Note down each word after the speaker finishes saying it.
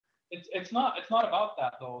it's not about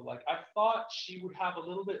that though. Like I thought she would have a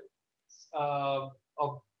little bit of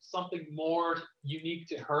something more unique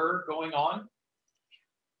to her going on,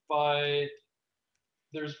 but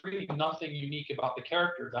there's really nothing unique about the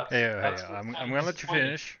character. Hey, That's what's I'm kind of gonna let you disappointing.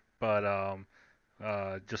 finish, but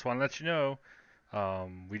just want to let you know,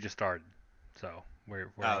 we just started, so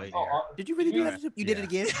we're Oh on the yeah. air. Did you Did really do you? that? Okay. You did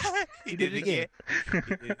it Yeah. again? He You did did it it again. again?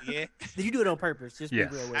 He did it again. Did you do it on purpose? Just be real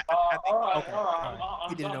Yes. with. I think Okay, All right. all right. He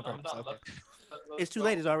I'm did it done. on I'm purpose. done. Okay. Let's It's too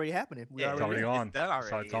late. go. It's already happening. We're yeah, It's already already there. it's on. done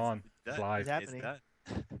So already. it's on. It's It's done. It's live. It's happening. done.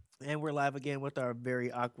 And we're live again with our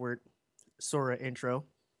very awkward Sora intro.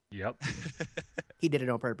 Yep. He did it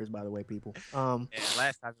on purpose, by the way, people. And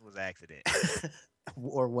last time it was an accident.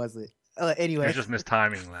 Or was it? It was Anyway, just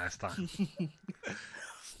mistiming last time.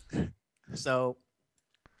 so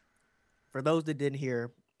for those that didn't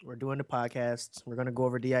hear, we're doing the podcast. We're gonna go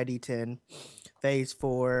over DID 10, Phase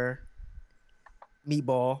 4,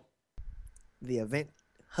 Meatball, the Event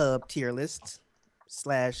Hub tier list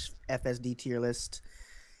slash FSD tier list,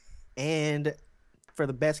 and for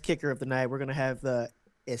the best kicker of the night, we're gonna have the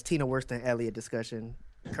is Tina worse than Elliot discussion,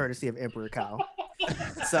 courtesy of Emperor Kyle.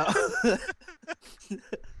 So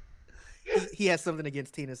he has something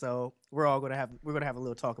against Tina, so we're gonna have a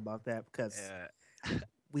little talk about that because Uh,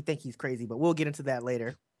 we think he's crazy, but we'll get into that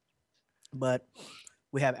later. But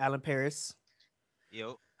we have Alan Paris.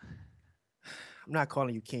 yo, I'm not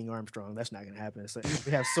calling you King Armstrong. That's not gonna happen. So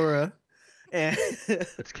we have Sora and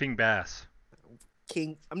It's King Bass.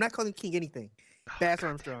 King. I'm not calling you King anything. Oh, Bass God damn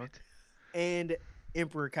Armstrong it. and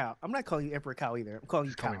Emperor Cow. I'm not calling you Emperor Cow either. I'm calling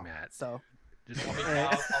you Just call Cow. me Matt. So Just Call call me me uh,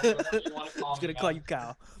 Cal. Call me whatever you want to I'm call just me, gonna call man. you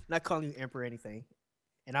Cow. I'm not calling you Emperor anything.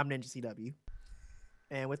 And I'm Ninja CW.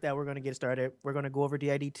 And with that, we're gonna get started. We're gonna go over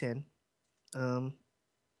DID 10. I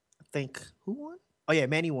think who won? Oh yeah,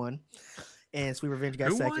 Manny won, and Sweet Revenge got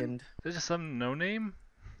Who won? second. There's just some no name?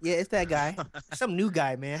 Yeah, it's that guy. Some new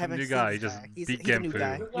guy, man. I Some haven't new seen guy. He this just guy. beat He's a new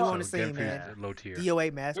guy. Genfu. Who New got, on the So scene, Genfu's man. yeah. low tier. DOA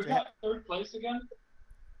who master. got third place again?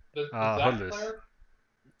 The Zach Hoodless. player?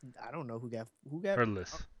 I don't know who got. Oh,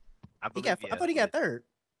 Hurdless. I He believe got. I thought he got third.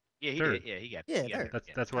 Yeah, he Third. did. Yeah, he got Yeah, he got third. third. That's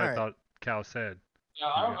Yeah. that's what All I right. thought Cal said. Yeah,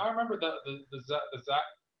 He got. I remember the Zach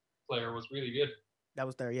player was really good. That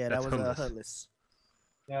was third. Yeah, that That's was Hoodless. Hoodless.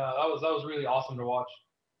 Yeah, that was really awesome to watch.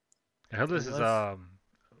 It Hoodless is was.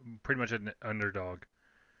 pretty much an underdog.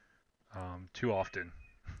 Too often.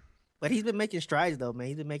 But he's been making strides though, man.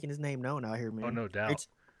 He's been making his name known out here, Oh, man. no Every, doubt. t-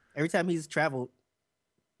 every time he's traveled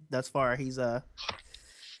thus far, he's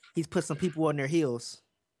put some people on their heels.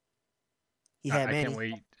 He had I can't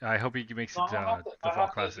Manny. wait. I hope he makes No, it I the Fall have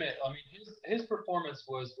to Classic. admit, I mean, his performance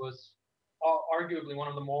was arguably one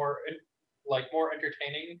of the more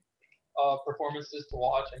entertaining performances to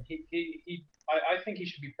watch, and I think he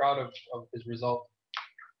should be proud of his result.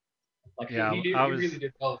 Like Yeah, he really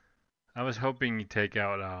did well. I was hoping he'd take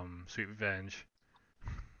out Sweet Revenge.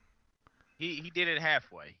 He did it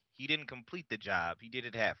halfway. He didn't complete the job. He did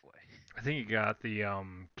it halfway. I think he got the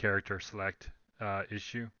character select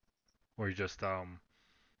issue where he just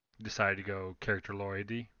decided to go character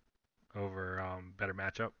loyalty over better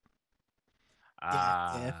matchup.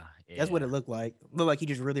 Yeah. That's Yeah. what it looked like. Looked like he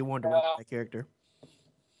just really wanted to work Yeah, that character.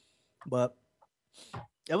 But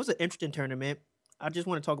it was an interesting tournament. I just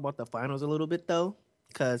want to talk about the finals a little bit though,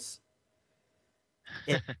 because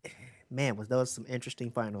it, man, was those some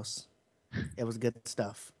interesting finals. It was good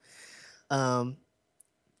stuff. Um,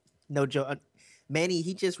 no joke. Manny,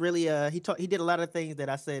 he just really he did a lot of things that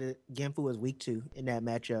I said Genfu was weak to in that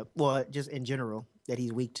matchup. Well, just in general that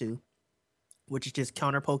he's weak to, which is just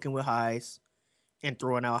counter poking with highs and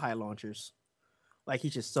throwing out high launchers. Like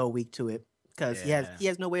he's just so weak to it because Yeah. he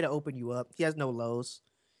has no way to open you up. He has no lows,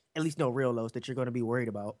 at least no real lows that you're going to be worried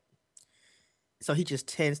about. So he just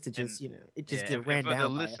tends to And just it yeah, just get and ran for the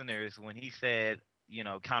down by it. listeners, when he said,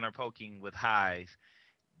 counter poking with highs,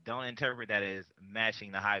 don't interpret that as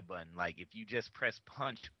mashing the high button. Like if you just press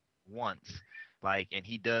punch once, like and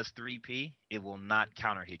he does 3P, it will not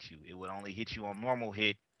counter hit you. It would only hit you on normal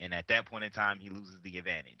hit, and at that point in time he loses the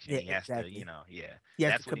advantage. And Yeah, he has to, exactly. yeah. He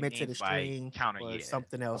has to That's what he commit to the means by string counter, or yeah.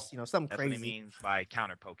 something else, something That's what he crazy. means by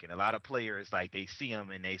counter poking. A lot of players like they see him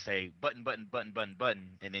and they say button, button, button, button,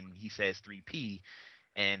 button, and then he says 3P,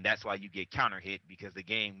 and that's why you get counter hit because the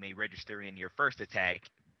game may register in your first attack.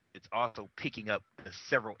 It's also picking up the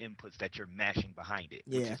several inputs that you're mashing behind it,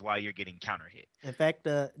 which Yeah. is why you're getting counter hit. In fact,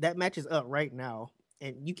 that match is up right now,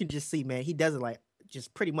 and you can just see, man, he does it like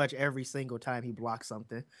just pretty much every single time he blocks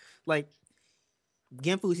something. Like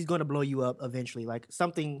Genfus, he's going to blow you up eventually. Like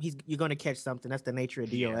something, you're going to catch something. That's the nature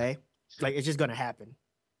of Yeah. DOA. Like it's just going to happen.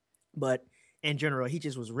 But in general, he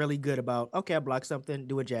just was really good about okay, I block something,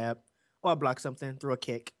 do a jab, or I block something, throw a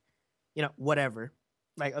kick, whatever.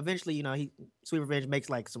 Like eventually, Sweet Revenge makes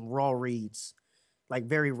like some raw reads, like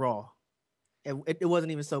very raw. It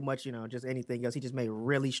wasn't even so much, just anything else. He just made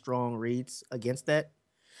really strong reads against that.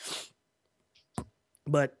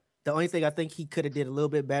 But the only thing I think he could have did a little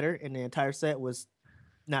bit better in the entire set was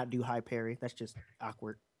not do high parry. That's just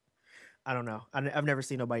awkward. I don't know. I've never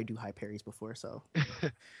seen nobody do high parries before. So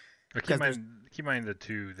But keep in mind the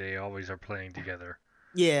two, they always are playing together.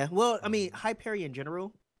 yeah, well, I mean, high parry in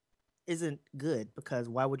general isn't good because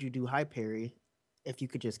why would you do high parry if you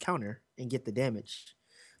could just counter and get the damage?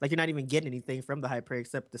 Like you're not even getting anything from the high parry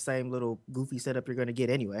except the same little goofy setup you're going to get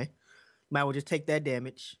anyway. Might well just take that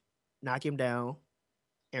damage, knock him down,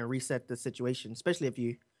 and reset the situation. Especially if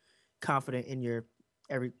you're confident in your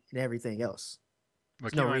everything else.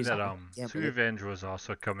 But keep in mind that Sweet Revenge was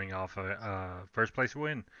also coming off a first place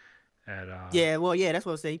win at yeah, well, yeah, that's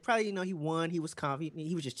what I was saying. He probably he won. He was confident.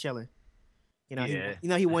 He was just chilling. He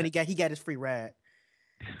won. He got his free ride.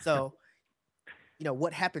 So,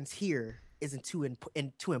 what happens here isn't too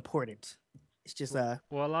important. It's just well,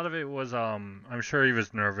 a lot of it was I'm sure he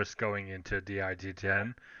was nervous going into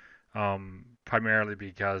DID10, primarily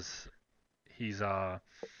because he's had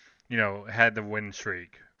the win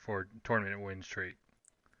streak for tournament win streak,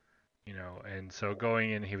 and so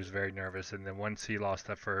going in he was very nervous, and then once he lost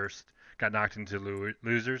that first, got knocked into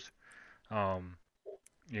losers,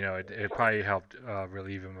 it probably helped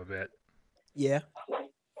relieve him a bit. Yeah.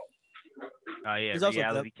 Oh yeah,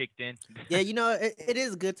 reality kicked in. Yeah, it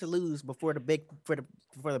is good to lose before the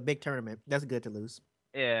big tournament. That's good to lose.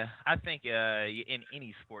 Yeah, I think in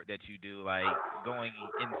any sport that you do, like going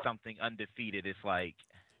in something undefeated, it's like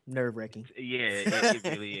nerve-wracking. Yeah, it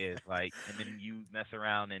really is. Like, and then you mess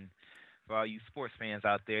around, and for all you sports fans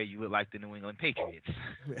out there, you look like the New England Patriots.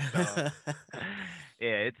 So,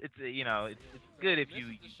 yeah, it's good if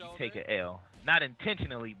you take an L, not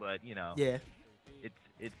intentionally, but yeah,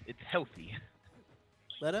 it's healthy.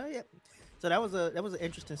 But yeah. So that was an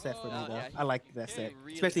interesting set for me though. I liked that set,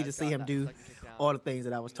 especially to see him do all the things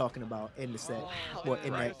that I was talking about in the set, or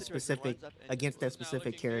in that specific against that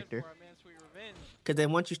specific character. Because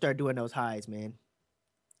then once you start doing those highs, man,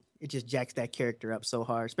 it just jacks that character up so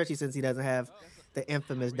hard, especially since he doesn't have the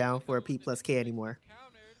infamous down for a P plus K anymore.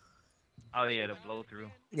 Oh yeah, the blow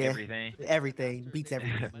through. Yeah, everything beats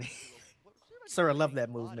everything. Sir, I love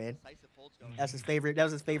that move, man. That's his favorite. That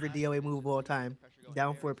was his favorite DOA move of all time.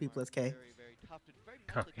 Down for a P plus K.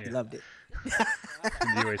 Oh, yeah. He loved it.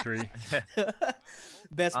 DOA 3.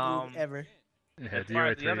 Best move ever. Yeah,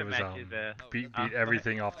 DOA 3 was beat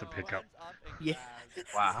everything off the pickup. Yeah.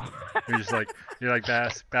 Wow. You're like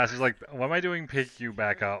Bass. Bass is like, what am I doing? Pick you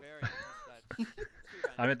back up.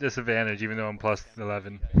 I'm at disadvantage even though I'm plus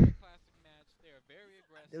 11.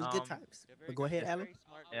 It was good times. But go ahead, Alan.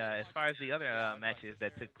 As far as the other matches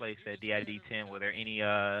that took place at DID 10, were there any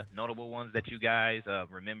notable ones that you guys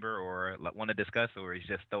remember or want to discuss, or is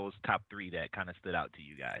just those top three that kind of stood out to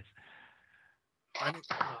you guys?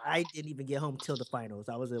 I didn't even get home till the finals.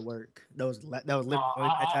 I was at work. I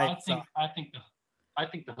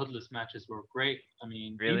think the hoodless matches were great. I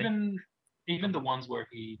mean, really? even the ones where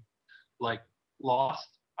he lost,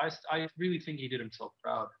 I really think he did himself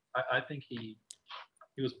proud. I think he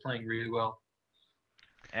was playing really well.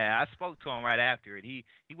 I spoke to him right after it. He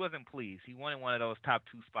wasn't pleased. He wanted one of those top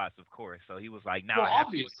 2 spots, of course. So he was like, "Now I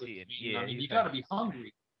have to see it." Yeah, I mean, you gotta be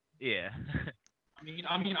hungry. Yeah.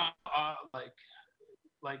 I'm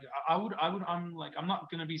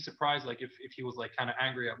not gonna be surprised if he was kind of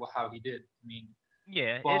angry at how he did. I mean,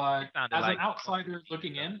 yeah. But as an outsider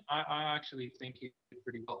looking in, I actually think he did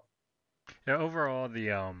pretty well. Yeah, overall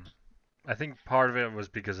I think part of it was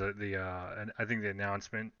because of I think the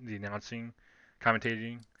announcing,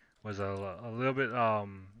 commentating was a little bit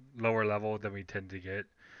lower level than we tend to get.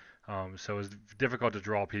 So it was difficult to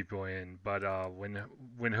draw people in. But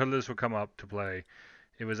when Hoodless would come up to play,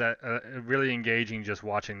 it was really engaging just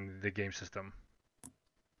watching the game system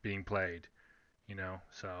being played.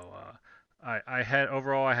 So I had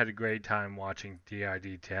a great time watching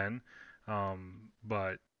DID 10,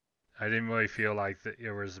 but I didn't really feel like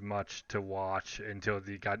there was much to watch until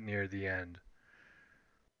they got near the end.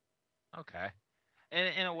 Okay.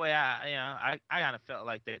 And in a way, I kind of felt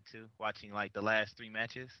like that too, watching the last 3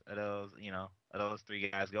 matches of those 3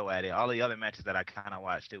 guys go at it. All the other matches that I kind of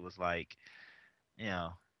watched, it was I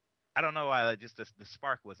don't know why, just the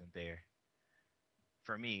spark wasn't there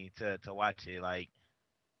for me to watch it. I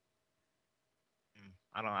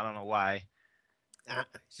don't know why.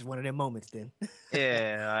 It's just one of them moments then.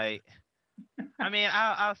 Yeah, I mean,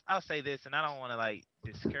 I'll say this, and I don't want to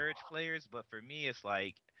discourage players, but for me, it's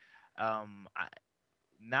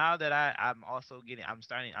now that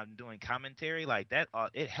I'm doing commentary like that.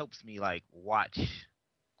 It helps me like watch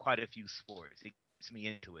quite a few sports. It gets me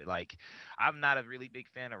into it. Like I'm not a really big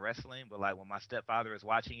fan of wrestling, but like when my stepfather is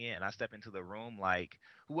watching it and I step into the room, like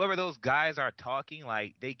whoever those guys are talking,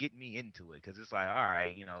 like they get me into it because it's like, all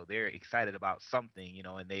right, they're excited about something,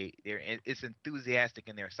 and it's enthusiastic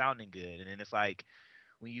and they're sounding good, and then it's like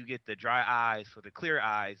when you get the dry eyes for the clear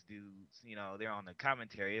eyes dudes, they're on the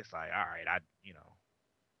commentary. It's like, all right,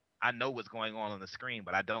 I know what's going on the screen,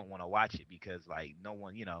 but I don't want to watch it because like no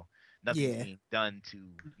one, nothing's Yeah, being done to,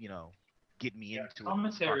 get me Yeah, into it.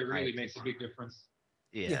 commentary Spark my really makes a attention. big difference.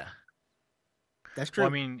 yeah, Yeah. that's Well, I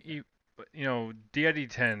true. mean, DID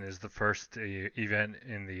 10 is the first event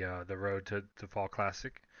in the road to the Fall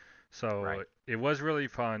Classic, so Right. it was really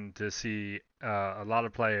fun to see a lot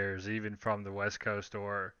of players, even from the West Coast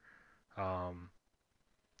um,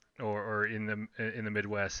 or in the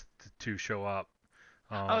Midwest, to show up.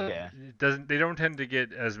 Oh yeah. They don't tend to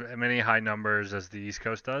get as many high numbers as the East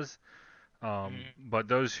Coast does. Hmm. But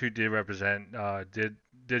those who did represent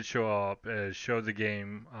did show up, showed the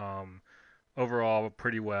game overall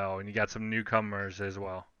pretty well, and you got some newcomers as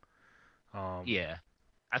well. Um, Yeah.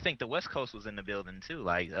 I think the West Coast was in the building too.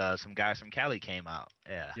 Like some guys from Cali came out.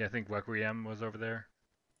 Yeah. yeah, I think Requiem was over there.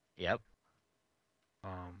 Yep.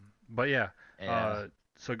 But yeah, Yeah. uh,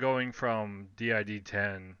 so going from DID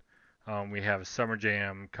 10, we have Summer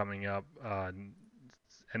Jam coming up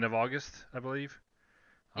end of August, I believe,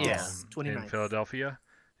 Yeah. Yes, in 29th. Philadelphia,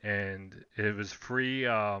 and it was free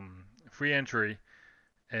entry,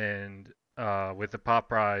 and with the pop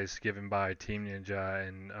prize given by Team Ninja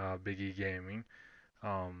and Big E Gaming.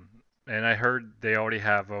 Um, and I heard they already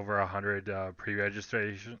have over 100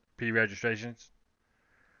 pre-registrations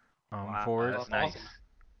Wow, for it. that's That's nice. awesome.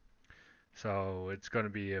 So it's going to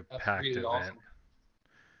be a That's packed really event. awesome.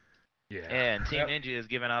 Yeah. Yeah, and Team Yep. Ninja is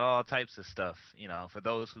giving out all types of stuff, for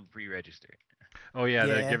those who pre-registered. Oh yeah,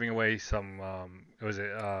 they're Yeah, giving away some. Was it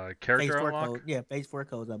phase character four unlock? code. Yeah, phase four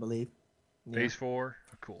codes, I believe. Yeah, Phase four.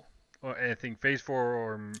 Oh, cool. Well, I think Phase four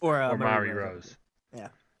or or Murray Mari Rose, I believe. Rose. Yeah,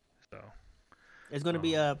 So it's going to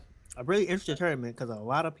be um, a really interesting tournament because a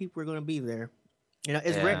lot of people are going to be there.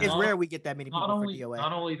 It's rare. Yeah. It's Not rare we get that many not people for only DOA.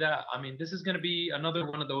 not only that, I mean, this is going to be another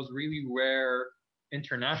one of those really rare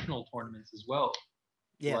international tournaments as well.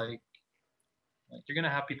 Yeah, Like you're going to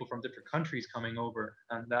have people from different countries coming over,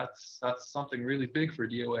 and that's something really big for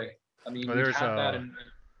DOA. I mean, well, we've had that in.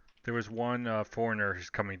 there was one foreigner who's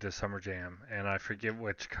coming to Summer Jam, and I forget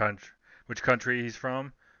which country he's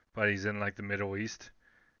from, but he's in like the Middle East,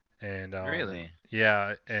 and Really?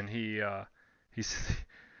 yeah, and he's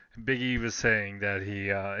Big E was saying that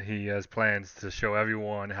he has plans to show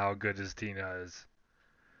everyone how good his Tina is.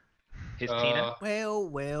 His Tina? Uh,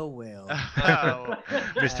 well. Oh.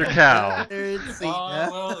 Mr. I Cow. heard Cena.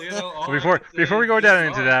 well, all I Before can say before we is go good down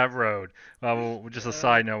into luck. that road, just a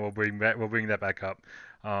side note, we'll bring that back up.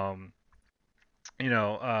 Um,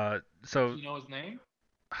 so Do you know his name?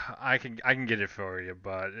 I can get it for you,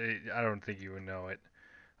 but I don't think you would know it.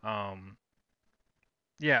 Um,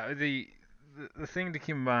 yeah, the thing to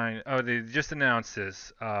keep in mind. Oh, they just announced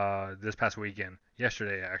this past weekend,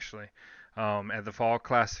 yesterday actually, at the Fall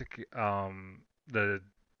Classic. The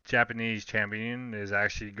Japanese champion is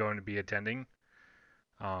actually going to be attending.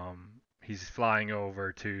 He's flying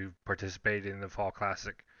over to participate in the Fall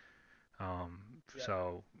Classic. Yeah.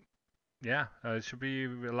 So yeah, it should be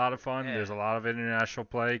a lot of fun. Yeah. There's a lot of international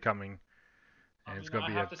play coming, I and it's mean, going I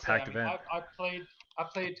to be a have to say, I packed mean, event. I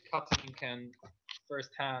played Katsuki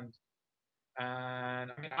firsthand,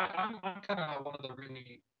 and I mean, I'm kind of one of the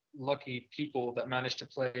really lucky people that managed to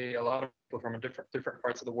play a lot of people from a different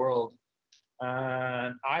parts of the world,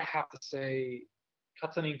 and I have to say,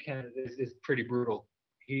 Katsuki is pretty brutal.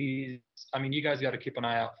 He's, I mean, you guys got to keep an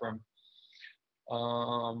eye out for him.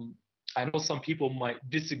 I know some people might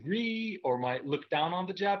disagree or might look down on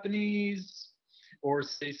the Japanese or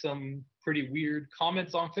say some pretty weird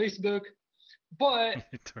comments on Facebook, but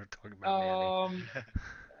Talking about Manny. um,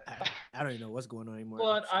 I don't even know what's going on anymore.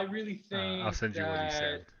 but I really I'll think send you what he that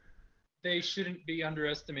said. they shouldn't be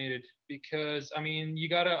underestimated because I mean you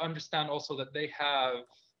got to understand also that they have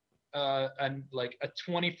and like a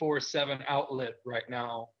 24/7 outlet right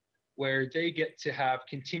now where they get to have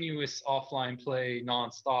continuous offline play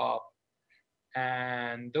nonstop.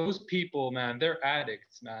 And those people, man, they're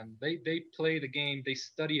addicts, man. They play the game, they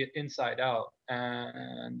study it inside out,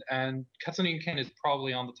 and Katsuni Ken is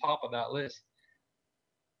probably on the top of that list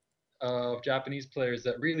of Japanese players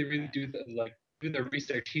that really do their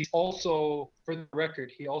research. He's also, for the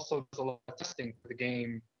record, he also does a lot of testing for the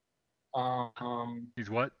game. Um, He's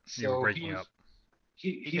what? You were so breaking up.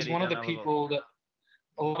 He said he's he one of done the a little. people that.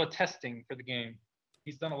 a lot of testing for the game.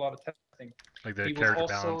 He's done a lot of testing. Like the He was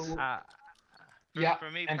character also balance. yeah,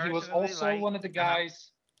 For me and he was personally, also like, one of the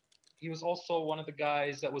guys. He was also one of the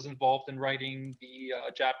guys that was involved in writing the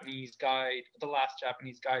Japanese guide, the last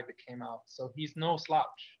Japanese guide that came out. So he's no slouch.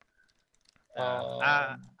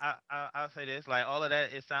 I'll say this, like all of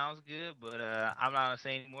that, it sounds good, but I'm not gonna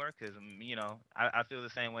say anymore because you know I feel the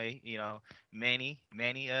same way Manny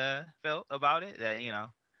felt about it. That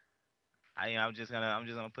I'm just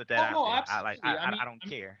gonna put that Oh out no, there. absolutely. I don't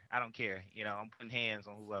care. I don't care. I'm putting hands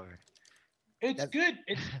on whoever. It's That's- good.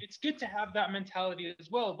 It's good to have that mentality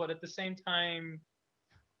as well, but at the same time,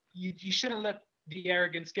 you shouldn't let the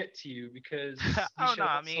arrogance get to you because you Oh should no,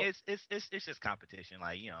 I also. mean it's just competition.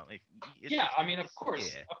 Like it's, Yeah, I mean, it's-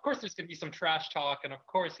 yeah. of course, there's gonna be some trash talk, and of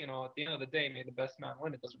course, at the end of the day, may the best man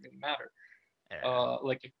win. It doesn't really matter. Yeah.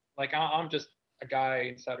 I'm just a guy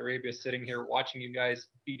in Saudi Arabia sitting here watching you guys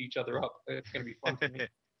beat each other up. It's gonna be fun for me.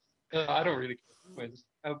 I don't really care who wins,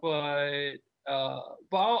 but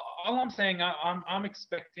all I'm saying, I'm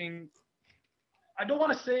expecting. I don't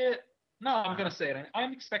want to say it. No, I'm gonna say it.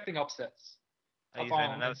 I'm expecting upsets. Are you That's all saying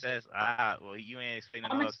I'm an gonna say. upset? Well, you ain't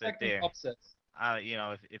expecting I'm no upset expecting there. upsets.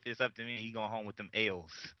 If it's up to me, he going home with them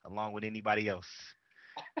L's along with anybody else.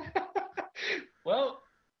 Well,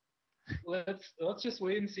 let's just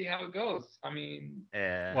wait and see how it goes. I mean,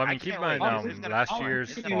 Yeah, Well, I I mean, keep in can't wait. mind, I'm, It's gonna last be fun. year's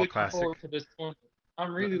It's really gonna Fall be looking fun. Classic. forward to this tournament.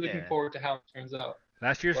 I'm really looking Yeah. forward to how it turns out.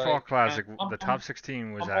 Last year's Fall Like, Classic, I'm, the I'm, top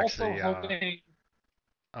 16 was I'm also actually hoping.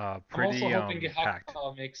 I'm pretty also hoping packed.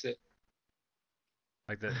 Gehaka makes it.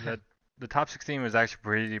 Like the top 16 was actually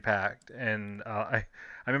pretty packed, and I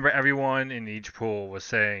remember everyone in each pool was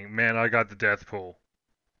saying, "Man, I got the death pool."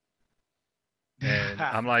 And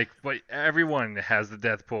I'm like, but everyone has the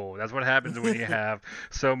death pool. That's what happens when you have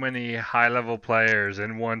so many high-level players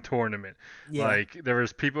in one tournament. Yeah. Like there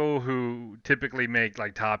was people who typically make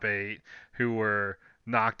like top 8 who were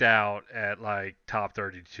knocked out at like top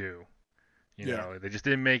 32. Yeah. They just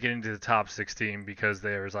didn't make it into the top 16 because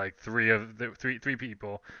there was like three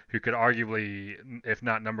people who could arguably, if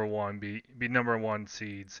not number one, be number one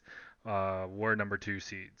seeds, were number 2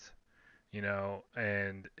 seeds.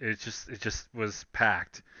 And it just was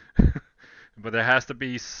packed. But there has to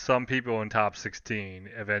be some people in top 16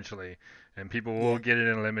 eventually, and people will Yeah. get it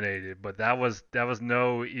eliminated. But that was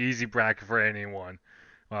no easy bracket for anyone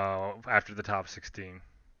after the top 16.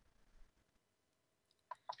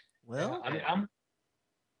 Well, I mean,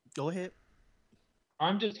 go ahead.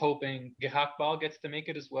 I'm just hoping Gehakbal gets to make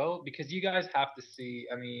it as well because you guys have to see.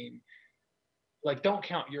 I mean, like don't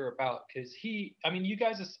count Europe out because you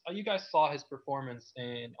guys saw his performance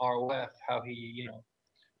in ROF, how he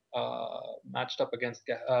matched up against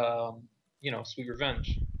Sweet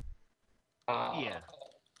Revenge. Yeah.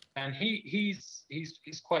 And he's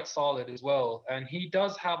quite solid as well, and he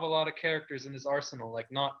does have a lot of characters in his arsenal, like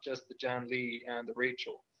not just the Jan Lee and the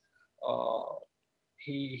Rachel.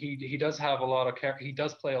 He does have a lot of he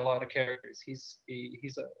does play a lot of characters. He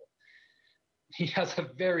has a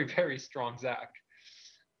very, very strong Zac,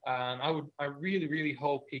 and I really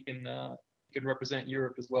hope he can represent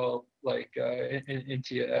Europe as well, like in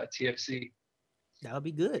TFC. That would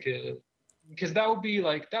be good. Because that would be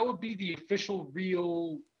the official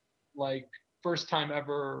real like first time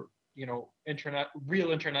ever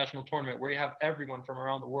real international tournament where you have everyone from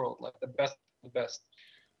around the world, like the best of the best.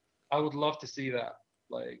 I would love to see that.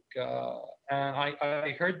 Like, and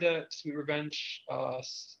I heard that Sweet Revenge,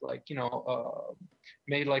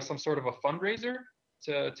 made like some sort of a fundraiser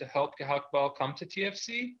to help Gehakbal come to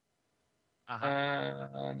TFC. Uh-huh.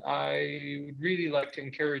 And I would really like to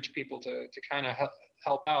encourage people to kind of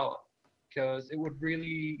help out because it would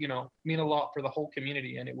really, mean a lot for the whole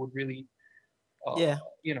community, and it would really, Yeah.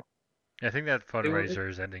 I think that fundraiser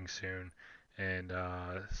is ending soon, and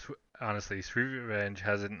honestly, Sweet Revenge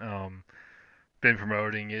hasn't been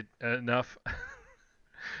promoting it enough,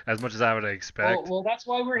 as much as I would expect. Well, that's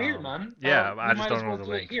why we're here, man. Yeah, We I just might don't as know well the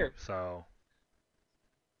do it link. here. So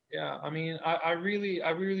Yeah, I mean, I really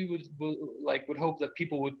would hope that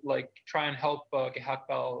people would like try and help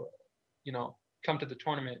Gehakbal, come to the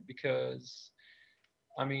tournament because,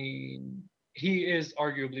 I mean, he is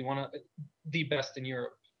arguably one of the best in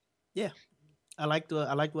Europe. Yeah. I liked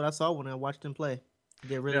what I saw when I watched him play. He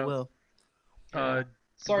did really Yeah. well. Yeah.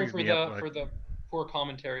 Sorry brings for me the up, for the poor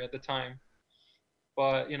commentary at the time,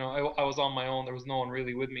 but I was on my own. There was no one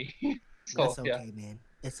really with me. So That's yeah. okay, man.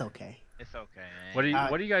 It's okay. It's okay, man.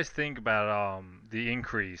 What do you guys think about the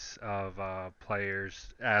increase of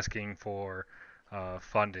players asking for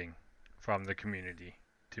funding from the community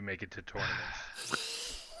to make it to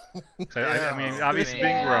tournaments? So, I mean, obviously it's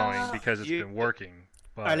been growing because it's been working.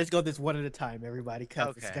 All right, let's go this one at a time, everybody,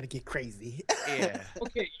 because it's Okay. gonna get crazy. Yeah.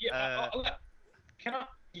 Okay, yeah. Can I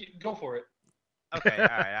go for it? Okay.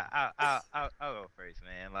 All right. I'll go first,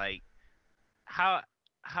 man. Like how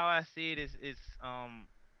how I see it is oh,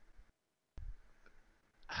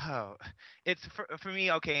 it's for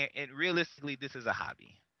me. Okay, and realistically, this is a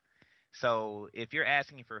hobby. So if you're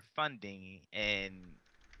asking for funding and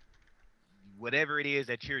whatever it is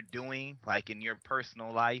that you're doing, like in your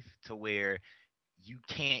personal life, to where you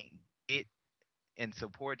can't get and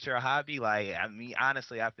support your hobby, like I mean,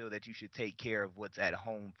 honestly, I feel that you should take care of what's at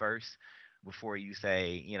home first before you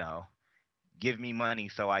say, give me money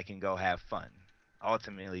so I can go have fun.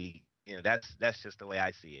 Ultimately, that's just the way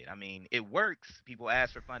I see it. I mean, it works. People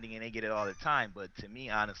ask for funding and they get it all the time, but to me,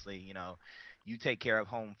 honestly, you take care of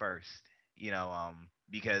home first.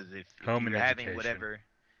 Because if Home and you're having education. whatever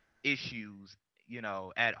issues,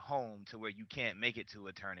 at home to where you can't make it to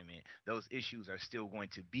a tournament, those issues are still going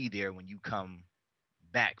to be there when you come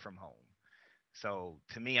back from home. So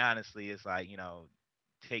to me, honestly, it's like,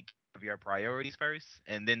 take care of your priorities first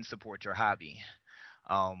and then support your hobby.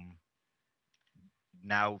 Um,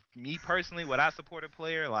 Now, me personally, would I support a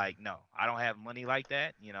player? Like, no, I don't have money like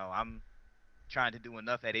that. I'm trying to do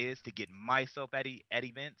enough at is to get myself at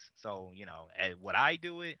events. So, would I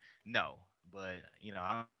do it? No, but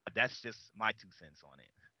that's just my 2 cents on it.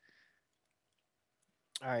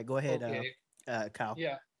 All right, go ahead, Okay. Kyle.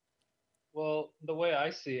 Yeah. Well, the way I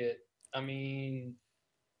see it, I mean,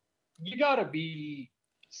 you gotta be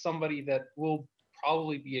somebody that will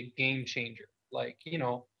probably be a game changer. Like,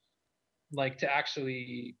 like to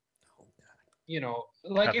actually, Oh God.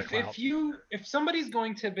 like Have the clout. if somebody's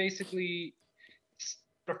going to basically start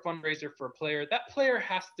a fundraiser for a player, that player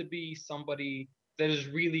has to be somebody that is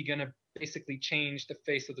really gonna basically change the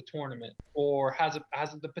face of the tournament, or has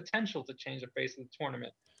the potential to change the face of the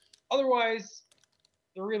tournament. Otherwise,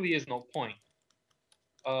 there really is no point.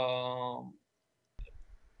 Um,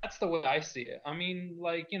 that's the way I see it. I mean,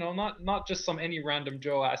 like, not just some any random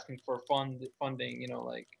Joe asking for funding.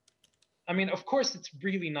 Like, I mean, of course, it's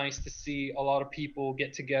really nice to see a lot of people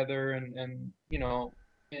get together and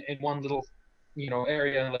in one little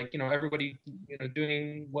area, like everybody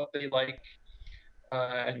doing what they like,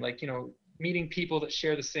 and like meeting people that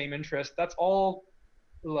share the same interest. That's all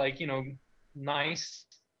like nice.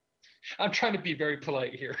 I'm trying to be very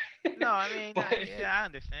polite here, No, I mean, but yeah, I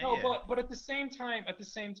understand. no, Yeah. but at the same time,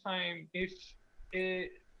 if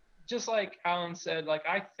it just like Alan said, like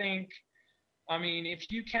I mean, if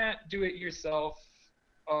you can't do it yourself,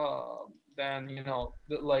 then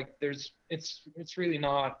like it's really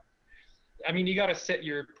not. I mean, you got to set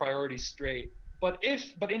your priorities straight. But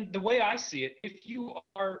in the way I see it, if you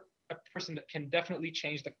are a person that can definitely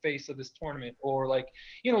change the face of this tournament, or like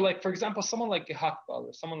like for example, someone like Hakbal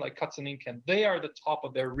or someone like Katsuninken, they are the top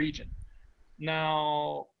of their region.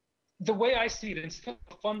 Now, the way I see it, instead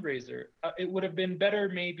of a fundraiser, it would have been better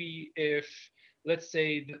maybe if, let's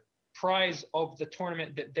say, the prize of the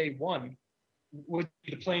tournament that they won would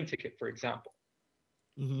be the plane ticket, for example.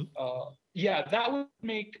 Mm-hmm. Yeah, that would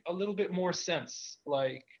make a little bit more sense.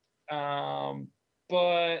 Like, um,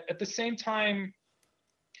 but at the same time,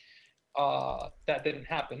 that didn't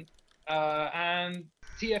happen. And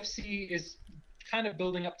TFC is kind of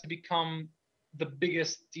building up to become the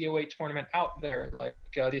biggest DOA tournament out there, like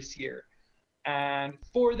this year. And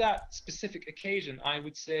for that specific occasion, I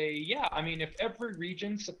would say, yeah, I mean, if every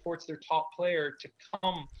region supports their top player to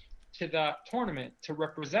come to that tournament to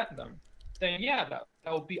represent them, then yeah,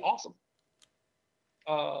 that would be awesome.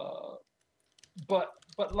 Uh, but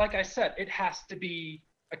like I said, it has to be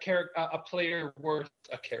a player worth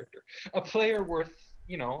a character, a player worth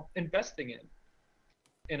investing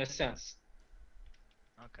in a sense.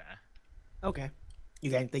 Okay. Okay.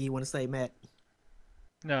 You got anything you want to say, Matt?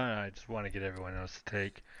 No, no, I just want to get everyone else to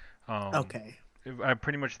take. Um, Okay. I'm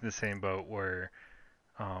pretty much in the same boat where,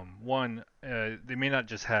 one, they may not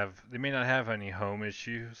have any home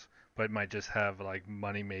issues, but might just have like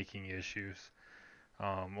money making issues,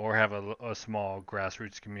 or have a small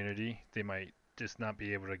grassroots community. They might just not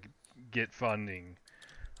be able to get funding,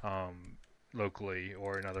 um, locally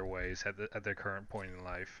or in other ways at their current point in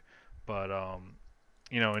life. But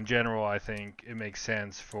in general, I think it makes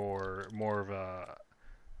sense for more of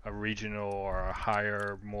a regional or a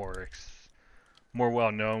higher, more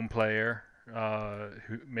well-known player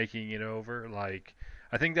who making it over. Like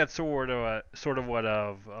I think that's sort of what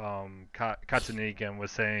Katsuniken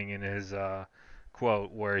was saying in his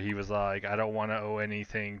quote, where he was like, "I don't want to owe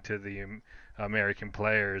anything to the American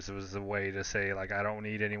players." It was a way to say like, "I don't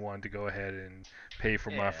need anyone to go ahead and pay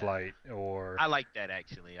for my Yeah. flight or I like that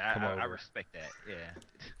actually. I come I, I over." respect that. Yeah.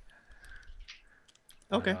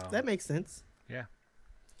 But, Okay, that makes sense. yeah.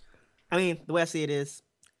 I mean, the way I see it is,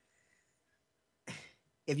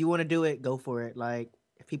 if you want to do it, go for it. Like,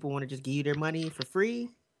 if people want to just give you their money for free,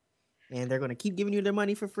 and they're gonna keep giving you their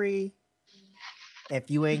money for free, if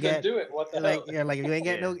you ain't Then got do it. What the like, hell? yeah, like if you ain't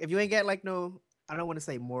got Yeah. no, if you ain't got like no, I don't want to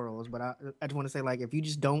say morals, but I just want to say like if you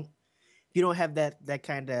just don't, if you don't have that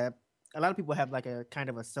kind of, a lot of people have like a kind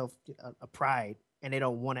of a self, a pride, and they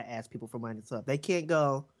don't want to ask people for money. So if they can't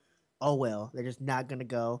go, oh well, they're just not gonna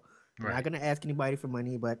go. They're not Right. gonna ask anybody for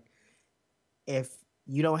money. But if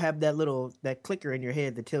you don't have that clicker in your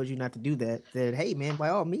head that tells you not to do that, then hey man, by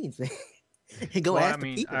all means, go Well, I ask the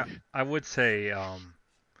mean, people. I would say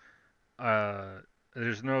uh,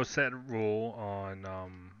 there's no set rule on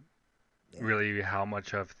Yeah. really how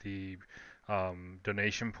much of the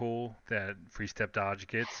donation pool that Free Step Dodge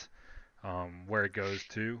gets, where it goes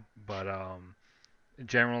to, but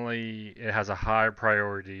generally it has a high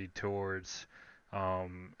priority towards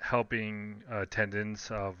helping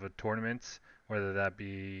attendance of tournaments, whether that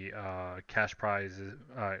be cash prizes,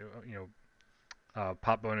 you know,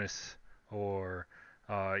 pot bonus, or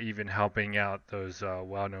even helping out those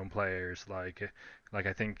well-known players. Like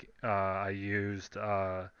I think I used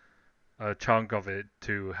a chunk of it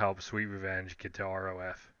to help Sweet Revenge get to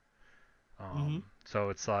ROF. Mm-hmm. So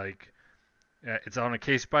it's like it's on a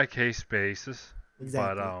case-by-case basis,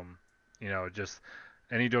 but Exactly. you know, just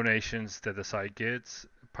any donations that the site gets,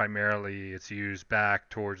 primarily it's used back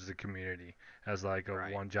towards the community as like a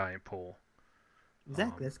Right. one giant pool.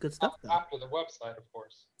 Exactly. That's good stuff though. After the website, of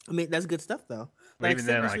course. I mean, that's good stuff though. But Like even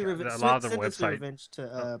then, Right. like a lot of the sending Sweet website, Revenge to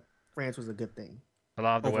uh, France was a good thing a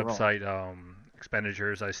lot of the overall. website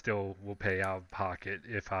expenditures, I still will pay out of pocket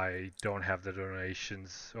if I don't have the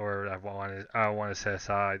donations, or I want to set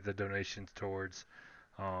aside the donations towards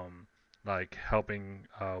um, like helping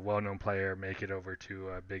a well-known player make it over to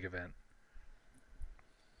a big event.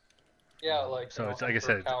 Yeah, like So it's like I Emperor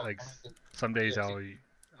said, Cal. like some days EFC.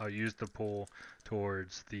 I'll use the pool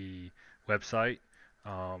towards the website,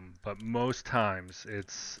 but most times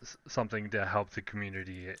it's something to help the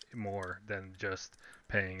community more than just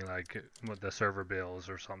paying like the server bills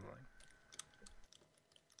or something.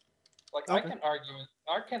 Like Okay.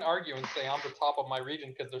 I can argue and say I'm the top of my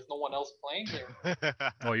region because there's no one else playing here.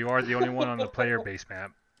 Well, you are the only one on the player base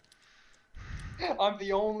map. I'm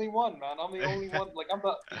the only one, man. I'm the only one. Like I'm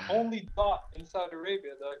the only dot in Saudi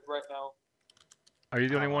Arabia right now. Are you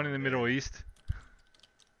the only Oh, one in the Middle man. East?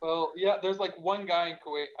 Well, yeah, there's like one guy in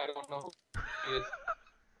Kuwait. I don't know who he is.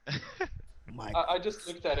 My I just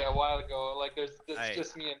looked at it a while ago. Like it's Hey,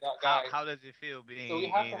 just me and that how guy. how does it feel So we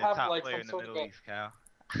being have to the have top like player some in the sort of Middle East, Cal?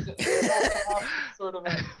 so we have to have sort of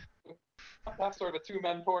a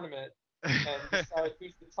two-man tournament and decide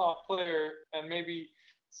who's the top player and maybe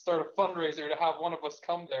start a fundraiser to have one of us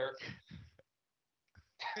come there.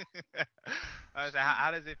 I was like,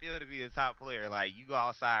 how does it feel to be a top player? Like you go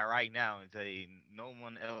outside right now and say no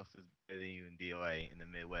one else is better than you in DOA in the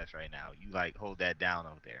Midwest right now. You like hold that down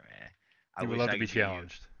over there, man. I You would wish love I to be could be you.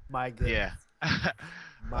 challenged. my goodness. Yeah.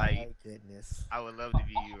 My Like goodness. I would love to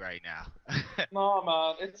be you right now. No,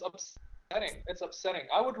 man, it's upsetting. It's upsetting.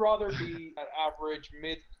 I would rather be an average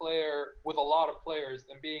mid player with a lot of players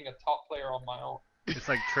than being a top player on my own. It's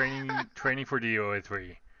like training for DOA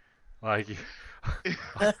 3. Like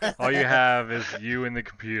all you have is you and the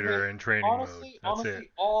I mean, computer in training mode. That's it.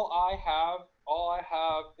 honestly, all I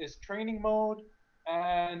have is training mode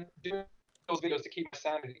and doing those videos to keep my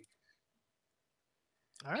sanity.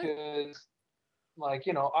 All right. Because, like,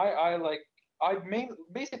 I like I main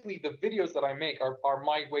basically the videos that I make are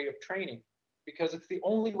my way of training because it's the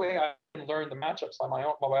only way I can learn the matchups on my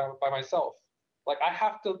own by myself. Like I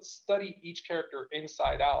have to study each character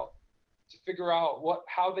inside out to figure out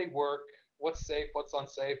how they work, what's safe, what's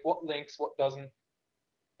unsafe, what links, what doesn't,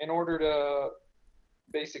 in order to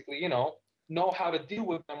basically, know how to deal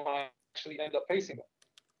with them when I actually end up facing them.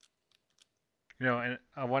 You know, and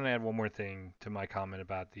I want to add one more thing to my comment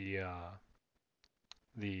about the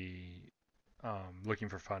looking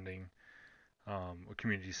for funding,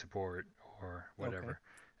 community support or Okay. whatever,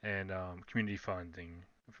 and community funding.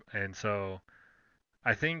 And so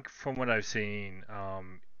I think from what I've seen,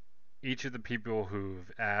 each of the people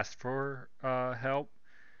who've asked for help,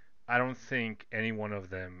 I don't think any one of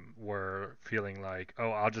them were feeling like,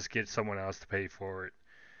 oh, I'll just get someone else to pay for it.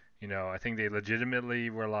 You know, I think they legitimately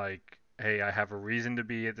were like, hey, I have a reason to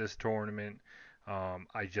be at this tournament.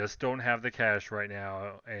 I just don't have the cash right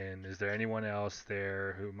now. And is there anyone else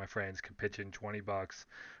there who my friends can pitch in $20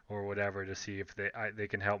 or whatever to see if they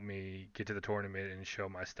can help me get to the tournament and show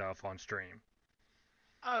my stuff on stream?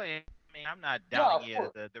 Oh yeah. I mean, I'm not Yeah, doubting of you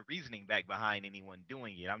course. the reasoning back behind anyone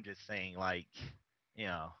doing it. I'm just saying like you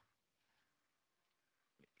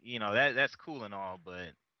know, that's cool and all,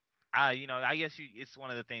 but I guess it's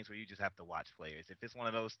one of the things where you just have to watch players. If it's one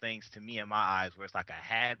of those things to me in my eyes where it's like a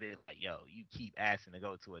habit, like yo, you keep asking to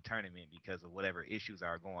go to a tournament because of whatever issues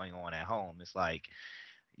are going on at home. It's like,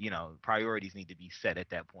 priorities need to be set at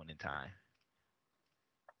that point in time.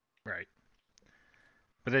 Right.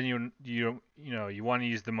 But then you want to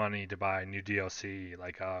use the money to buy new DLC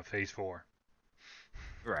like Phase 4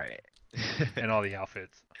 Right. and all the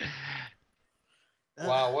outfits.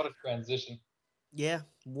 Wow, what a transition. Yeah,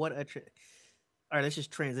 what a. All right, let's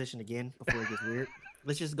just transition again before it gets weird.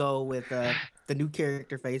 Let's just go with the new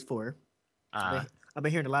character Phase 4. I've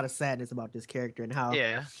been hearing a lot of sadness about this character and how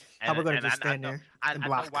Yeah. how we're gonna And just stand there and I know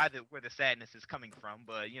block. where the sadness is coming from,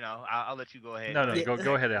 but I'll let you go ahead. No, Yeah.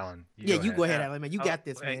 go ahead, Alan. Yeah, you go ahead, Yeah. Alan. Man, you Oh, got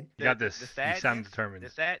this, okay. man. You got this. The You sadness, sound determined.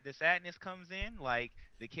 the sadness comes in like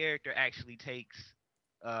the character actually takes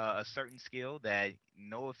a certain skill that,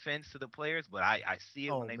 no offense to the players, but I see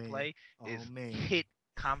it Oh, when they man. play, Oh, is man. hit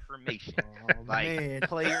confirmation. Oh, Like man.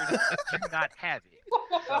 players do not have it.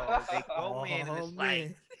 So they go in and Oh, it's like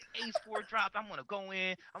man. Ace 4 dropped. I'm gonna go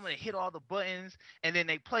in. I'm gonna hit all the buttons, and then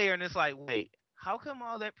they play her, and it's like, wait, how come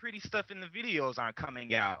all that pretty stuff in the videos aren't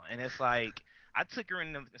coming out? And it's like, I took her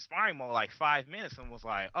in the sparring mode like 5 minutes and was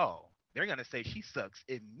like, oh, they're gonna say she sucks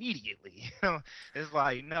immediately. It's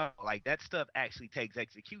like, no, like that stuff actually takes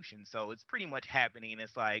execution. So it's pretty much happening, and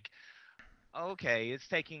it's like, okay, it's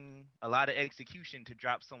taking a lot of execution to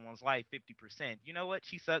drop someone's life 50%. You know what?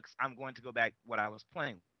 She sucks. I'm going to go back what I was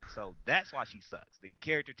playing. So that's why she sucks. The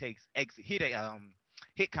character takes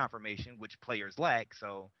hit confirmation, which players lack,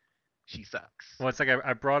 so she sucks. Well, it's like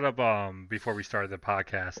I brought up before we started the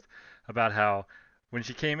podcast about how when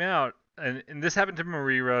she came out, and this happened to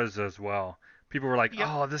Marie Rose as well. People were like, Yep.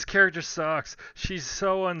 "Oh, this character sucks. She's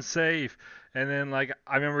so unsafe." And then like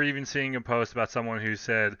I remember even seeing a post about someone who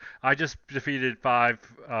said, "I just defeated 5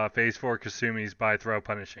 Phase 4 Kasumis by throw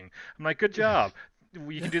punishing." I'm like, "Good job.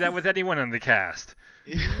 You can do that with anyone in the cast."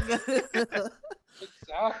 Exactly.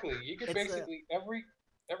 You can It's, basically every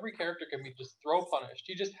character can be just throw punished.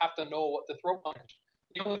 You just have to know what to throw punish.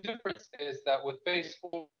 The only difference is that with Phase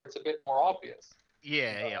 4, it's a bit more obvious.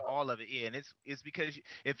 Yeah, all of it. Yeah, and it's because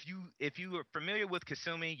if you are familiar with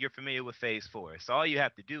Kasumi, you're familiar with Phase 4. So all you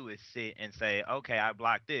have to do is sit and say, okay, I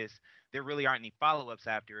blocked this. There really aren't any follow-ups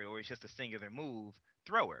after it, or it's just a singular move.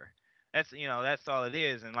 Throw her. That's all it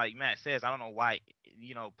is. And like Matt says, I don't know why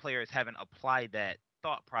players haven't applied that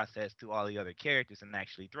thought process to all the other characters and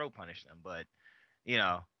actually throw punish them. But you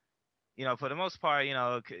know, for the most part,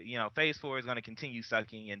 Phase 4 is going to continue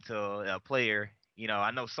sucking until a player,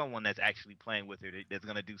 I know someone that's actually playing with her that's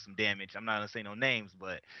going to do some damage. I'm not going to say no names,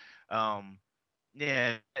 but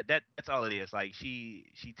yeah, that's all it is. Like she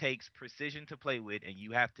takes precision to play with, and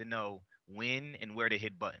you have to know when and where to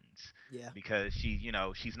hit buttons. Yeah. Because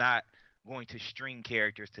she's not going to string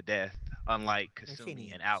characters to death, unlike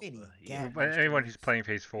Kasumi and Alpha. Yeah. But anyone who's playing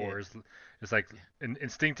Phase 4 is like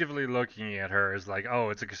instinctively looking at her as like,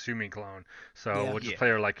 oh, it's a Kasumi clone, so we'll just play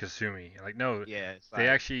her like Kasumi. Like, no, they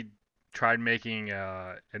actually tried making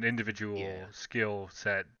an individual skill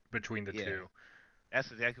set between the two. That's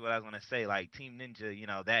exactly what I was gonna say. Like Team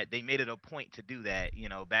Ninja, that they made it a point to do that.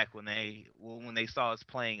 Back when they saw us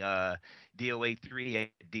playing DOA 3 and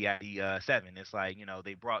DID 7, it's like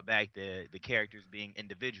they brought back the characters being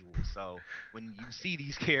individuals. So when you see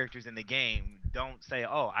these characters in the game, don't say,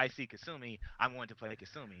 "Oh, I see Kasumi, I'm going to play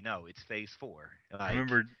Kasumi." No, it's Phase 4. Like, I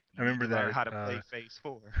remember that. Learn how to play Phase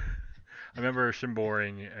 4. I remember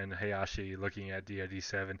Shimboring and Hayashi looking at DID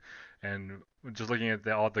 7 and just looking at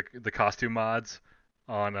all the costume mods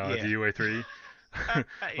on DOA 3.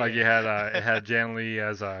 Like it had Jan Lee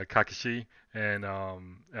as Kakashi and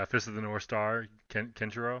Fist of the North Star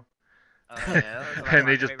Kenshiro. And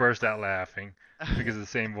they just burst out laughing because of the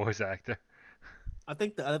same voice actor. I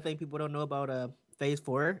think the other thing people don't know about Phase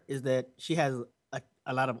 4 is that she has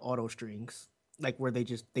a lot of auto strings, like where they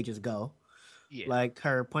just go. Yeah. Like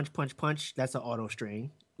her punch, that's an auto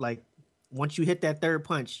string. Like once you hit that third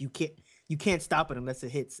punch, you can't stop it unless it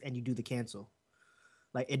hits and you do the cancel.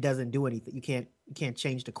 Like it doesn't do anything. You can't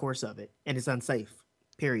change the course of it, and it's unsafe.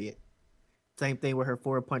 Period. Same thing with her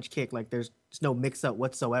forward punch kick. Like there's no mix up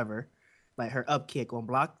whatsoever. Like her up kick on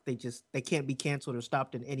block, they can't be canceled or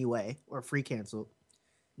stopped in any way or free canceled.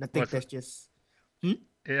 And I think that's just.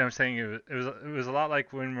 Yeah, I'm saying it was a lot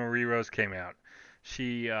like when Marie Rose came out.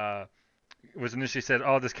 She was initially said,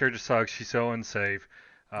 "Oh, this character sucks. She's so unsafe.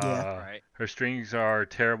 Right. Her strings are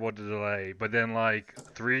terrible to delay." But then, like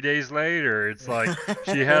 3 days later, it's like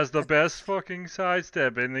she has the best fucking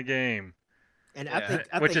sidestep in the game, And Yeah.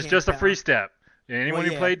 I which think is just a free step. Anyone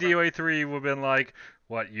who yeah, played DOA 3 would have been like,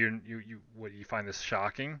 "What you find this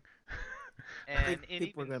shocking?" I think And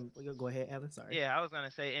people are even gonna go ahead, Alan. Sorry. yeah, I was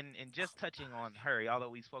gonna say, and just touching on her, although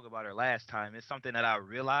we spoke about her last time, it's something that I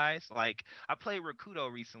realized. Like, I played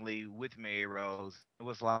Rakuto recently with Mary Rose. It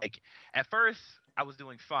was like, at first I was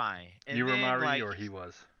doing fine, You and were then Mari like or he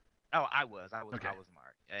was? oh, I was Okay.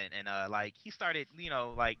 Mark, and like he started,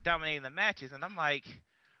 like dominating the matches, and I'm like,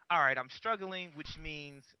 all right, I'm struggling, which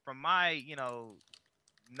means from my,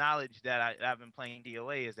 knowledge that I've been playing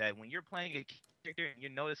DOA is that when you're playing a character and you're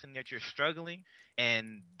noticing that you're struggling,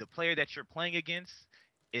 and the player that you're playing against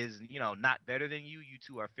is, not better than you, you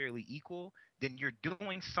two are fairly equal, then you're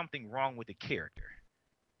doing something wrong with the character.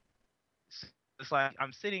 It's like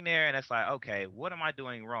I'm sitting there and it's like, okay, what am I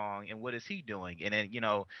doing wrong and what is he doing? And then,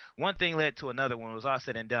 one thing led to another. When it was all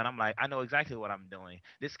said and done, I'm like, I know exactly what I'm doing.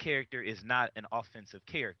 This character is not an offensive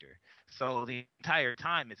character. So the entire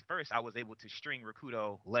time at first I was able to string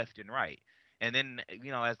Rakuto left and right. And then,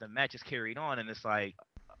 as the matches carried on and it's like,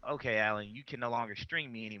 okay, Alan, you can no longer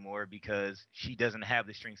string me anymore because she doesn't have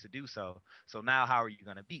the strings to do so. So now how are you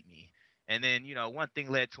gonna beat me? And then, one thing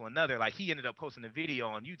led to another. Like he ended up posting a video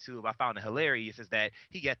on YouTube. I found it hilarious. Is that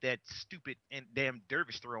he got that stupid and damn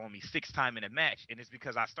dervish throw on me 6 times in a match, and it's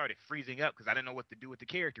because I started freezing up because I didn't know what to do with the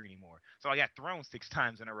character anymore. So I got thrown 6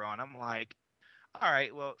 times in a row, and I'm like, all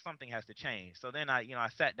right, well, something has to change. So then I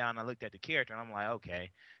sat down and I looked at the character, and I'm like,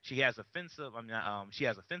 okay, she has offensive. She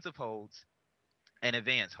has offensive holds and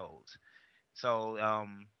advanced holds. So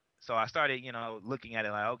so I started, looking at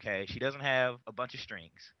it like, okay, she doesn't have a bunch of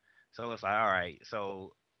strings. So it's like, all right,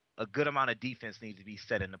 so a good amount of defense needs to be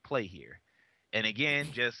set into play here. And again,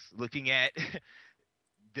 just looking at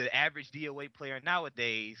the average DOA player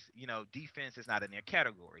nowadays, defense is not in their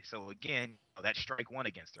category. So again, that's strike one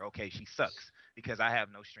against her. Okay, she sucks because I have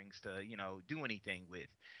no strings to, do anything with.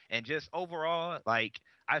 And just overall, like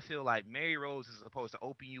I feel like Mary Rose is supposed to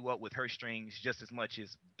open you up with her strings just as much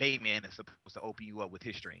as Bayman is supposed to open you up with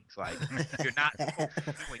his strings. Like you're not supposed to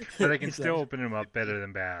be doing But they can He's still like, open him up better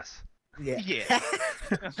than Bass. yeah. yeah.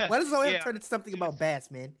 Why does it always Yeah. turn into something about Bass,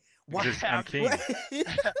 man? Why? Because I'm I'm king. What?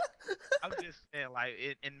 I'm just saying, like,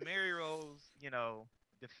 in Mary Rose,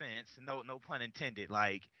 defense, no pun intended,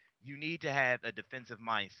 like, you need to have a defensive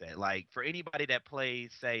mindset. Like, for anybody that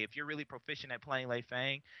plays, say, if you're really proficient at playing Lei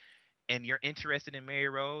Fang and you're interested in Mary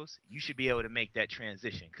Rose, you should be able to make that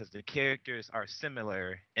transition because the characters are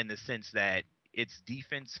similar in the sense that it's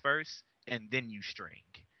defense first and then you string.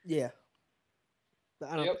 Yeah.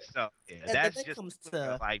 I don't. Yep. So yeah, And that's that just comes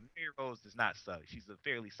to like Mary Rose does not suck. She's a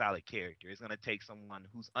fairly solid character. It's gonna take someone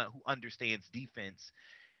who understands defense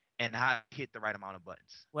and how to hit the right amount of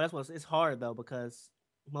buttons. well, that's what it's hard though because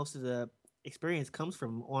most of the experience comes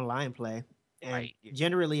from online play, and Right. Yeah.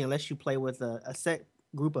 generally, unless you play with a set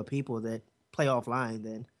group of people that play offline,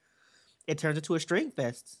 then it turns into a string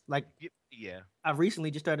fest. Like Yeah. I recently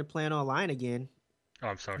just started playing online again. Oh,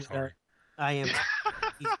 I'm so Uh, sorry. I am.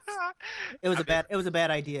 It was I a bad. It was a bad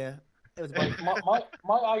idea. It was a bad.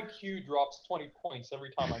 My IQ drops 20 points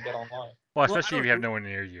every time I get online. Well, I especially if don't you have do- no one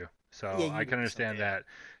near you. So Yeah, I you can do. understand Yeah.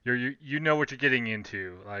 that. You know what you're getting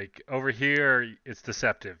into. Like over here, it's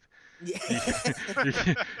deceptive. You,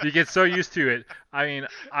 Yeah. you get so used to it. I mean,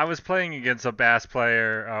 I was playing against a Bass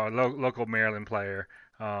player, local Maryland player,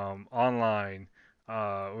 online.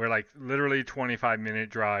 We're like literally 25-minute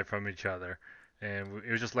drive from each other, and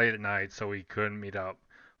it was just late at night, so we couldn't meet up.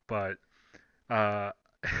 But uh,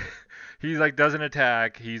 he like doesn't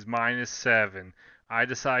attack. He's -7. I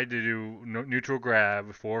decide to do neutral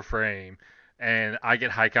grab 4 frame, and I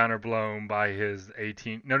get high counter blown by his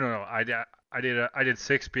 18. No. I did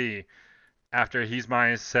 6p after he's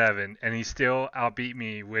 -7, and he still outbeat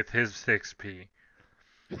me with his 6p.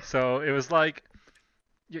 So it was like,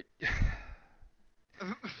 you,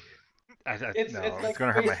 It's no, it's like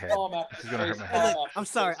gonna hurt my face head. palm after It's gonna hurt face my Hey, head. palm look, after I'm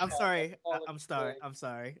sorry. face I'm palm. sorry. That's all I'm it's sorry. doing. I'm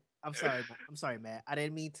sorry. I'm sorry. I'm sorry, Matt. I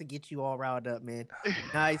didn't mean to get you all riled up, man.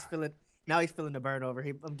 Now he's feeling. Now he's feeling the burn over.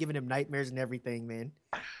 I'm giving him nightmares and everything, man.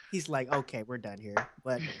 He's like, okay, we're done here.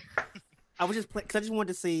 But I was just playing because I just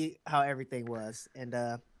wanted to see how everything was, and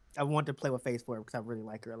I wanted to play with Face for it because I really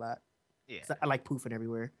like her a lot. Yeah. 'Cause I like poofing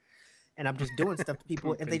everywhere, and I'm just doing stuff to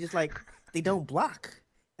people, and they Poofing. just like they don't block,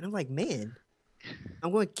 and I'm like, man,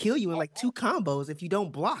 I'm going to kill you in like 2 combos if you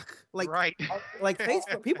don't block. Right. Like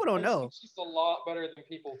Facebook, people don't I know. think she's a lot better than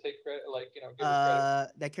people take credit, give her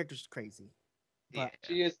credit. That character's crazy, but Yeah.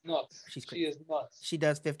 She is nuts. She's She crazy. is nuts. she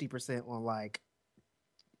does 50% on like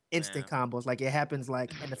instant Yeah. combos. Like it happens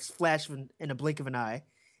like in a flash in a blink of an eye,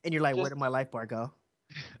 and you're like, where Just did my life bar go?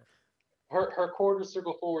 her quarter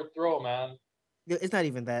circle forward throw, man. It's not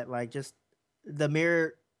even that. Like just the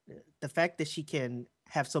mirror the fact that she can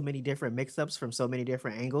have so many different mix-ups from so many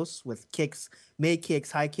different angles with kicks, mid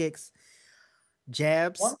kicks, high kicks,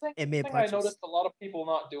 jabs, One thing, and mid I punches. noticed a lot of people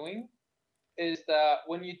not doing is that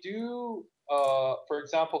when you do, for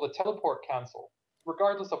example, the teleport cancel,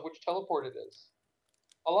 regardless of which teleport it is,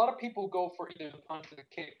 a lot of people go for either the punch or the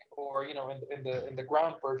kick, or in the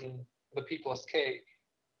ground version, the P plus K.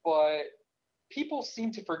 But people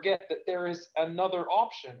seem to forget that there is another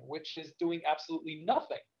option, which is doing absolutely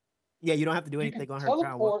nothing. Yeah, you don't have to do You anything can on her ground.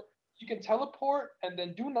 teleport. You can teleport and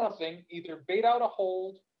then do nothing. Either bait out a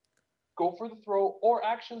hold, go for the throw, or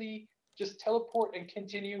actually just teleport and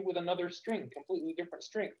continue with another string, completely different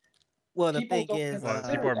string. Well, the People thing don't is, Well,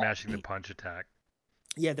 consider people are that. matching the punch attack.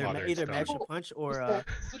 yeah, they're while they're either stunned. matching punch or Just don't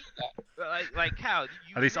consider that. Like Cal,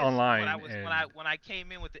 you At least missed online What I was and when I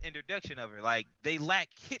came in with the introduction of her. Like they lack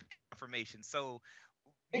hit information, so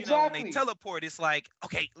when Exactly. they teleport, it's like,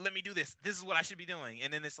 okay, let me do this. This is what I should be doing,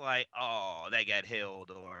 and then it's like, oh, that got held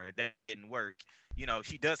or that didn't work.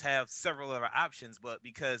 She does have several other options, but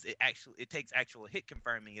because it takes actual hit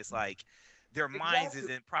confirming, it's like their minds Exactly.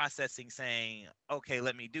 isn't processing saying, okay,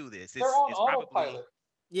 let me do this. They're on It's probably autopilot.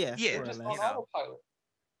 yeah, yeah, They're more or just less. on autopilot.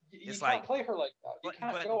 You It's can't like play her like that. You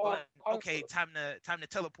can't but go on autopilot. okay, time to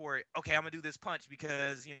teleport. Okay, I'm gonna do this punch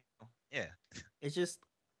because yeah.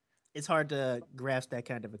 It's hard to grasp that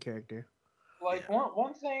kind of a character. Like Yeah.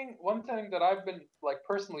 one thing that I've been like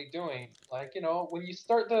personally doing, like when you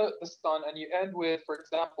start the stun and you end with, for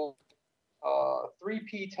example,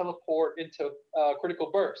 3P teleport into critical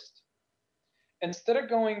burst. Instead of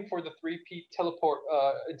going for the 3P teleport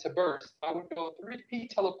into burst, I would go 3P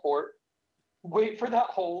teleport, wait for that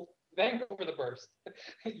hold, then go for the burst.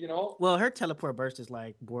 Well, her teleport burst is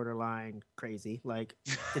like borderline crazy. Like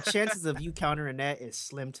the chances of you countering that is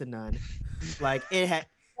slim to none. Like it had.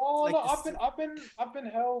 Oh Like no, this- I've been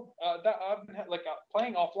held. That I've been like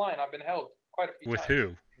playing offline. I've been held quite a few with times.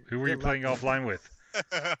 who? Who were you Good luck. playing offline with?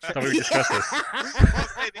 I thought we discussed this. Don't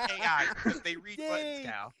say the AI because they read buttons, Dang.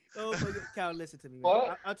 Cal. Oh my god, Cal, listen to me, man.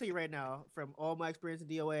 What? I'll tell you right now, from all my experience in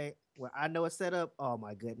DOA, where I know a setup, oh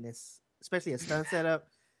my goodness, especially a stun setup.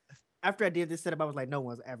 After I did this setup, I was like, no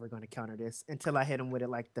one's ever going to counter this until I hit him with it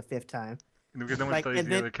like the 5th time. Because no one Like, studies and the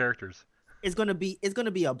then- other characters. It's gonna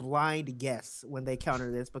be a blind guess when they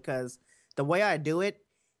counter this because the way I do it,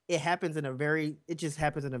 it just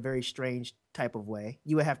happens in a very strange type of way.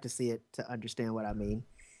 You would have to see it to understand what I mean.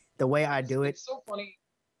 The way I do it, It's so funny.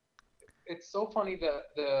 It's so funny that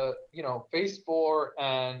the Phase 4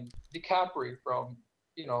 and DiCapri from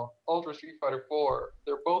Ultra Street Fighter 4,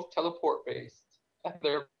 they're both teleport based, and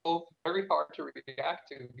they're both very hard to react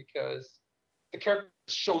to because the character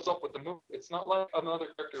shows up with the move. It's not like another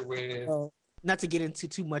character with. not to get into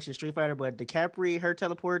too much in Street Fighter, but DiCapri, her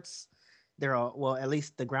teleports, they're all, well, at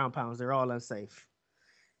least the ground pounds, they're all unsafe.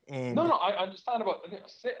 And No, I understand about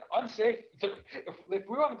unsafe. If we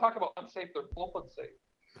want to talk about unsafe, they're both unsafe.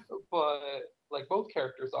 But like both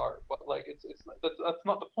characters are. But like that's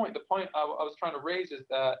not the point. The point I was trying to raise is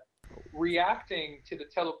that reacting to the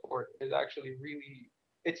teleport is actually really.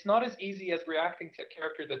 It's not as easy as reacting to a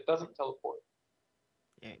character that doesn't teleport.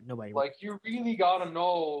 yeah, nobody. Like you really gotta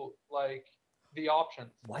know like the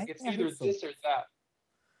options. Why Like it's is that either so- this or that.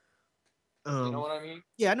 Um, You know what I mean?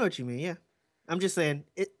 Yeah, I know what you mean. Yeah, I'm just saying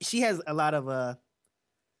she has a lot of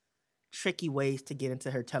tricky ways to get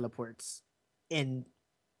into her teleports in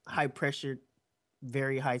high pressure,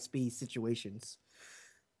 very high speed situations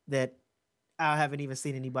that I haven't even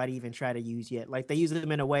seen anybody even try to use yet. Like they use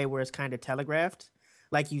them in a way where it's kind of telegraphed.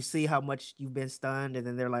 Like you see how much you've been stunned, and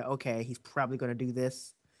then they're like, okay, he's probably gonna do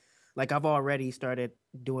this. Like I've already started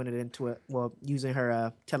doing it into it. Well, using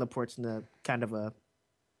her teleports in a kind of a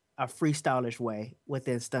freestylish way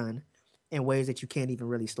within stun, in ways that you can't even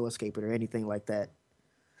really slow escape it or anything like that.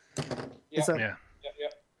 Yeah. And so- Yeah. Yeah.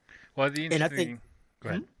 Well, the And I interesting. think- Go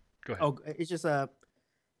ahead. Go ahead. Oh, it's just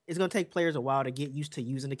it's gonna take players a while to get used to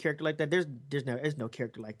using a character like that. There's no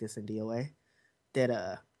character like this in DOA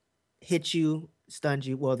that hits you, stuns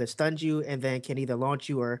you, that stuns you, and then can either launch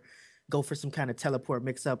you or go for some kind of teleport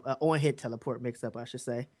mix up, on hit teleport mix up, I should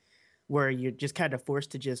say, where you're just kind of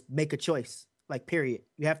forced to just make a choice. Like period,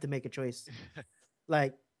 you have to make a choice.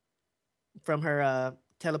 Like from her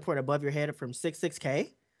teleport above your head from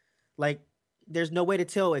 6K, like there's no way to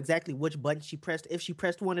tell exactly which button she pressed, if she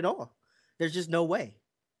pressed one at all. There's just no way.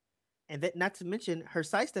 And that, not to mention, her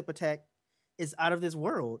sidestep attack is out of this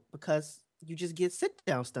world because you just get sit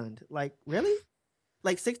down stunned. Like really,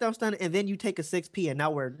 like 6 down stun, and then you take a 6P, and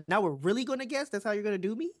now we're really gonna guess that's how you're gonna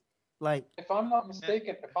do me. Like If I'm not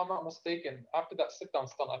mistaken, after that sit down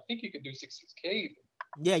stun, I think you could do 6K.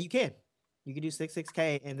 yeah, you can. You can do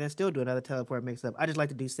 6K and then still do another teleport mix up. I just like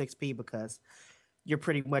to do 6P because you're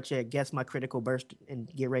pretty much at guess my critical burst and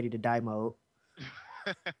get ready to die mode.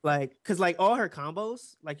 Like, cause like all her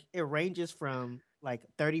combos, like it ranges from like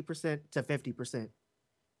 30% to 50%.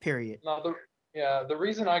 Period. Now the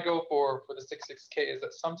reason I go for the 6K is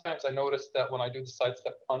that sometimes I notice that when I do the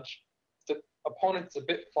sidestep punch, the opponent's a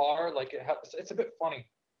bit far, like it's a bit funny.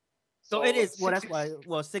 So it is. Well, 6, that's why.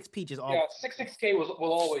 Well, 6 Peach is all. Yeah, 6K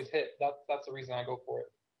will always hit. That's the reason I go for it.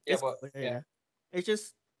 Yeah, It's, but yeah. It's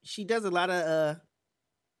just she does a lot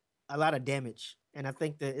of damage, and I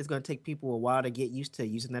think that it's going to take people a while to get used to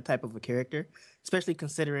using that type of a character, especially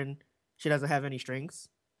considering she doesn't have any strings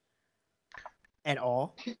at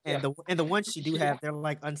all, and the ones she do have, they're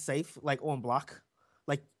like unsafe, like on block,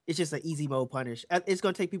 like it's just an easy mode punish. It's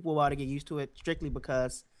going to take people a while to get used to it, strictly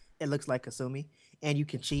because it looks like Kasumi, and you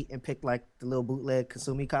can cheat and pick like the little bootleg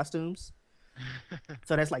Kasumi costumes.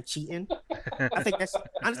 So that's like cheating. I think that's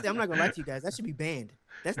honestly, I'm not gonna lie to you guys. That should be banned.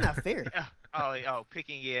 That's not fair.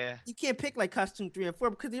 Picking, yeah. You can't pick like costume 3 and 4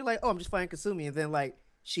 because you're like, oh, I'm just fighting Kasumi, and then like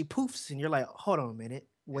she poofs, and you're like, hold on a minute,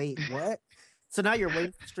 wait, what? So now you're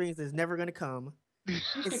waiting for strings that's never gonna come.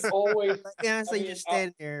 It's always. So you just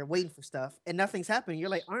stand there waiting for stuff, and nothing's happening. You're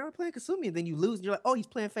like, aren't I playing Kasumi? And then you lose, and you're like, oh, he's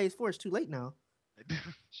playing phase 4. It's too late now.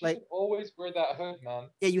 Like always wear that hood, man.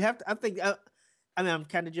 Yeah, you have to. I mean, I'm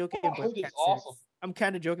kind of joking, but hood is awesome. I'm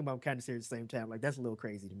kind of joking, but I'm kind of serious at the same time. Like that's a little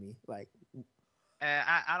crazy to me. Like,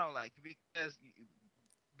 I don't like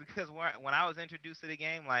because when I was introduced to the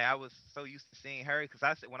game, like I was so used to seeing her because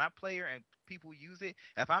I said when I play her and people use it,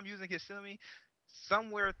 if I'm using Kasumi,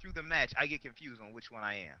 somewhere through the match I get confused on which one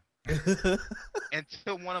I am.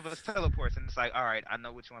 Until one of us teleports and it's like, all right, I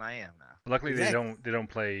know which one I am now. Luckily, they don't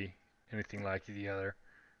play anything like the other.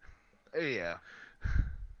 Yeah.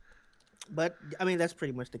 But I mean, that's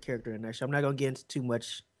pretty much the character in there. So I'm not gonna get into too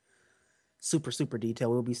much super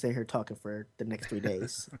detail. We'll be sitting here talking for the next 3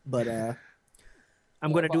 days. But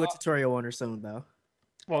I'm gonna do a tutorial on her soon, though.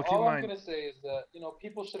 Well, all I'm gonna say is that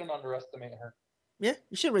people shouldn't underestimate her. Yeah,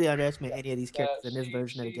 you shouldn't really underestimate any of these characters in this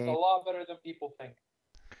version of the game. She's a lot better than people think.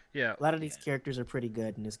 Yeah, a lot of these characters are pretty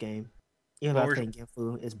good in this game. Even though I think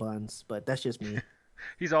Genfu is buns, but that's just me.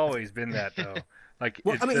 He's always been that though. Like,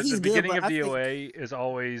 well, I mean, the beginning of DOA is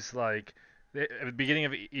always like at the beginning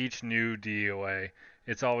of each new DOA.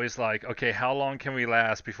 It's always like, okay, how long can we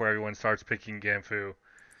last before everyone starts picking Genfu?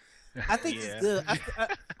 I think he's good.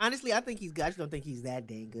 Honestly, I think he's good. I just don't think he's that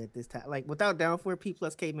dang good this time. Like without down 4P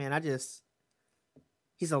plus K, man,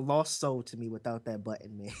 he's a lost soul to me without that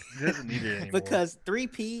button, man. He doesn't need it anymore. Because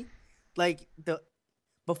 3P, like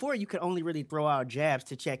before you could only really throw out jabs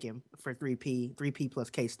to check him for 3P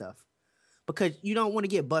plus K stuff. Because you don't want to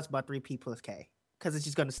get bust by 3P plus K. Because it's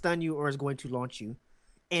just going to stun you or it's going to launch you.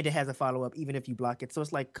 And it has a follow-up even if you block it. So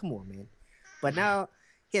it's like, come on, man. But now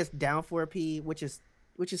he has down 4P, which is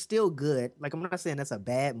still good. Like, I'm not saying that's a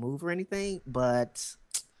bad move or anything, but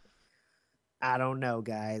I don't know,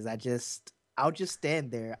 guys. I'll just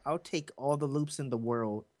stand there. I'll take all the loops in the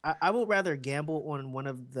world. I would rather gamble on one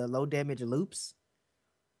of the low damage loops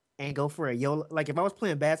and go for a YOLO. Like, if I was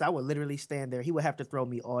playing Bass, I would literally stand there. He would have to throw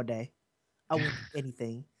me all day. I wouldn't do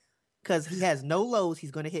anything. Because he has no lows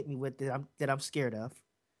he's going to hit me with that I'm scared of.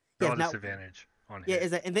 No disadvantage on him.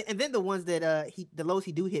 Yeah, and then the ones that the lows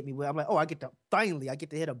he do hit me with, I'm like, oh, I get to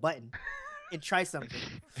hit a button and try something.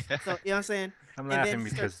 So, you know what I'm saying? I'm laughing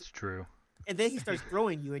because it's true. And then he starts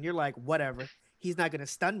throwing you, and you're like, whatever. He's not going to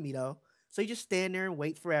stun me, though. So you just stand there and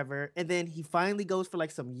wait forever. And then he finally goes for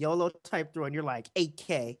like some YOLO type throw, and you're like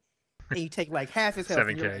 8K. And you take like half his health.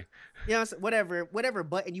 7K. Like, you know, whatever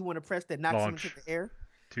button you want to press that knocks him into the air.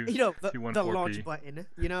 The launch button.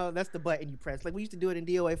 That's the button you press. Like we used to do it in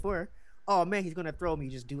DOA 4. Oh man, he's gonna throw me.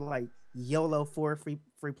 Just do like YOLO 4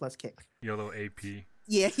 free plus kick. YOLO AP.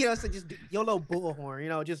 Yeah, so just do YOLO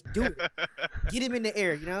bullhorn. Just do it. Get him in the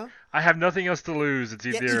air. I have nothing else to lose. It's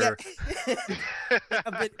either.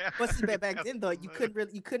 But see, back then though, you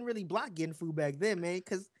couldn't really block Genfu back then, man,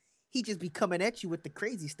 because he just be coming at you with the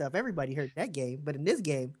crazy stuff. Everybody heard that game, but in this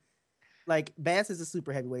game, like Bass is a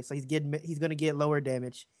super heavyweight, so he's gonna get lower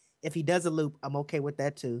damage. If he does a loop, I'm okay with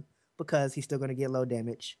that too, because he's still gonna get low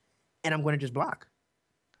damage, and I'm gonna just block.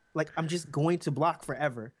 Like I'm just going to block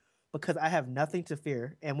forever because I have nothing to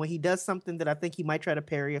fear. And when he does something that I think he might try to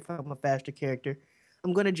parry, if I'm a faster character,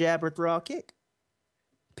 I'm gonna jab or throw a kick.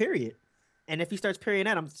 Period. And if he starts parrying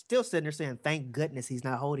that, I'm still sitting there saying, "Thank goodness he's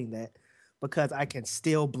not holding that." Because I can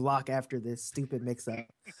still block after this stupid mix-up.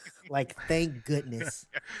 Like, thank goodness.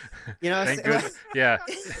 Thank goodness. Yeah.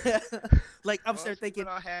 Like, I'm starting thinking.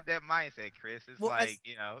 I don't have that mindset, Chris. It's it's what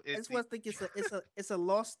I think it's a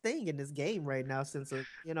lost thing in this game right now. Since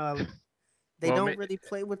They Well, don't really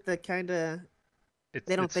play with the kind of.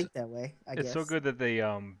 They don't it's think that way. I it's guess. so good that they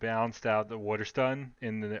balanced out the water stun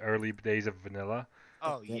in the early days of vanilla.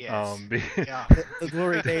 Oh Yep. yes. Be- Yeah. The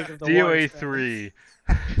glory days of the water DOA stun. 3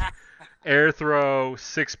 air throw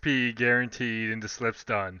 6p guaranteed into slip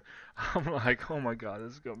stun. I'm like, oh my god,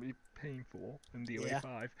 this is gonna be painful in DOA Yeah.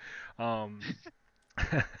 5. Um,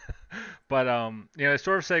 but it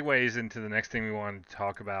sort of segues into the next thing we wanted to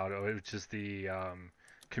talk about, which is the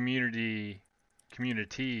communities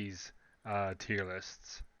tier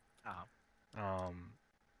lists Uh-huh.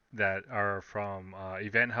 that are from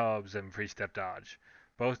Event Hubs and Free Step Dodge.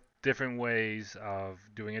 Both different ways of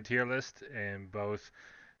doing a tier list, and both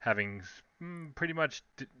having pretty much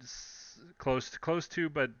close to,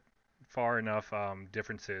 but far enough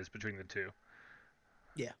differences between the two.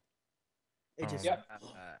 It just. Yep.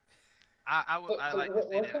 I like to say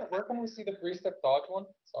where, that. where can we see the free step dodge one?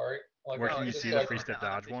 Sorry. Like, Where Oh, can you it's see in the the- free it's step the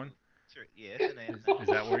dodge unofficial- one? Sure. Yeah, it's in the Is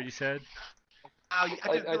that what you said? Oh, I just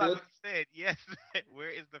I realized did- what you said. Yes. Where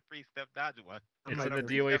is the free step dodge one? I'm It's like, in the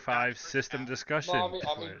Free DOA step dodge 5 first system now. discussion No,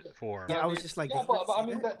 I mean- forum. Yeah, I was mean, just like, yeah, did you but I see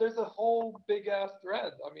mean, that? there's a whole big ass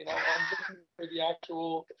thread. I mean, I'm looking for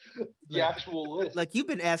the actual list. Like you've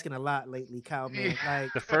been asking a lot lately, Kyle. Man,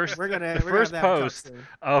 like The first we're gonna the we're gonna first have that talk post soon.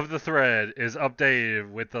 of the thread is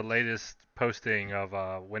updated with the latest posting of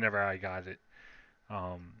whenever I got it.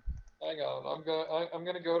 Hang on, I'm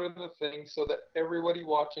gonna go to the thing so that everybody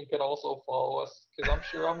watching can also follow us, because I'm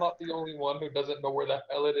sure I'm not the only one who doesn't know where the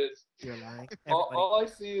hell it is. You're lying. All, Everybody, all I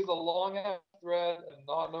see is a long ass thread and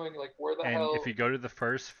not knowing like where the And hell. if you go to the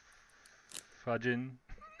first fudging,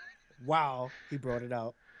 wow, he brought it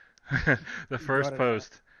out. the You first brought it out.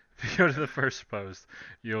 post, if you go to the first post,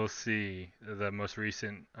 you'll see the most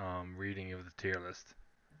recent reading of the tier list.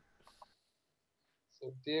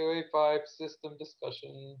 So DOA 5 system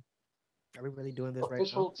discussion, Are we really doing this right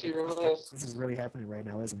official now? tier list. This is really happening right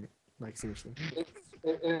now, isn't it? Like seriously.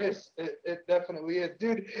 It is. It definitely is,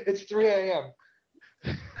 dude. It's 3 a.m.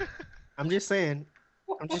 I'm just saying.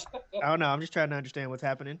 I don't know. I'm just trying to understand what's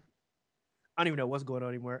happening. I don't even know what's going on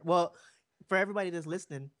anymore. Well, for everybody that's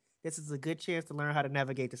listening, this is a good chance to learn how to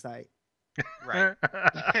navigate the site. Right.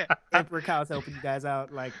 Emperor Kyle's helping you guys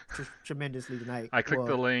out like tremendously tonight. I clicked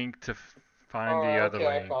the Well, link to find Alright, the other okay,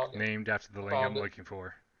 I link found it. named after the link Found I'm it. looking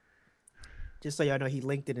for. just so y'all know, he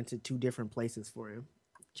linked it into 2 different places for him,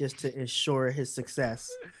 just to ensure his success.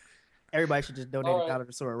 Everybody should just donate Alright. $1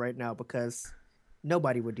 to Sora right now because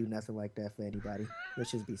nobody would do nothing like that for anybody.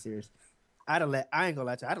 Let's just be serious. I ain't gonna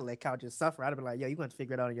lie to you, I'd have let Kyle just suffer. I'd have been like, yo, you gonna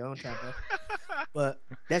figure it out on your own time, bro. But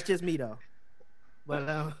that's just me though.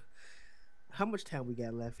 But how much time we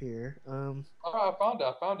got left here? Oh, I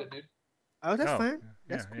found it, dude. Oh, that's Oh, fine. Yeah,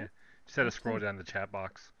 That's yeah. cool. Just had to That's scroll cool. down the chat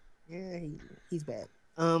box. Yeah, he's bad.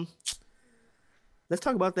 Let's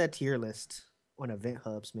talk about that tier list on Event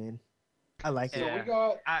Hubs, man. I like So it. Yeah. we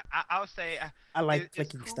got. I'll say I like it's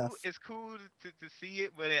clicking cool, stuff. It's cool to see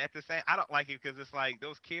it, but at the same, I don't like it because it's like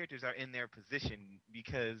those characters are in their position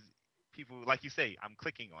because people, like you say, I'm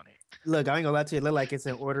clicking on it. Look, I ain't gonna lie to you. It look like it's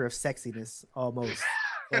an order of sexiness almost.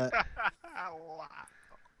 But Wow.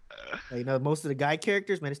 you know, most of the guy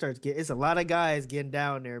characters, man, it's a lot of guys getting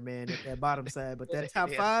down there, man, at that bottom side. But that top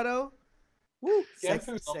Yeah. 5 though, woo,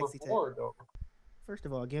 sexy, Genfu's number sexy. 4 though. First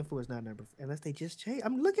of all, Genfu is not number unless they just change.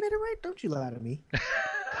 I'm looking at it right. Don't you lie to me.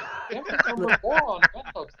 Genfu's number 4 on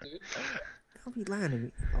Venhubs, dude. Don't be lying to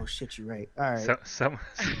me. Oh shit, you right. All right. So, some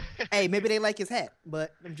Hey, maybe they like his hat,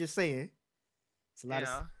 but I'm just saying, it's a lot You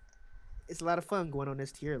of know? it's a lot of fun going on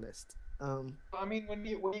this tier list. I mean, when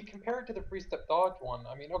you compare it to the free step dodge one,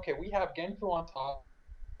 I mean, okay, we have Genfu on top,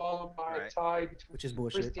 followed by a Right. tie Which is between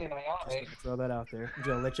bullshit. Christy and Just Ayane. wanna throw that out there. I'm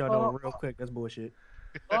gonna let y'all know real quick. That's bullshit.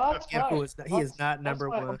 Well, that's Genfu fine. is not, he is not That's number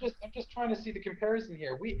fine. one. I'm just trying to see the comparison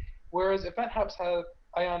here. Whereas Event Hubs have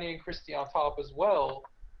Ayane and Christy on top as well,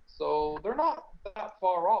 so they're not that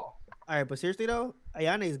far off. All right, but seriously though,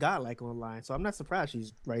 Ayane's godlike online, so I'm not surprised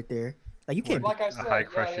she's right there. Like you can't. What? Like I A said, high yeah,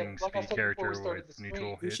 crushing like I speed said before we character started with the neutral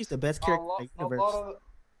stream, Dude, hits. she's the best a character lot, in a the universe.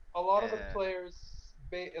 lot of the Yeah. players,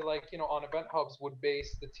 like on Event Hubs, would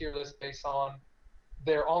base the tier list based on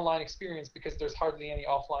their online experience because there's hardly any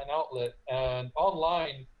offline outlet, and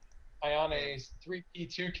online, Ayane's 3P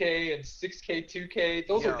 2K and 6K 2K,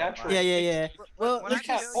 those Yo, are natural. Yeah, yeah, yeah. Well, when You I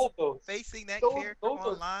can't see hold those. facing that Those character are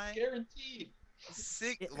online, guaranteed.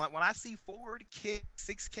 when I see forward kick,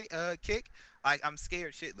 6K kick, like I'm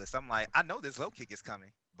scared shitless. I'm like, I know this low kick is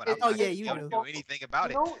coming, but I'm It- not yeah, gonna you be able to do. do anything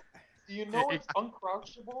about You it. know, do you know it's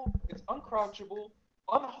uncrouchable? It's uncrouchable,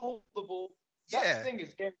 unholdable. That Yeah. thing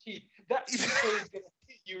is guaranteed. That 2K is gonna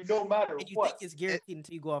hit you no matter and you what. think it's guaranteed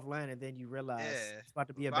until you go offline, and then you realize Yeah. it's about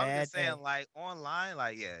to be a But I'm bad just saying, day. like online,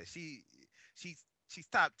 like yeah, she she's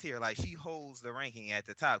top tier. Like she holds the ranking at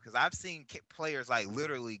the top because I've seen players like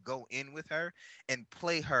literally go in with her and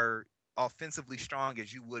play her offensively strong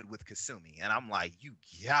as you would with Kasumi, and I'm like, you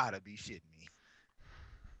gotta be shitting me.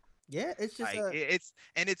 Yeah, it's just Like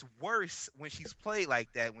it's worse when she's played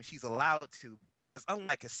like that when she's allowed to. Because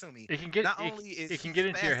unlike Kasumi, It can get not only is it can she get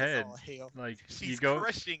into your fast as head. all hell, Like she's you go,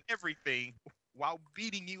 crushing everything while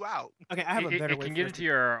beating you out. okay. I have a better it way can for get us into to.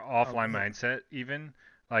 your Oh, go offline ahead. mindset even.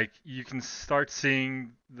 Like you can start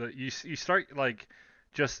seeing you start like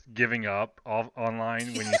just giving up online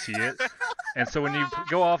when you see it. And so when you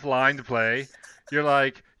go offline to play, you're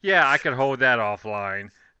like, yeah, I could hold that offline.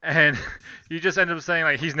 And you just end up saying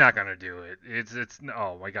like he's not gonna do it. It's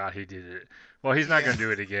oh my god, he did it. Well, he's not Yeah. gonna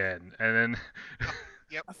do it again. And then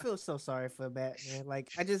Yep. I feel so sorry for Matt, man.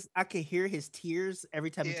 Like I can hear his tears every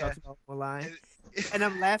time he Yeah. talks about online, And- and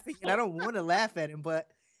I'm laughing, and I don't want to laugh at him, but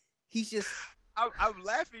he's just I'm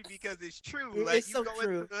laughing because it's true. it's Like you so go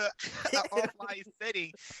true. into the offline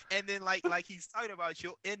setting, and then like he's talking about,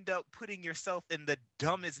 you'll end up putting yourself in the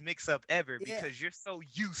dumbest mix-up ever Yeah. because you're so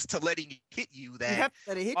used to letting it hit you You that have to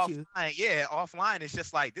let it hit you. offline is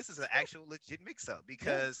just like this is an actual legit mix-up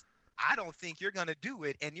because I don't think you're gonna do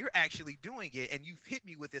it, and you're actually doing it, and you've hit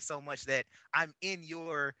me with it so much that I'm in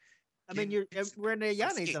your. I mean, we're in the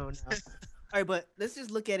Yane zone now. All right, but let's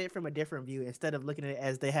just look at it from a different view instead of looking at it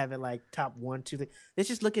as they have it like top 1, 2, 3. Let's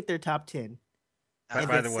just look at their top 10. by, And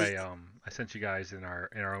by then the see- way, I sent you guys in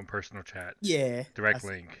our own personal chat Yeah, direct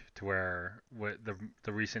link to where what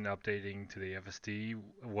the recent updating to the FSD,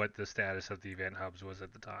 what the status of the event hubs was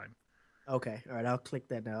at the time. Okay, all right, I'll click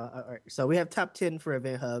that now. All right, so we have top 10 for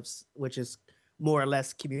event hubs, which is more or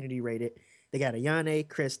less community rated. They got Ayane,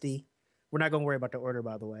 Christie. We're not gonna worry about the order,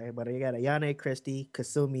 by the way, but you got Ayane, Christie,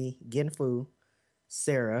 Kasumi, Genfu,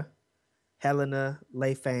 Sarah, Helena,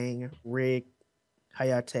 Lei Fang, Rig,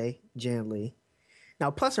 Hayate, Jan Lee.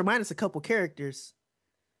 Now, plus or minus a couple characters,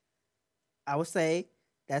 I would say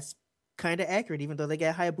that's kind of accurate. Even though they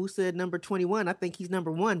got Hayabusa at number 21, I think he's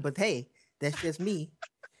number 1. But hey, that's just me.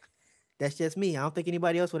 That's just me. I don't think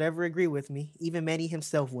anybody else would ever agree with me. Even Manny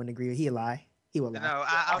himself wouldn't agree. He'd lie. He would lie. No,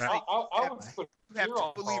 I'll say I would put you have zero two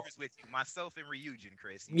off. believers with you, myself and Ryujin,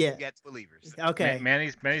 Chris. Yeah. You got two believers. Okay.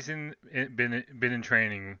 Manny's been in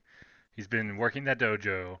training. He's been working that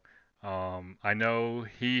dojo. I know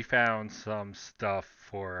he found some stuff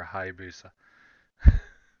for Hayabusa.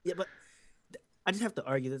 Yeah, but I just have to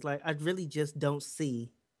argue this. Like, I really just don't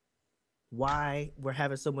see why we're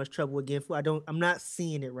having so much trouble with Genfu. I'm not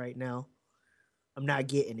seeing it right now. I'm not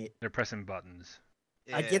getting it. They're pressing buttons.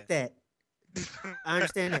 I get that. I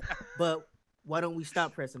understand that. But why don't we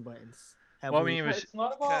stop pressing buttons? Well, I mean, it was It's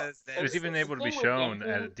not about. it was even able to be shown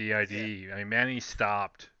at DID. I mean, Manny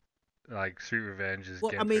stopped like Street Revenge is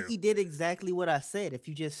Well, I mean, he did exactly what I said. If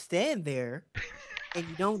you just stand there and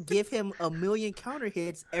you don't give him a million counter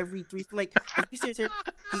hits every 3, like if you sit there,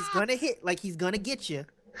 he's gonna hit, like he's gonna get you.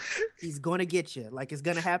 He's gonna get you. Like it's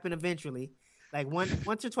gonna happen eventually. Like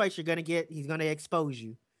once or twice, he's gonna expose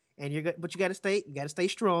you, and but you gotta stay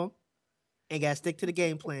strong, and gotta stick to the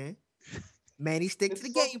game plan. Manny stick to the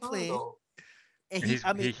game plan, and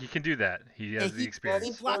he can do that. He has the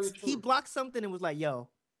experience. He blocked something and was like, "Yo,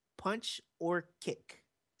 punch or kick."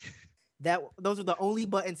 Those are the only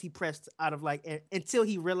buttons he pressed out of until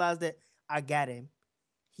he realized that I got him.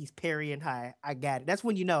 He's parrying high. I got it. That's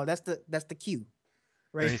when you know that's the cue.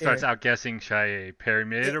 Right. And he starts outguessing Cheye, parry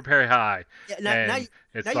mid or parry high. Yeah, now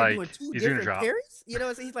you're like doing 2 he's different drop. parries. You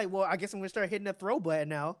know, so he's like, well, I guess I'm gonna start hitting the throw button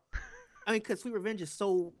now. I mean, because Sweet Revenge is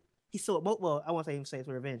he's so well. I won't even say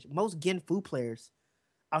Sweet Revenge. Most Genfu players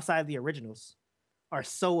outside of the originals are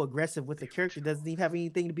so aggressive with the character doesn't even have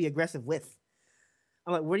anything to be aggressive with.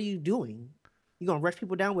 I'm like, what are you doing? You gonna rush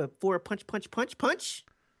people down with 4 punch?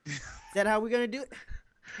 Is that how we're gonna do it?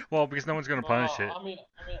 Well, because no one's gonna punish it. I mean,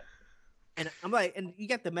 and I'm like, and you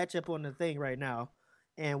got the matchup on the thing right now,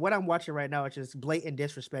 and what I'm watching right now is just blatant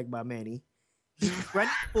disrespect by Manny. He's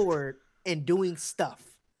running forward and doing stuff.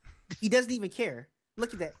 He doesn't even care.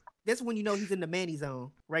 Look at that. That's when you know he's in the Manny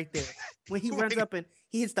zone right there. When he runs up and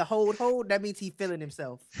he hits the hold, that means he's feeling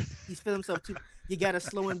himself. He's feeling himself too. You gotta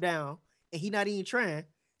slow him down, and he's not even trying.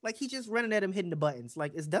 Like he's just running at him, hitting the buttons.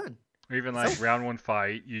 Like it's done. Or even like round 1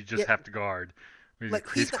 fight, you just have to guard.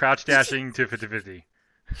 He's crouch dashing to 50-50.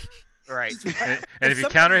 Right. And if you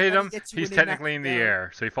counter hit him, he's technically in the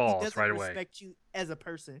air, so he falls right away. Respect you as a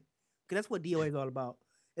person, because that's what DOA is all about.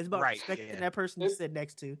 It's about respecting that person you sit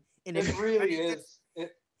next to. And it really is.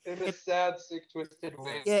 In a sad, sick, twisted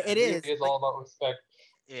way. Yeah, it is. It's all about respect.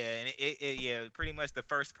 Yeah, and pretty much the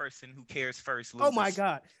first person who cares first loses. Oh my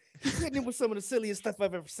god, He's hitting him with some of the silliest stuff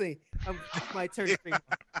I've ever seen. Might turn straight. I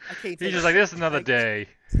can't take He's just it. like, this is another Like, day.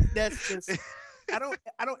 That's just. I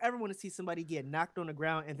don't ever want to see somebody get knocked on the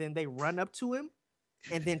ground and then they run up to him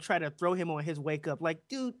and then try to throw him on his wake up. Like,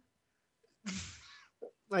 dude,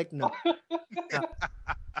 like no, no,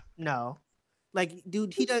 no. Like,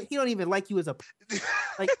 dude, he don't even like you as a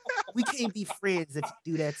like. We can't be friends if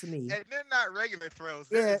you do that to me. And they're not regular throws.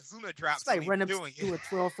 Yeah. They're Zuna drops. It's like when run he's up doing to it. a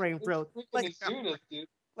 12 frame throw. Like, Zunas, dude.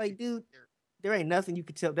 like, dude, there ain't nothing you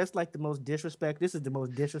could tell. That's like the most disrespect. This is the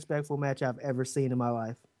most disrespectful match I've ever seen in my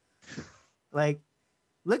life. Like,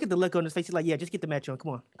 look at the look on his face. He's like, yeah, just get the match on.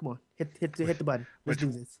 Come on. Hit the button. Let's do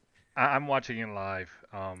this. I'm watching it live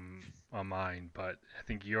on mine, but I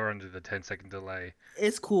think you're under the 10-second delay.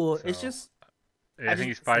 It's cool. It's So, just I think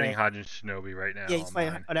he's fighting sad. Hajin Shinobi right now. yeah, he's on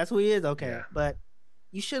fighting. mine. Oh, that's who he is. Okay, Yeah. but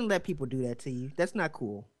you shouldn't let people do that to you. That's not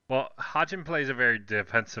cool. Well, Hajin plays a very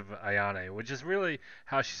defensive Ayane, which is really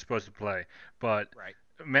how she's supposed to play. But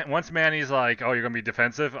Right. once Manny's like, "Oh, you're gonna be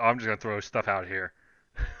defensive," I'm just gonna throw stuff out here.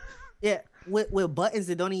 Yeah, with buttons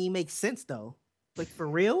that don't even make sense though. Like for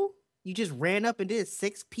real, you just ran up and did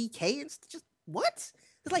 6 PK and just what?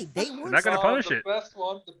 It's like day one. not gonna punish the it. Best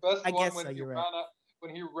one, the best I one guess when so, he you're ran right. up,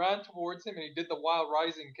 when he ran towards him and he did the wild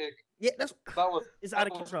rising kick. Yeah, that's That was it's out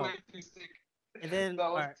of that was control. way too sick. And then That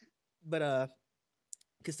all was right, but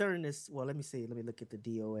concerning this, well, let me see. Let me look at the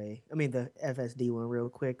DOA. I mean the FSD one real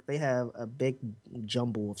quick. They have a big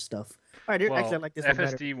jumble of stuff. All right, Well, actually I like this one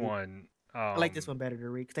better. FSD one. I like this one better to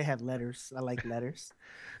read because they have letters. I like letters.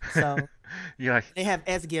 So You like they have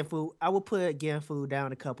S Genfu. I will put Genfu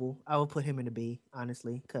down a couple. I will put him in the B,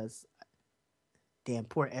 honestly, because damn,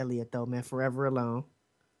 poor Elliot though, man, forever alone.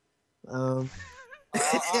 Oh,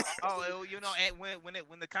 you know, and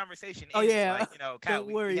when the conversation Oh, ends, yeah. like, you know, Kyle,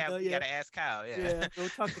 Don't worry, though, we yeah. gotta ask Kyle. Yeah. Yeah, we'll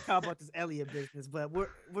talk to Kyle about this Elliot business, but we're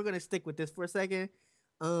gonna stick with this for a second.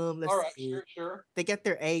 Let's all right, see. sure. They get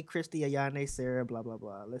their A, Christy, Ayane, Sarah, blah blah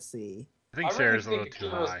blah. Let's see. I think I Sarah's really a little think too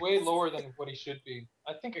Akira's high. way lower than what he should be.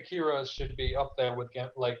 I think Akira should be up there with Nah,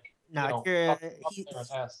 you know, Akira, up there in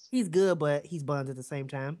S. he's good, but he's buns at the same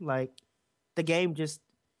time. Like the game just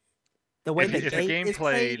the way If the game game is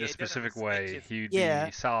played Yeah, a it doesn't specific respect way, you. he'd Yeah.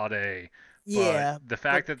 be solid A. Yeah, But the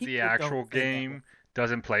fact but that the people don't actual play that way. game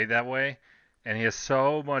doesn't play that way, and he has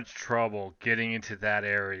so much trouble getting into that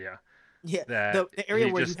area yeah, that the area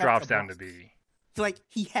he where just you have drops to down to block. B. It's like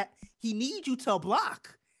he needs you to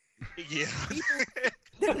block. Yeah.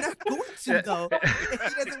 They're not going to though.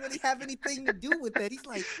 He doesn't really have anything to do with that. He's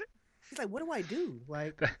like, what do I do?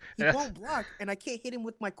 Like he That's- won't block, and I can't hit him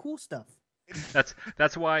with my cool stuff.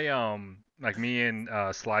 That's why like me and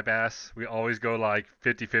Sly Bass, we always go like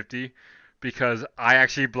 50-50 because I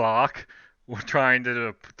actually block trying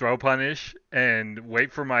to throw punish and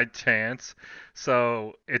wait for my chance.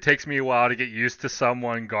 So it takes me a while to get used to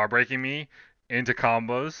someone guard breaking me into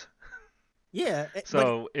combos. Yeah, but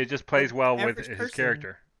So it just plays well with average his person-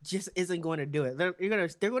 character. just isn't going to do it.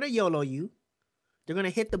 They're gonna YOLO you. They're gonna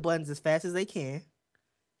hit the buttons as fast as they can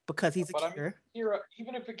because he's But I mean, Akira. Akira,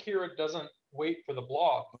 even if Akira doesn't wait for the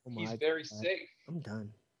block, Oh he's my very God. safe. I'm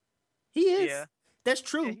done. He is. Yeah. That's Yeah,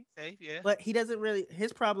 true. he's safe. Yeah. But he doesn't really.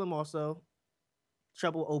 His problem also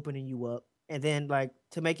trouble opening you up, and then like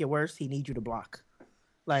to make it worse, he needs you to block.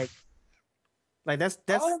 Like that's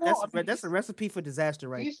don't know, I mean, that's a recipe for disaster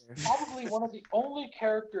right He's there. probably one of the only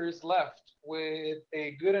characters left with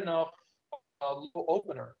a good enough low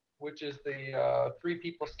opener, which is the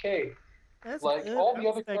 3P plus K. That's Like good. all I the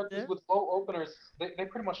other respect characters that. with low openers, they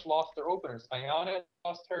pretty much lost their openers. Ayana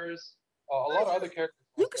lost hers. A lot of other characters.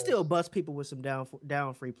 You lost can still theirs. bust people with some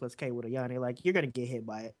down free plus K with a Yanni. Like you're gonna get hit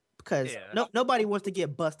by it because Yeah. nobody wants to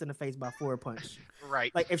get bust in the face by forward punch.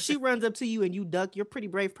 Right. Like if she runs up to you and you duck, you're a pretty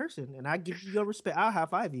brave person, and I give you your respect. I'll high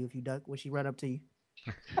five you if you duck when she run up to you.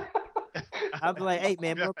 I'll be like, hey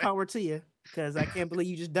man, more power to you, because I can't believe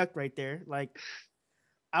you just ducked right there. Like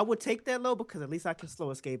I would take that low because at least I can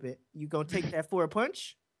slow escape it. You gonna take that forward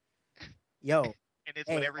punch? Yo, and it's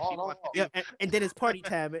hey, whatever she wants to do. yeah, and then it's party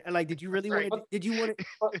time. And like, did you really Right. want? Did you want it?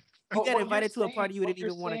 But You what got you're invited to a saying- party you what didn't you're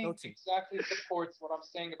even want to go saying to. Exactly supports what I'm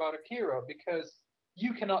saying about Akira because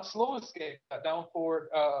you cannot slow escape that down forward.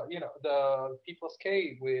 The P plus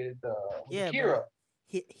K with Yeah, Akira.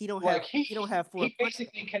 He don't Like have he don't have he forward punch.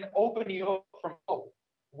 basically can open you up from low,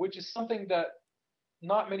 which is something that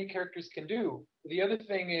not many characters can do. The other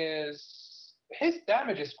thing is his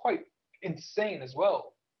damage is quite insane as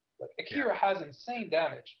well. Like Akira has insane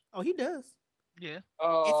damage. Oh, he does. Yeah.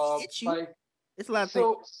 hits you, Like It's a lot of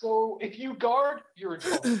things. so if you guard, you're in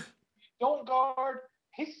trouble. If you don't guard,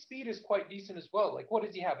 his speed is quite decent as well. Like what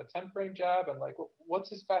does he have? A 10 frame jab and like what's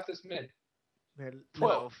his fastest mid? Man,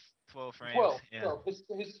 12. 12 frames. 12. Yeah. 12.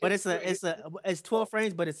 But it's 12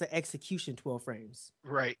 frames, but it's an execution 12 frames.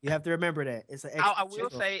 Right. You have to remember that it's an I execution. will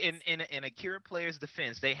 12 say, in Akira player's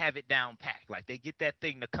defense, they have it down packed. Like they get that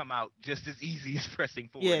thing to come out just as easy as pressing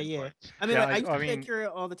forward. Yeah, and yeah. punch. I mean, Yeah, like, I like, used I to play mean,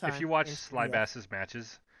 Akira all the time. If you watch and- Sly yeah. Bass's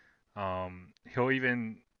matches, he'll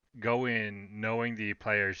even go in knowing the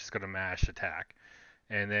player is just gonna mash attack,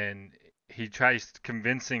 and then he tries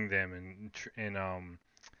convincing them and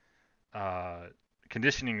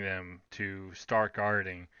conditioning them to start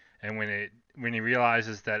guarding. And when he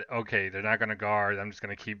realizes that, okay, they're not gonna guard, I'm just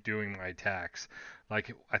gonna keep doing my attacks.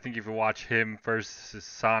 Like, I think if you watch him versus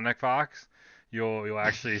Sonic Fox, you'll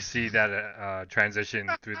actually see that transition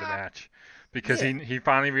through the match, because Yeah. he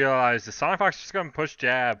finally realized the Sonic Fox is just gonna push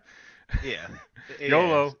jab. Yeah.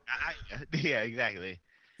 YOLO. Yeah, exactly.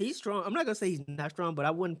 He's strong. I'm not gonna say he's not strong, but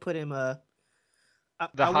I wouldn't put him The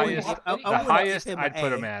I wouldn't highest, give- I the wouldn't give highest him I'd a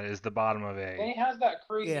put A. him at is the bottom of And he A. has that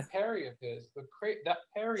crazy Yeah. parry of his. That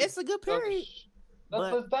parry. It's a good does parry,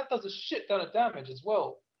 that does a shit ton of damage as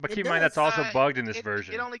well. But It keep in mind that's does. also bugged in this It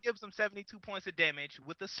version. only gives them 72 points of damage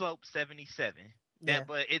with the slope 77. Yeah,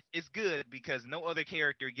 But it's good because no other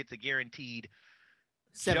character gets a guaranteed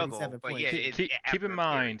juggle. 77 But points. yeah, Keep after in a parry.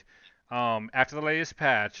 mind, after the latest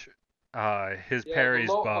patch, his Yeah, parry's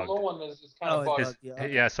the bugged. low one is kind Oh, of it's bugged. bugged. Yeah,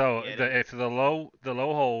 okay. Yeah, so Yeah, if the low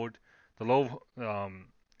hold,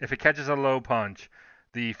 if it catches a low punch,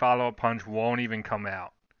 the follow-up punch won't even come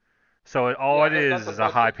out. So all Yeah, it that's is a a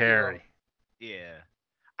bug high with Hero. parry. Yeah.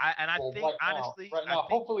 I Well, think honestly, right I now, think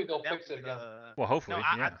hopefully they'll that fix it was, again. Well, hopefully, No,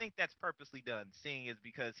 I yeah. think that's purposely done, seeing is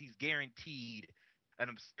because he's guaranteed an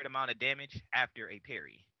absurd amount of damage after a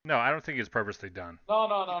parry. No, I don't think it's purposely done. No.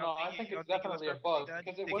 don't I think think you it's don't think it was definitely a purposely bug done?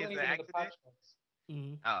 because You it think wasn't it's an even in the patch accident? notes.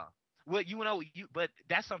 Mhm. Oh. Well, but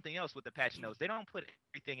that's something else with the patch notes. They don't put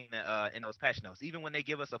everything in those patch notes. Even when they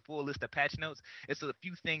give us a full list of patch notes, it's a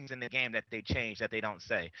few things in the game that they change that they don't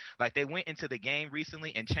say. Like they went into the game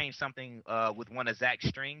recently and changed something with one of Zack's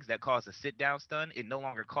strings that caused a sit down stun. It no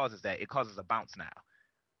longer causes that. It causes a bounce now.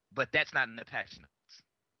 But that's not in the patch notes.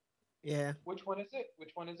 Yeah. Which one is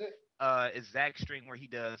it? Is Zack's string where he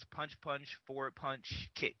does punch, forward punch,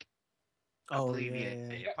 kick. I Oh, believe,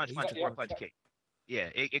 yeah. punch, He's forward a- punch, kick. Yeah,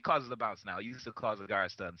 it causes a bounce now. It used to cause a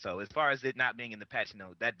guard stun. So as far as it not being in the patch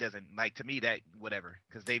note, that doesn't, like, to me, that whatever,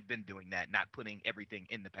 because they've been doing that, not putting everything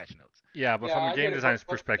in the patch notes. Yeah, but Yeah, from I a get game it, design's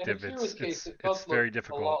but in perspective, Akira's case, it it's does very look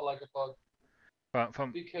difficult. a lot like a bug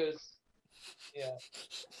From because, yeah.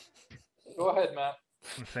 Go ahead, Matt.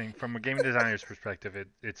 I'm saying from a game designer's perspective,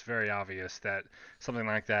 it's very obvious that something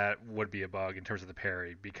like that would be a bug in terms of the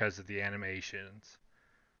parry because of the animations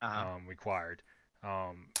required.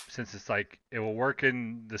 Since it's like it will work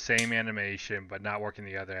in the same animation but not work in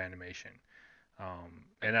the other animation.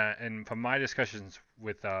 And from my discussions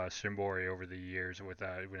with Shimbori over the years, with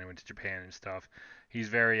when I went to Japan and stuff, he's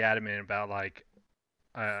very adamant about like,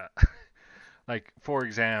 like for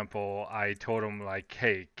example, I told him like,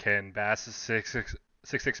 hey, can Bass's 6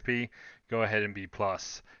 XP go ahead and be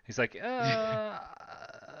plus? He's like, I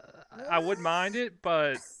wouldn't mind it,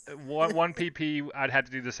 but one PP, I'd have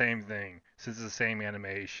to do the same thing since it's the same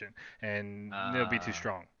animation, and it'll be too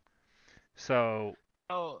strong. So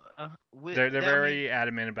they're very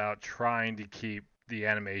adamant about trying to keep the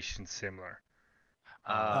animation similar.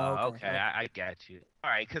 Okay, I got you. All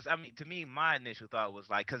right, because I mean, to me, my initial thought was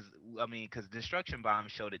like, because Destruction Bomb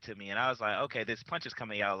showed it to me, and I was like, okay, this punch is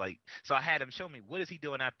coming out, like, so I had him show me what is he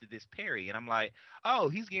doing after this parry, and I'm like, oh,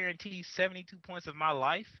 he's guaranteed 72 points of my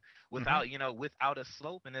life without, without a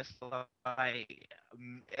slope, and it's like,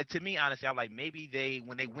 to me, honestly, I'm like, maybe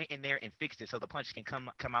when they went in there and fixed it so the punch can come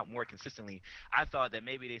out more consistently, I thought that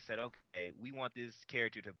maybe they said, okay, we want this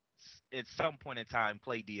character to at some point in time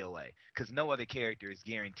play DOA because no other character is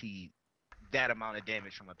guaranteed that amount of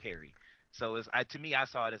damage from a parry. So to me, I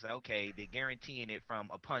saw it as okay, they're guaranteeing it from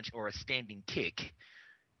a punch or a standing kick,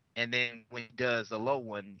 and then when he does a low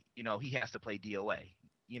one, he has to play DOA.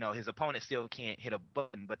 His opponent still can't hit a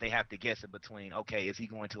button, but they have to guess it between okay, is he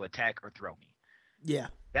going to attack or throw me? Yeah.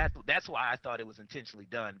 That's why I thought it was intentionally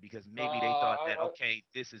done because maybe they thought that okay,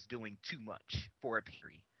 this is doing too much for a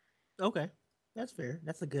parry. Okay, that's fair.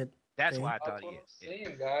 That's a good. That's thing. why I thought That's what I'm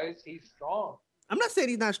saying, guys. He's strong. I'm not saying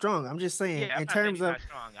he's not strong. I'm just saying Yeah, I'm in not saying terms he's of not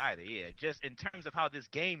strong either. Yeah, just in terms of how this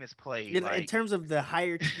game is played. in terms of the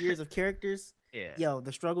higher tiers of characters. Yeah. Yo,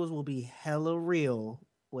 the struggles will be hella real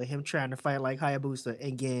with him trying to fight like Hayabusa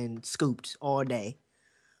and getting scooped all day,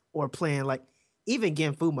 or playing like even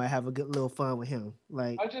Genfu might have a good little fun with him.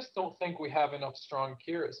 Like I just don't think we have enough strong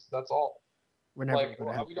Kiras. That's all. we're never like,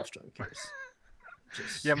 gonna have we enough don't- strong characters.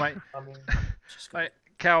 Just, Yeah, I mean, just gonna-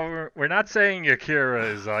 Cal, we're not saying Akira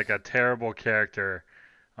is like a terrible character.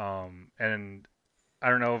 And I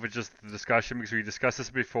don't know if it's just the discussion because we discussed this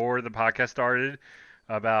before the podcast started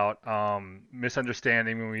about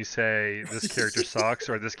misunderstanding when we say this character sucks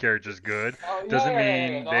or this character's good. Oh yeah, Doesn't yeah, yeah,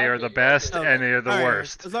 yeah. mean No, they I are get the you. I best get you. and they are the All right,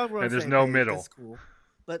 worst. as long as we're on And the there's same no page, middle. that's cool.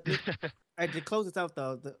 But to close this out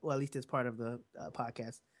though, well, at least it's part of the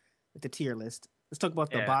podcast with the tier list. Let's talk about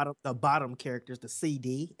Yeah. the bottom characters, the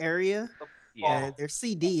CD area. Yeah. And their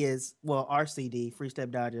CD is our CD, Free Step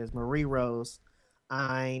Dodgers, Marie Rose,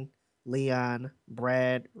 Ein, Leon,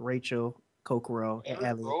 Brad, Rachel, Kokoro, and Eric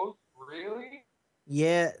Elliot. Rose, really?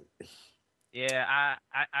 Yeah, Yeah,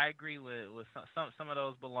 I agree with some of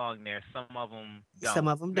those belong there. Some of them don't. some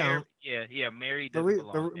of them don't. Yeah. Mary doesn't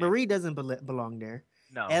belong there. Marie doesn't belong there.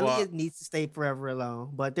 No. Elliot needs to stay forever alone.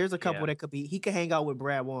 But there's a couple Yeah. that could be. He could hang out with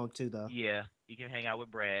Brad Wong too, though. Yeah, you can hang out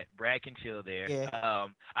with Brad. Brad can chill there. Yeah.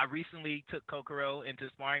 I recently took Kokoro into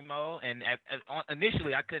sparring mode, and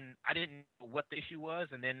initially I didn't know what the issue was,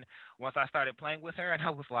 and then once I started playing with her, and I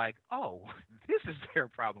was like, oh, this is their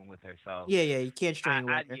problem with her. So Yeah, you can't strain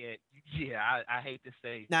with her. I hate to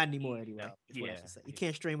say Not anymore, you anyway. know, Is what I yeah, should say. You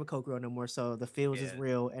can't stream with Kokoro no more, so the feels is Yeah.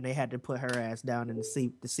 real, and they had to put her ass down in the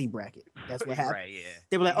C bracket. That's what happened. right, yeah.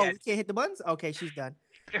 They were like, You "Oh, had- we can't hit the buttons. Okay, she's done."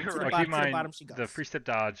 To the Right. bottom- Keep in mind, bottom she goes. the Free Step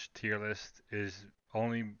Dodge tier list is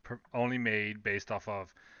only made based off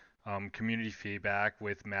of community feedback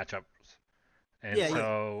with matchups. And Yeah,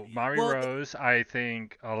 so Mari Well, Rose, I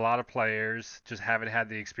think a lot of players just haven't had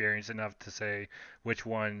the experience enough to say which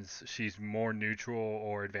ones she's more neutral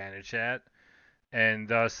or advantaged at. And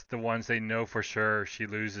thus the ones they know for sure she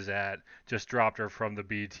loses at just dropped her from the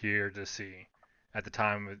B tier to C at the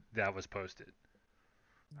time that was posted.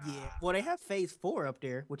 Yeah. Well, they have Phase 4 up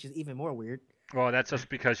there, which is even more weird. Well, that's just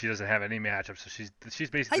because she doesn't have any matchups, so she's How you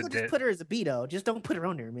basically gonna just dead. put her as a B though? Just don't put her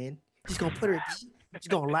on there, man. Just gonna put her. Just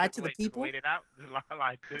gonna lie to the Wait- people. Wait it out.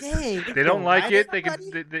 Like this. Dang. They don't gonna lie like to it. They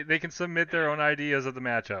somebody? can they can submit their own ideas of the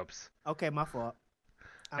matchups. Okay, my fault.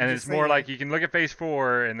 I'm And just it's more saying. like you can look at phase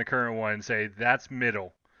 4 in the current one and say that's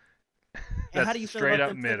middle. And That's how do you feel straight about up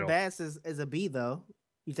them putting middle. Bass as a B though?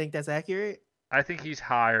 You think that's accurate? I think he's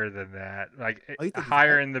higher than that. Like Oh, you think he's higher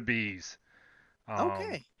higher? in the B's.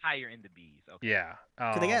 Okay. Higher in the B's. Okay. Yeah.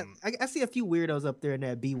 Cause they got, I see a few weirdos up there in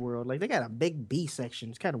that B world. Like they got a big B section.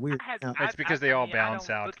 It's kind of weird. It's because they all I bounce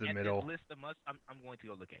don't out look to the at this middle. list of I'm going to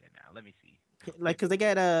go look at it now. Let me see. Like, cause they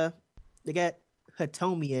got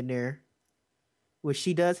Hitomi in there, which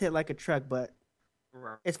she does hit like a truck. But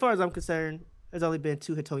Right. as far as I'm concerned, there's only been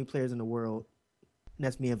 2 Hitomi players in the world, and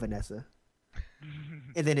that's me and Vanessa.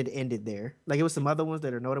 And then it ended there. Like it was some other ones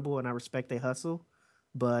that are notable, and I respect they hustle,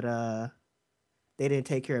 but they didn't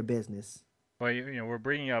take care of business. Well, we're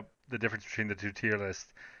bringing up the difference between the two tier lists,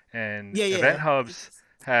 and Yeah. Event Hubs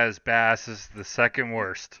has Bass as the second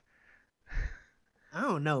worst. I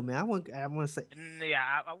don't know, man. I want to say Yeah,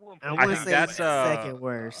 I wouldn't. I put I it wanna think down say there. that's second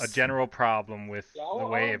worst. a general problem with Yeah, the I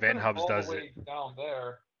way wouldn't Event put it Hubs all the does it. way down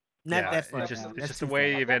there. Not Yeah, that far. it's just down. it's That's just the too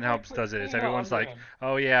way far. Event I'd Hubs put does it. Is Tina everyone's under like, him.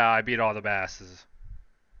 oh yeah, I beat all the Basses.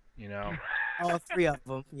 You know, All 3 of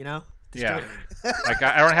them, you know. Yeah. Destroy- like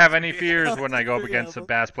I don't have any fears when I go up 3 against a of 'em.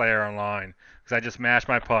 Bass player online because I just mash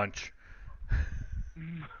my punch.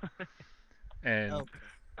 And Okay.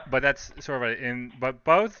 but that's sort of but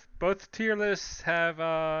both tier lists have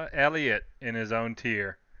Elliot in his own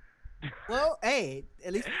tier. Well, hey,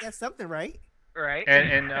 at least we got something right. Right.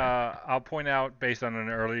 And I'll point out based on an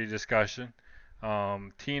earlier discussion,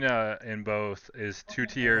 Tina in both is 2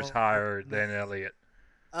 tiers Oh, higher than man. Elliot.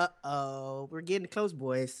 We're getting close,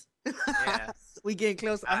 boys. Yeah. We getting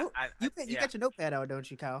close. I hope you yeah. got your notepad out, don't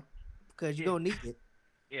you, Kyle? Because you're Yeah. gonna need it.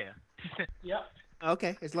 Yeah. Yep.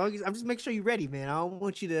 Okay, as long as I'm just making sure you're ready, man. I don't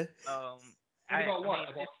want you to. What about what?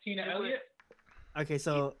 About Tina Elliott? Okay,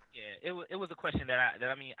 so Yeah, it was a question that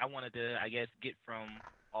I wanted to get from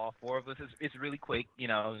all 4 of us. It's really quick,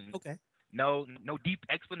 okay. No deep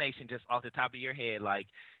explanation, just off the top of your head, like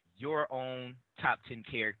your own top 10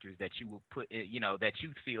 characters that you will put, that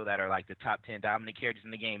you feel that are like the top 10 dominant characters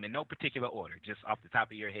in the game in no particular order, just off the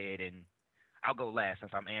top of your head. And I'll go last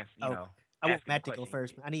since I'm answering. I want asking the Matt to go question.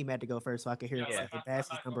 first. I need Matt to go first so I can hear him Yeah. say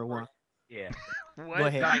Bass is number 1. Yeah. What? Go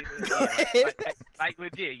ahead. Like, Go yeah, ahead. like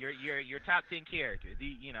legit, your top 10 characters.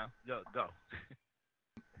 Go.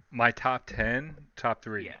 My top 10, top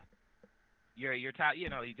 3. Yeah. Your top,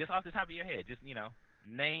 just off the top of your head, just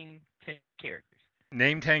name 10 characters.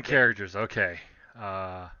 Name 10 characters. Okay.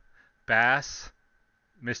 Bass,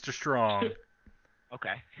 Mr. Strong,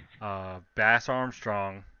 Okay. Bass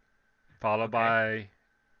Armstrong, followed by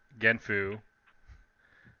Genfu,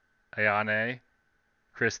 Ayane,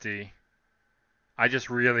 Christy. I just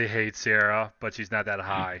really hate Sarah, but she's not that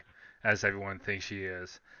high as everyone thinks she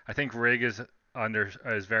is. I think Rig is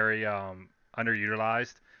is very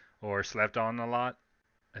underutilized or slept on a lot.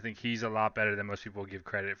 I think he's a lot better than most people give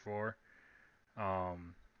credit for.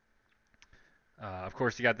 Um, of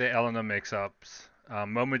course, you got the Elena mix-ups.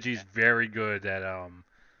 Momoji's very good at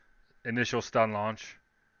initial stun launch,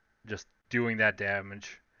 just doing that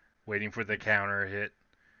damage, waiting for the counter hit.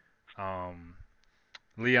 Um,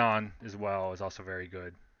 Leon as well is also very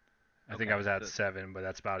good. I think I was at 7, but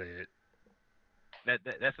that's about it.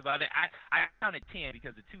 That's about it. I counted 10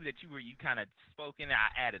 because the two that you kind of spoke in, I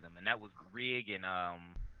added them, and that was Rig and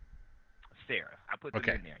Sarah. I put them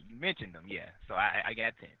in there. You mentioned them, yeah. So I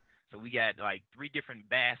got 10. So we got like 3 different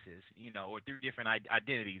basses, or 3 different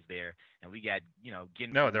identities there, and we got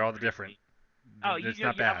getting. No, they're all different. Oh, it's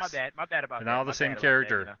not Bass. My bad about they're that. They're all the same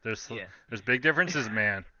character. That, There's big differences,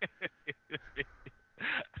 man.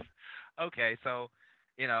 Okay, so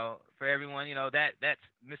for everyone, that's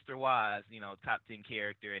Mr. Wise, top 10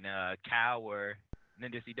 character, and Kyle or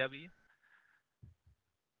Ninja CW.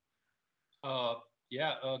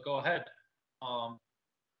 Yeah. Go ahead.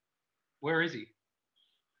 Where is he?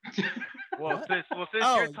 Well, since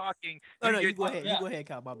you're talking, no, you go ahead. Yeah. You go ahead,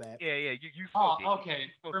 Kyle. My bad. Yeah, you spoke.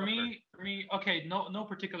 Okay. For me, okay. No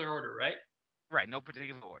particular order, right? Right, no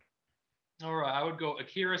particular order. All right, I would go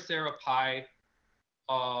Akira, Sarah, Pai,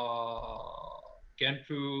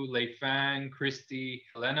 Genfu, Lei Fang, Christy,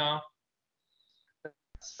 Helena.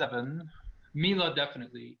 7. Mila,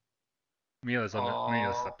 definitely. Mila's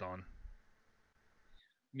slept on.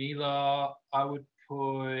 Mila, I would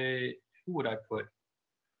put. Who would I put?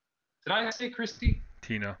 Did I say Christy?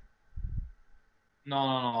 Tina.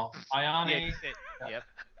 No. Ayane. Yep.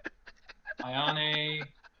 Ayane.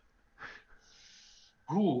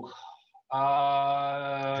 Who?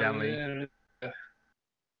 Janli.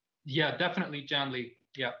 Yeah, definitely Janli.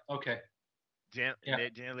 Yeah. Okay.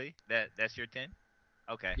 Janli. That's your 10.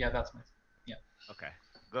 Okay. Yeah, that's my. Yeah. Okay.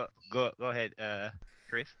 Go ahead,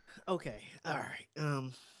 Chris. Okay. All right.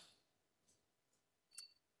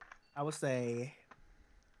 I would say,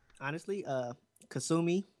 honestly,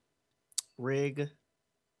 Kasumi, Rig,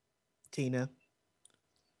 Tina,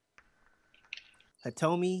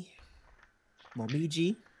 Hitomi,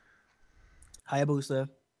 Momiji, Hayabusa,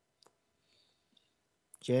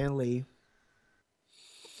 Jan Lee,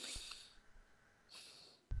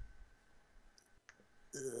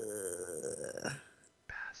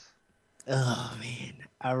 oh man,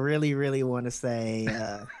 I really want to say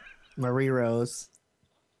Marie Rose.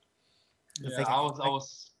 Yeah, I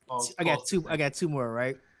was I got 2. I got 2 more,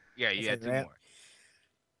 right? Yeah, you had 2 more.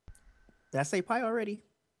 Did I say Pi already?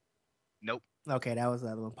 Nope. Okay, that was the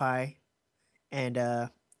other one, Pi. And I'm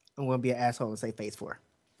gonna be an asshole and say Phase 4.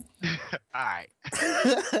 All right.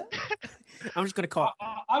 I'm just gonna call.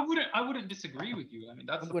 I wouldn't disagree with you. I mean,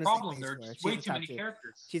 that's the problem. There are just way too many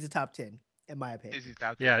characters. She's a top 10 in my opinion. She's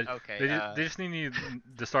top 10. Yeah. Okay. They just need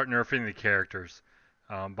to start nerfing the characters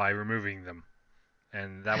by removing them,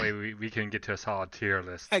 and that way we can get to a solid tier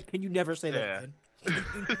list. Hey, can you never say that again? Can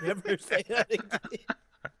you never say that again?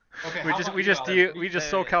 Okay. We just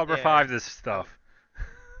Soul Calibur 5 this stuff.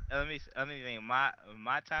 Let me think. My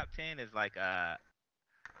top 10 is like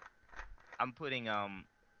I'm putting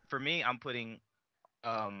for me I'm putting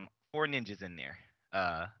 4 ninjas in there.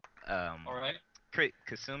 All right.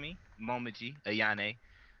 Kasumi, Momiji, Ayane,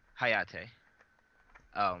 Hayate.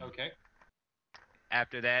 Okay.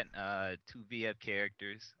 After that, 2 VF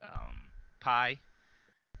characters, Pi,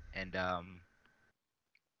 and I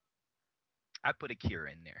put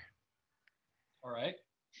Akira in there. All right.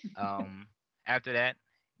 After that,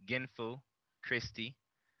 Genfu, Christy,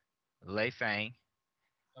 Lei Fang,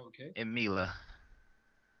 okay, and Mila.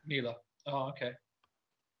 Oh, okay.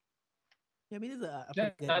 Yeah, I mean, that's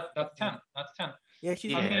 10. That's 10. Yeah,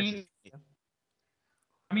 she's. I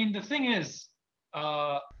mean, the thing is,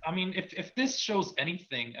 I mean, if this shows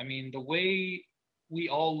anything, I mean, the way we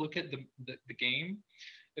all look at the game,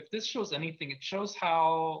 if this shows anything, it shows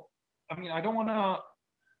how. I mean, I don't want to.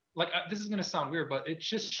 Like, this is going to sound weird, but it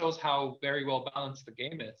just shows how very well balanced the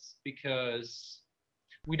game is, because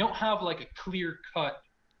we don't have like a clear cut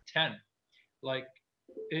 10. Like,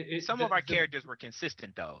 some of our characters were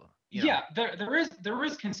consistent though. Yeah, there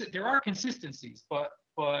are consistencies, but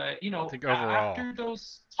after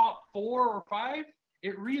those top 4 or 5,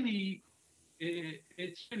 it's really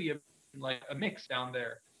like a mix down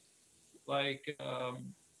there. Like,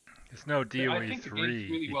 it's no DOE I think 3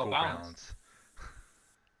 really equal well balance.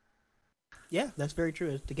 Yeah, that's very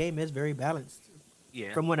true. The game is very balanced.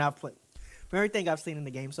 Yeah. From when I've played, from everything I've seen in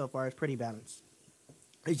the game so far, it's pretty balanced.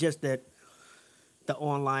 It's just that the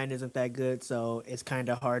online isn't that good, so it's kind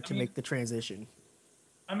of hard to make the transition.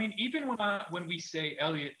 I mean, even when we say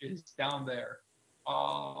Elliot is down there,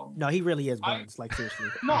 No, he really is I buns. Like seriously.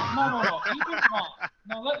 no. Even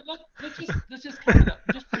no. Let's just cover that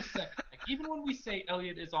just for a second. Like, even when we say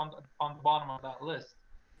Elliot is on the bottom of that list,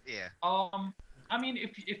 Yeah. I mean,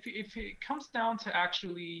 if it comes down to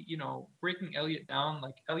actually, breaking Elliot down,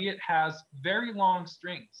 like Elliot has very long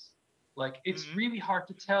strings. Like it's Mhm. really hard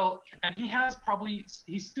to tell, and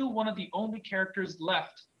he's still one of the only characters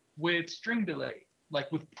left with string delay,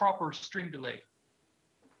 like with proper string delay.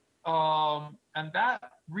 And that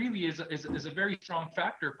really is a very strong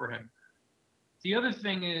factor for him. The other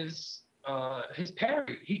thing is his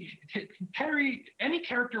parry. Parry, any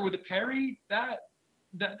character with a parry,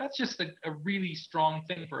 that's just a really strong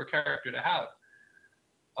thing for a character to have.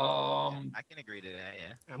 I can agree to that.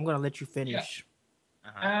 Yeah. I'm gonna let you finish.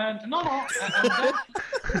 Uh-huh. And no, and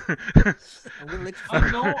then I'm gonna let you I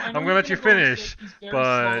finish. know I'm you're gonna let you gonna go and say finish, he's very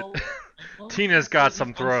but slow. I know you're Tina's gonna got say some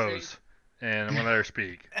he's unsafe. throws, and I'm gonna let her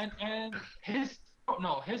speak. And his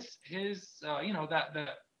no his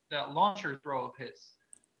that launcher throw of his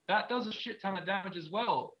that does a shit ton of damage as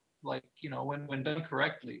well, like when done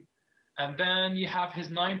correctly. And then you have his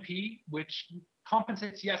 9p, which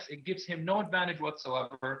compensates. Yes, it gives him no advantage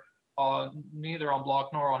whatsoever, neither on block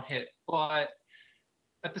nor on hit, but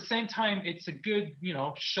at the same time it's a good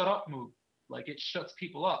shut up move, like it shuts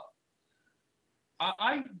people up.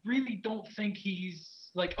 I really don't think he's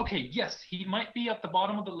like, okay, yes, he might be at the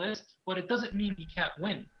bottom of the list, but it doesn't mean he can't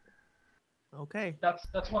win. Okay. That's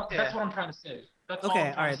what I'm trying to say. That's all Okay. I'm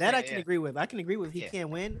All trying right. to That say. I can agree with. I can agree with. He Yeah. can't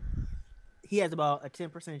win. He has about a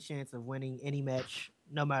 10% chance of winning any match,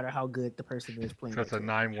 no matter how good the person is playing. So it's a that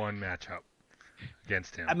character. 9-1 matchup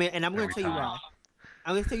against him. I mean, and I'm going every to tell you time. why.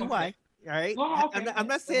 I'm going to tell you Okay. why. All right. No, okay, I'm not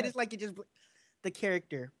go saying ahead. it's like it just the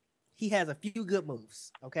character. He has a few good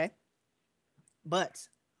moves. Okay. But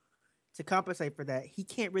to compensate for that, he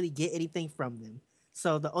can't really get anything from them.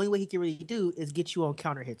 So the only way he can really do is get you on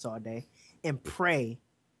counter hits all day and pray,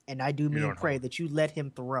 and I do mean don't pray hold. that you let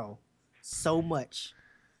him throw so much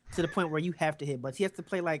to the point where you have to hit. But he has to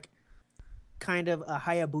play like kind of a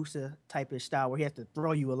Hayabusa type of style where he has to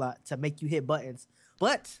throw you a lot to make you hit buttons.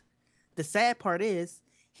 But the sad part is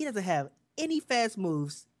he doesn't have any fast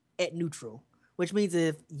moves at neutral, which means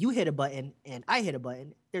if you hit a button and I hit a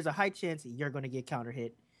button, there's a high chance you're going to get counter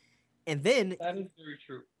hit. And then That is very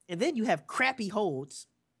true. you have crappy holds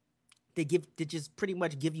that just pretty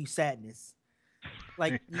much give you sadness.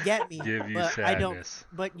 Like you get me, Give you but I don't. sadness.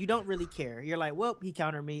 But you don't really care. You're like, well, he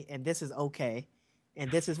countered me, and this is okay, and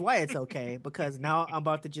this is why it's okay because now I'm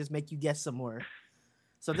about to just make you guess some more.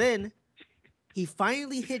 So then he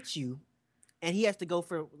finally hits you, and he has to go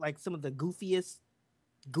for like some of the goofiest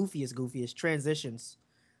transitions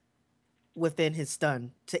within his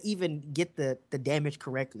stun to even get the damage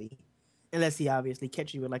correctly. Unless he obviously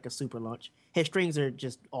catches you with like a super launch. His strings are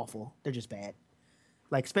just awful. They're just bad.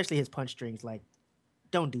 Like especially his punch strings. Like,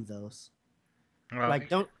 don't do those. Well, Like,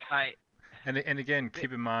 don't. Like, and again,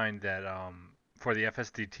 keep in mind that for the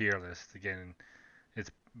FSD tier list, again,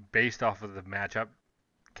 it's based off of the matchup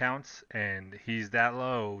counts, and he's that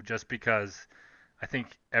low just because I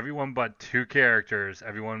think everyone but two characters,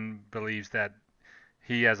 everyone believes that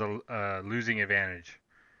he has a losing advantage.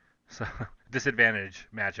 So disadvantage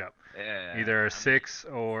matchup, yeah. either a 6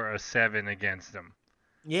 or a 7 against him.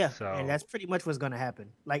 Yeah, So and that's pretty much what's gonna happen.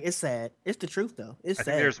 Like, it's sad. It's the truth though. It's I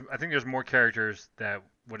sad. think there's more characters that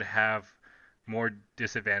would have more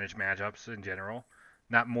disadvantage matchups in general.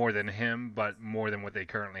 Not more than him, but more than what they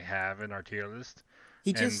currently have in our tier list.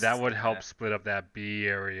 He And just. that would help Yeah. split up that B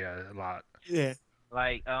area a lot. Yeah.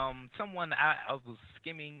 Like someone I was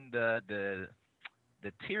skimming the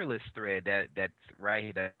tier list thread that's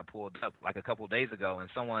right that I pulled up like a couple days ago, and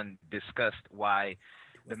someone discussed why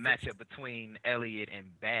the matchup between Elliot and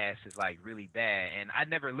Bass is like really bad. And I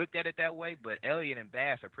never looked at it that way, but Elliot and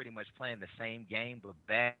Bass are pretty much playing the same game, but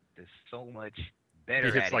Bass is so much better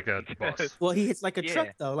He hits at like it a because- bus. Well, he hits like a Yeah. truck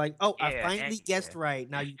though. Like, oh, I Yeah, finally and- guessed yeah. right.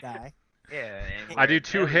 Now you die. Yeah, and I do whereas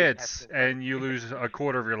 2 Elliot has hits to, and you lose a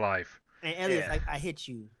quarter of your life, And Elliot's Yeah. like, I hit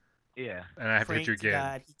you. yeah, and I have to hit you Praying to again.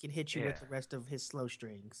 God, he can hit you with Yeah. the rest of his slow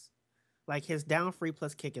strings. Like his down free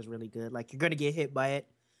plus kick is really good. Like you're gonna get hit by it,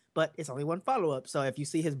 but it's only one follow up. So if you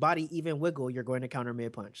see his body even wiggle, you're going to counter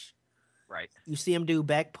mid punch. right. You see him do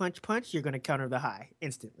back punch, you're gonna counter the high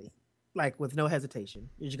instantly, like with no hesitation.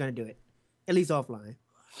 You're just gonna do it, at least offline.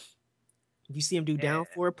 If you see him do down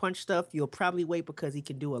Yeah. forward punch stuff, you'll probably wait because he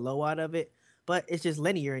can do a low out of it. But it's just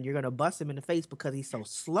linear, and you're gonna bust him in the face because he's so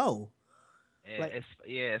slow. Yeah, Like-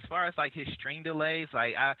 as far as like his string delays,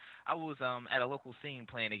 like I was at a local scene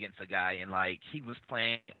playing against a guy, and like he was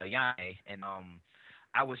playing a Yane, and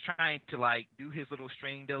I was trying to like do his little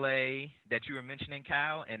string delay that you were mentioning,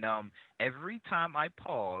 Cal, and every time I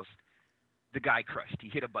paused, the guy crushed. He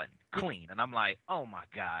hit a button clean, and I'm like, oh my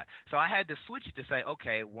god. So I had to switch it to say,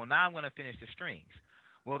 okay, well now I'm gonna finish the strings.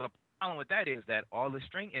 Well, the problem with that is that all the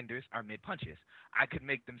string enders are mid punches. I could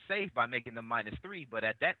make them safe by making them -3, but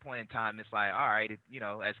at that point in time, it's like, all right,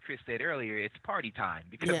 as Chris said earlier, it's party time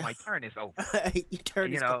because Yeah. my turn is over. You turn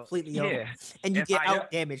You this know, completely over, yeah. and you If get I,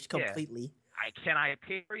 out damaged yeah, completely. I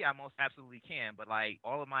parry? I most absolutely can, but like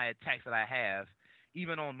all of my attacks that I have,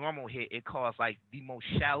 even on normal hit, it caused like the most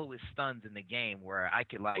shallowest stuns in the game where I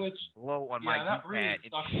could like Which, blow on my yeah, that really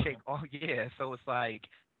D-pad sucks. and shake. Oh yeah, so it's like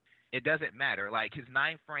it doesn't matter. Like his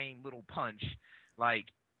 9 frame little punch, like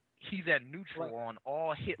he's at neutral on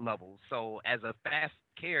all hit levels. So as a fast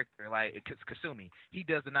character, like Kasumi, he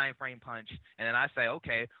does the 9 frame punch, and then I say,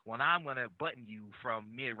 okay, well now I'm gonna button you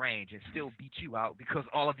from mid range and still beat you out because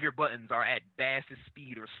all of your buttons are at fastest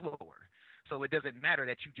speed or slower. So it doesn't matter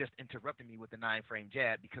that you just interrupted me with the 9 frame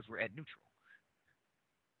jab because we're at neutral.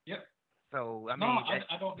 Yep. So I No, mean,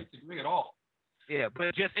 I don't disagree at all. yeah,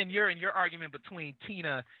 but just in your argument between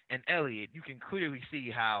Tina and Elliot, you can clearly see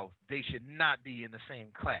how they should not be in the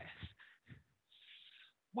same class.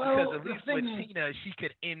 Well, Because at the least with thing is, Tina, she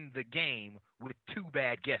could end the game with 2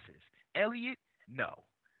 bad guesses. Elliot, no.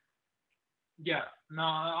 yeah, no,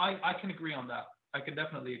 I can agree on that. I can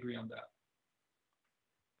definitely agree on that.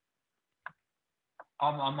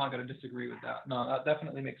 I'm not going to disagree with that. No, that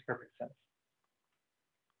definitely makes perfect sense.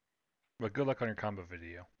 But good luck on your combo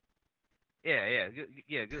video. Yeah,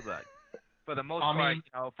 good luck. For the most I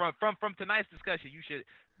part, mean- from tonight's discussion, you should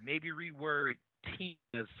maybe reword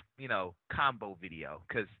Tina's, combo video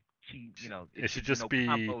because she, It should just be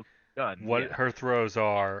combo's done. what Yeah. her throws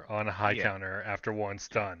are on a high Yeah. counter after one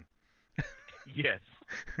stun. Yes.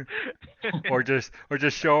 or just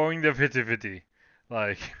showing the 50-50.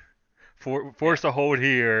 Like force a hold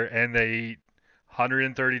here and they eat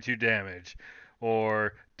 132 damage.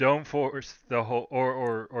 Or don't force the hold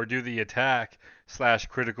or do the attack /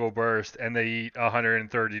 critical burst and they eat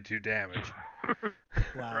 132 damage.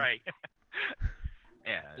 Wow. Right.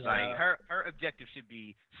 Yeah, Yeah. like her objective should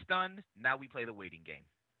be stunned. Now we play the waiting game.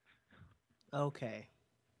 Okay.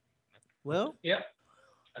 Well, Yep.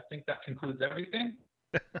 I think that concludes everything.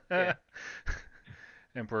 Yeah.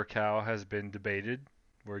 Emperor Cow has been debated.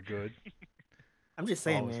 We're good. I'm just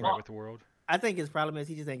All saying, is man. right with the world. I think his problem is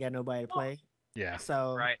he just ain't got nobody to play. Yeah.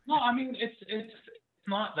 So Right. No, I mean it's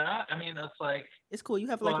not that. I mean it's like it's cool. You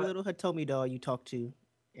have like a But- little Hitomi doll you talk to,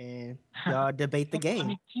 and y'all debate the I game.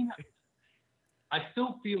 mean, Tina. I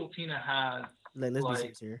still feel Tina has Let's be like-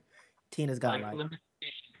 serious here. Tina's got like limitations.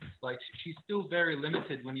 Like she's still very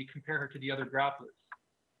limited when you compare her to the other grapplers.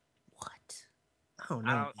 what? I don't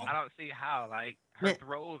know. man. I don't see how. Like her Man.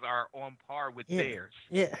 throws are on par with Yeah. theirs.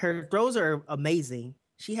 Yeah, her throws are amazing.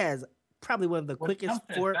 She has probably one of the When it quickest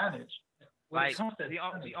comes to advantage. When it Like comes to the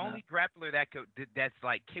advantage, only grappler that's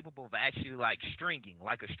like capable of actually like stringing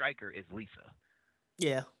like a striker is Lisa.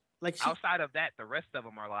 Yeah, like she. Outside of that, the rest of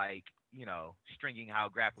them are like stringing how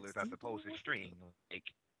grapplers are supposed to string, like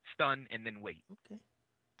stun and then wait. Okay.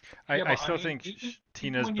 I Yeah, but I still mean, think even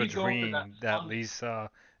Tina's when you go for between that that stun-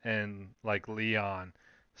 Lisa and like Leon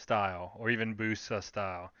style, or even Busa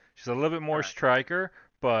style. She's a little bit more Right. striker,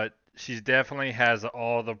 but she definitely has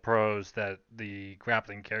all the pros that the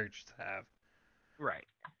grappling characters have, Right.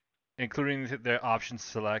 including the option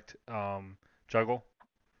select, juggle,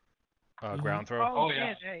 ground throw. Oh,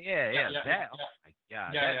 yeah. yeah. Yeah, That. yeah. Oh my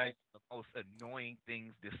god. Yeah, that's yeah. the most annoying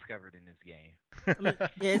things discovered in this game. I mean,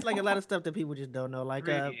 yeah, it's like a lot of stuff that people just don't know. Like,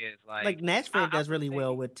 It really is like Nashville I does would really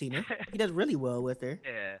well say- with Tina. He does really well with her.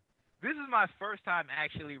 Yeah. This is my first time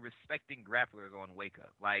actually respecting grapplers on Wake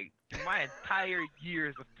Up. Like, in my entire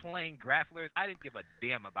years of playing grapplers, I didn't give a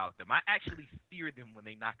damn about them. I actually feared them when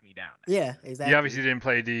they knocked me down. Yeah, exactly. You obviously didn't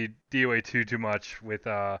play DOA 2 too much with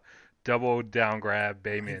double down grab He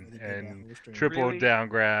Bayman really did that and whole string. triple Really? down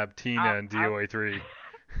grab Tina I- and DOA 3.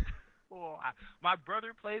 Well, my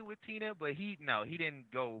brother played with Tina, but he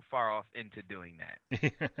didn't go far off into doing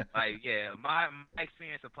that. Like, yeah, my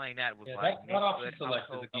experience of playing that was Yeah, like that option Nick select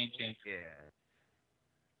is Butt, a game changer.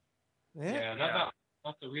 Yeah. Yeah. Yeah,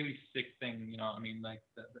 that's a really sick thing. I mean, like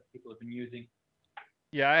that people have been using.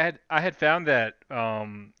 Yeah, I had found that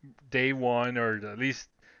day one, or at least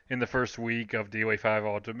in the first week of DOA 5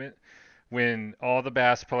 Ultimate, when all the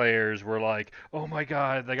Bass players were like, "Oh my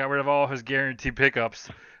God, they got rid of all his guaranteed pickups."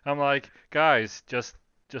 I'm like, guys, just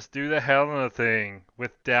do the Helena thing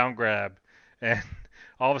with down grab, and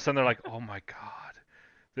all of a sudden they're like, "Oh my God,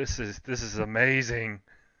 this is amazing."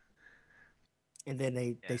 And then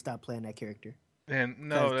they Yeah. stop playing that character. And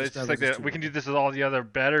 'Cause no, the it's just struggles like is that. too We can do real. this with all the other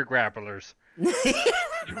better grapplers.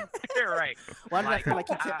 You're right. Why did I Like, feel like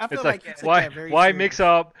he took? I It's feel like like he took why that very why mix serious.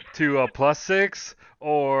 up to a +6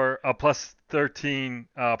 or a +13,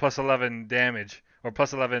 +11 damage or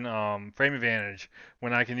 +11 frame advantage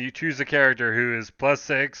when I can choose a character who is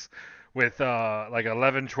 +6 with like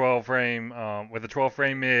 11 12 frame with a 12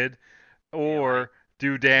 frame mid yeah, like or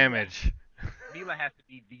do Mila, damage. Mila has to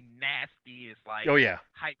be the nastiest, Oh like, yeah.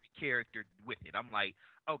 hype character with it. I'm like,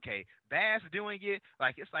 okay, Bass doing it,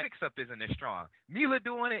 like, it's like Mix Up isn't as strong. Mila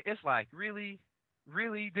doing it, it's like, really?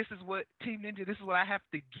 Really? This is what Team Ninja, this is what I have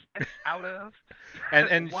to guess out of?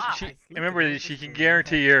 And Why? she Like, look at remember that she Ninja can Storm. You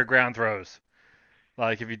have guarantee your ground throws.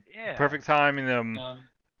 Like if you Yeah. perfect timing them Um,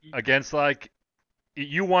 against like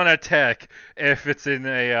you want to tech if it's in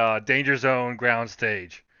a danger zone ground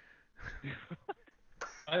stage.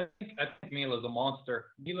 I think Mila's a monster.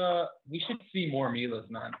 Mila, we should see more Milas,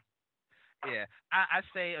 man. Yeah, I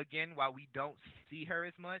say again why we don't see her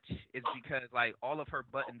as much is because like all of her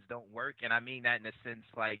buttons don't work, and I mean that in the sense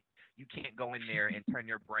like you can't go in there and turn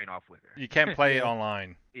your brain off with her. You can't play it Yeah.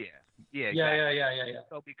 online. Yeah, yeah, Yeah, exactly. yeah.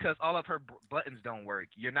 So because all of her buttons don't work,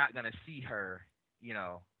 you're not gonna see her,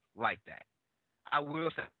 like that. I will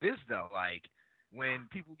say this though, like when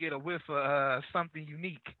people get a whiff of something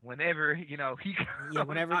unique, whenever he Yeah, comes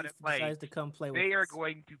whenever out he and play, decides to come play with they are us.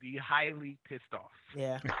 going to be highly pissed off.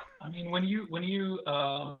 Yeah. I mean,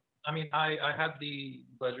 I mean, I had the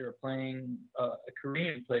pleasure of playing a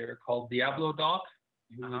Korean player called Diablo Doc,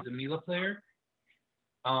 who Uh-huh. is a Mila player.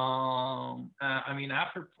 I mean,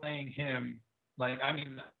 after playing him, like, I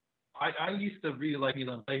mean, I used to really like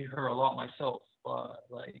Mila and play her a lot myself, but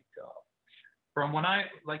like, from when I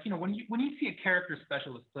like, when you see a character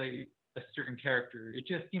specialist play a certain character, it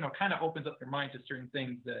just kind of opens up your mind to certain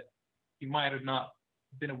things that you might have not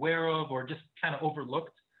been aware of or just kind of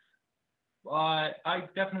overlooked. But I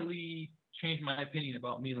definitely changed my opinion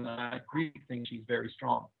about Mila. I really think she's very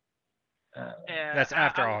strong. Uh, Yeah, That's I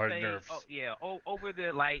after all would her say, nerfs. yeah, over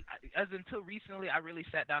the like, as until recently, I really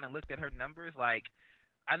sat down and looked at her numbers. Like,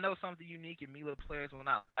 I know some of the unique and Mila players will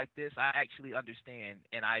not like this. I actually understand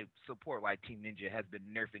and I support why Team Ninja has been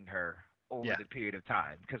nerfing her over Yeah. the period of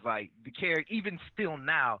time. Because like the character, even still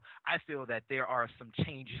now, I feel that there are some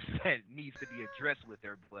changes that needs to be addressed with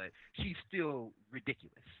her, but she's still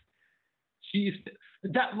ridiculous. she's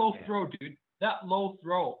that low Yeah, throw, dude. That low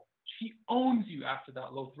throw. She owns you after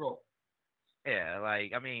that low throw. yeah.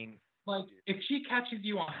 Like, I mean, Like if she catches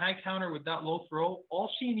you on high counter with that low throw, all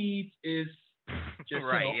she needs is just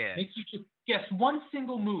right? Yeah, make you just guess one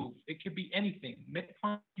single move. It could be anything: mid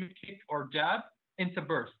punch, kick, or jab into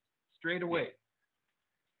burst straight yeah. away.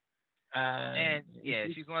 And And yeah,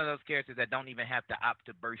 she's one of those characters that don't even have to opt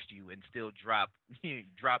to burst you and still drop you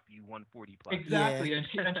 140 plus. Yeah. exactly, and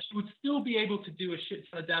she would still be able to do a shit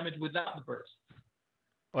ton of damage without the burst.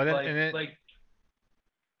 Well then Like and then like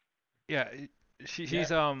yeah, yeah,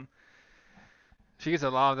 she gets a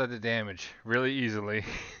lot of the damage really easily.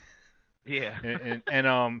 Yeah. And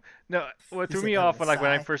no, what He threw said me that off with when a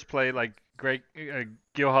I sigh. first played like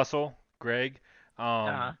Gil Hustle, Greg,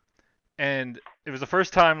 Uh-huh. and it was the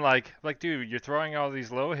first time like dude, you're throwing all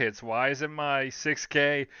these low hits. Why isn't my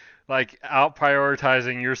 6K like out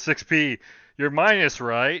prioritizing your 6P? You're minus,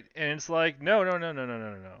 right? And it's like no.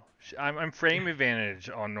 I'm frame advantage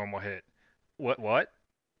on normal hit. What?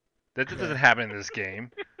 That doesn't Yeah. happen in this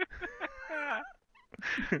game.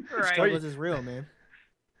 The Right. Are you, struggles is real, man.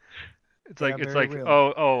 it's They like are it's very like real.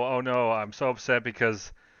 oh no, I'm so upset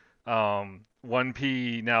because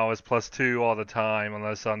 1P now is +2 all the time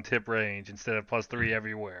unless on tip range instead of +3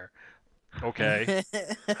 everywhere. Okay,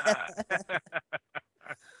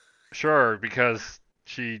 sure, because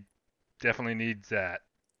she definitely needs that.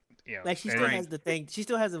 Like she still And Right. has the thing. She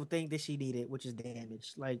still has the thing that she needed, which is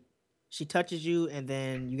damage. Like she touches you, and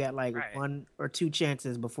then you got like Right. one or two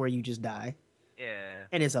chances before you just die, Yeah.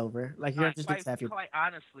 and it's over. Like you're Like, just quite, lose half your. quite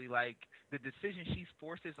honestly, like the decisions she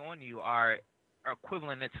forces on you are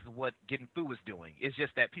equivalent to what Getting Through was doing. It's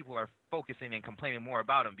just that people are focusing and complaining more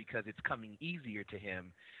about him because it's coming easier to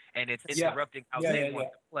him, and it's yeah, interrupting how yeah, they yeah, yeah.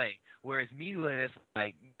 want to play. Whereas Mila is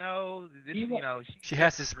like, no, this, Mila, she just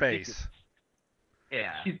has the is ridiculous. space.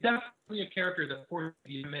 Yeah. she's definitely a character that forces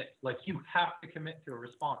you to commit. Like you have to commit to a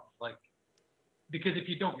response. Like because if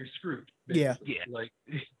you don't, you're screwed. Yeah. Basically. Yeah. Like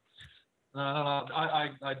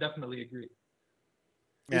I definitely agree.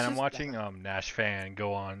 And It's I'm just watching Nash Fan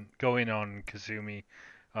go in on Kazumi,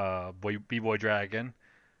 B-Boy Dragon,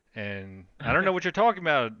 and I don't know what you're talking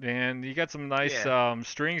about, man. You got some nice Yeah.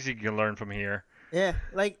 strings you can learn from here. yeah.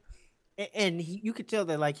 Like and you could tell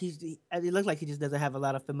that like it looks like he just doesn't have a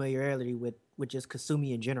lot of familiarity with just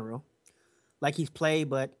Kasumi in general. like he's played,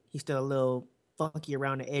 but he's still a little funky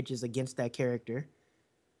around the edges against that character.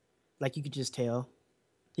 Like you could just tell,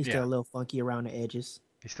 he's still Yeah. a little funky around the edges.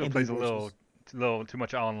 He still And be plays a little, vicious. too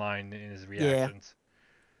much online in his Yeah, reactions.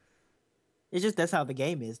 it's just that's how the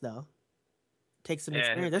game is, though. Takes some Yeah,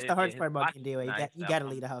 experience. That's the hardest his part about blocking's getting DOA. nice. You got to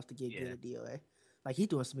leave the house to get good Yeah. at DOA. Like he's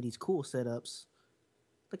doing some of these cool setups.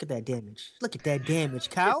 Look at that damage. Look at that damage,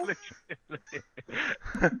 Kyle.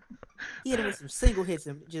 He hit him with some single hits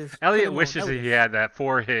and just. put Elliot him on wishes he notice. had that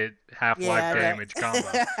 4-hit half-life Yeah, damage combo.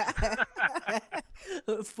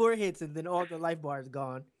 right. 4 hits and then all the life bars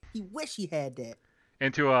gone. He wish he had that.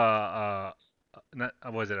 Into not,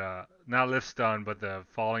 was it not lift stun, but the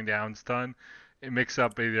falling down stun. It mix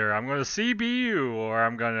up either I'm going to CBU or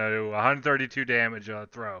I'm going to do 132 damage on a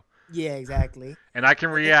throw. Yeah, exactly. And I can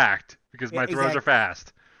react because my throws are exactly.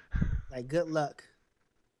 fast. Like good luck.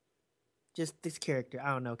 Just this character,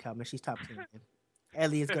 I don't know, Calvin. She's top 10. Man.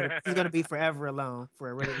 Elliot's he's gonna be forever alone for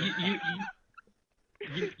a really.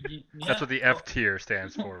 That's what the F tier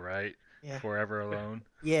stands for, right? Yeah. Forever alone.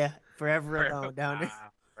 Yeah, forever alone down there.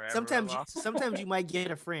 Forever Sometimes, alone. sometimes you might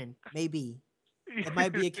get a friend. Maybe it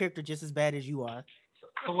might be a character just as bad as you are.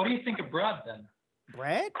 So what do you think of Brad then?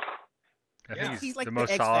 Brad, I Yeah. think he's like the the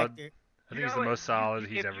most X solid. Factor. I think he's the most solid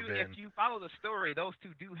he's ever been. If you follow the story, those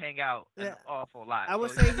two do hang out an Yeah. awful lot. I would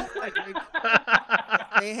so say he's like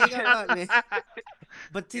they hang out a lot, man.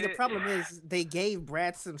 But see, the Yeah. problem is they gave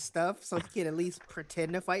Brad some stuff so he can at least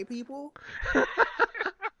pretend to fight people.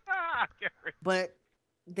 But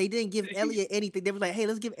they didn't give Elliot anything. They were like, "Hey,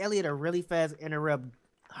 let's give Elliot a really fast interrupt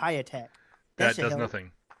high attack." That should does help.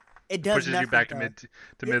 nothing. It does Pushes nothing, you back to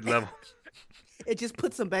though. mid level. It just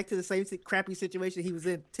puts him back to the same crappy situation he was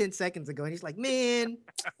in 10 seconds ago. And he's like, man,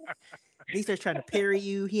 he starts trying to parry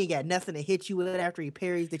you. He ain't got nothing to hit you with after he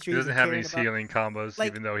parries that He you're doesn't even have any caring about. ceiling combos,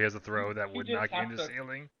 Like- even though he has a throw that You would just knock you have into to-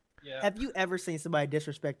 ceiling. Yeah. Have you ever seen somebody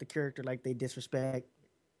disrespect the character like they disrespect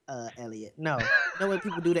Elliot? No. You know what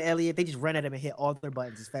people do to Elliot? They just run at him and hit all their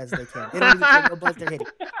buttons as fast as they can. They don't even care what buttons they're hitting.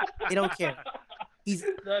 They don't care.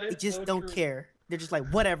 That They is just so don't true. care. They're just like,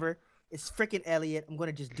 whatever. It's freaking Elliot. I'm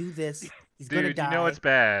gonna just do this. He's gonna Dude, die. you know it's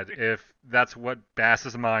bad if that's what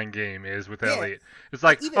Bass's mind game is with Yeah. Elliot. It's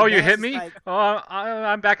like, even oh, you Bass hit is me? like- Oh,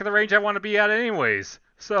 I'm back at the range I want to be at anyways.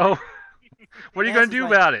 So, what are you Bass going is to do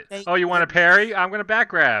like, about it? thank Oh, you want to goodness. parry? I'm going to back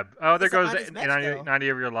grab. Oh, there It's a goes honest match, 90, though. 90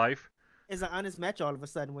 of your life. It's an honest match all of a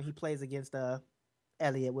sudden when he plays against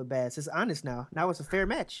Elliot with Bass. It's honest now. Now it's a fair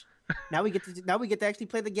match. Now we get to actually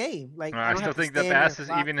play the game. Like I don't still have to think that stand there Bass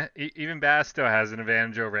and is block. even Bass still has an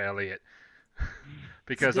advantage over Elliot.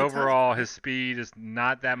 Because good time. overall, his speed is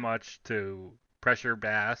not that much to pressure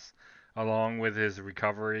Bass, along with his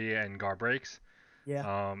recovery and guard breaks.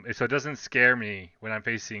 Yeah. So it doesn't scare me when I'm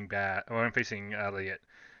facing Elliot.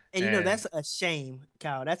 And you know and- that's a shame,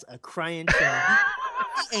 Kyle. That's a crying shame.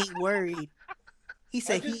 He ain't worried. He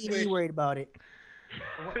said just he ain't wish- worried about it.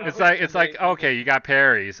 It's like okay, you got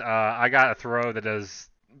parries. I got a throw that does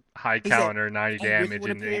high He said, counter 90 "Hey, you really damage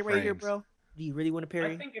want in to parry 8 right here, frames. bro? Do you really want to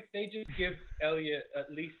parry? I think if they just give Elliot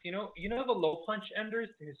at least, you know the low punch enders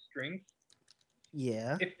to his strings.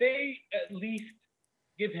 Yeah. If they at least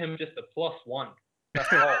give him just a +1,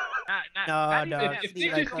 that's all. Not No, even if that. if he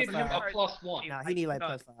they like just give him +5. a +1, Nah, he need like No,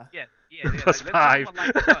 +5. Yeah, yeah. Plus let's 5. go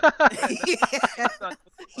like Yeah.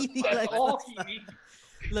 He need that's like all +5. he needs.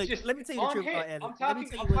 Look, Just let me tell you the on truth hit. about Elliot. I'm Let me talking.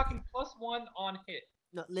 tell I'm you what- talking +1 on hit.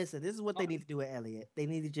 No, listen, this is what they need to do with Elliot. They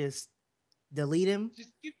need to just delete him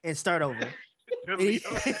Just give, and start over.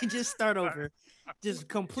 Just start over. Just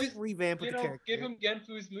complete Just, revamp of you the know, character. give him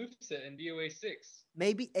Genfu's moveset in DOA 6.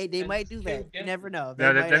 Maybe they and might do kill that. You Genfu. never know. They No,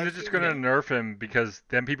 might then they're actually just do gonna that. nerf him because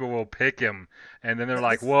then people will pick him, and then they're No,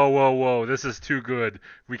 like, this- whoa, whoa, whoa, this is too good.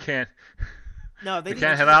 We can't. No, they We need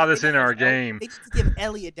can't to allow they this need in to our give El- game. They need to give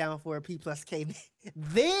Elliot down for a P+K.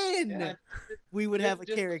 Then Yeah, we would have a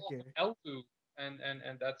just character. Elfu, and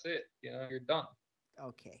that's it. You know, you're done.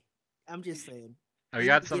 Okay, I'm just saying. Oh, They we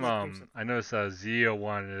got need to some. give that person- I noticed Zio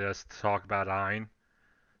wanted us to talk about Ein.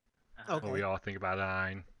 Okay. What we all think about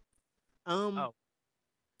Ein. Oh.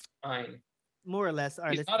 Fine. More or less. All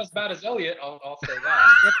right, He's let's- not as bad as Elliot. I'll say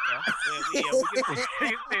that. Yeah, we can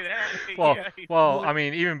say that. Well, Yeah. well, I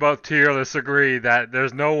mean, even both tier lists agree that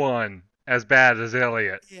there's no one as bad as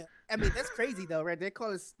Elliot. Yeah, I mean that's crazy though, right? They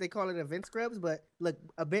call it event scrubs, but look,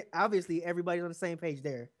 a bit obviously everybody's on the same page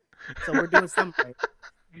there, so we're doing something right.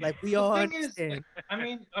 Like we The all thing is- understand. I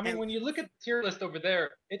mean, And- when you look at the tier list over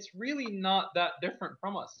there, it's really not that different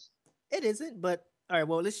from us. It isn't, but all right.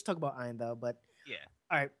 Well, let's just talk about Ein though. But Yeah.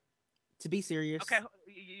 all right, to be serious. Okay,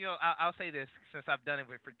 you know, I'll say this since I've done it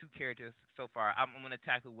for two characters so far. I'm going to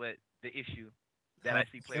tackle what the issue that I see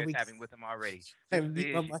Here players we- having with him already. Hey, This is the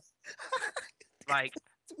mute my issue. mic. Like,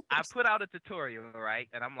 I put out a tutorial, right?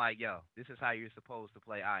 And I'm like, yo, this is how you're supposed to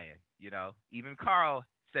play Iron. Even Carl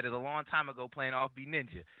said it a long time ago playing Off B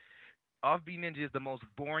Ninja. Off B Ninja is the most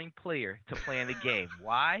boring player to play in the game.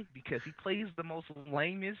 Why? Because he plays the most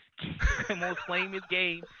lamest, the most lamest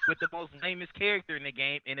game with the most lamest character in the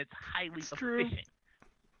game, and it's highly It's true. efficient.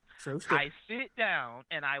 True. I sit down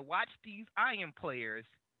and I watch these Iron players,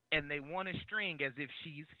 and they want to string as if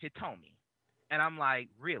she's Hitomi. And I'm like,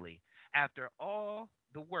 really? After all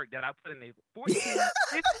the work that I put in a 14,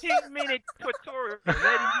 15-minute tutorial letting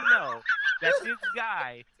you know that this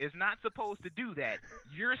guy is not supposed to do that,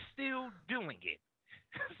 you're still doing it.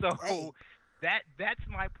 So Hey. that's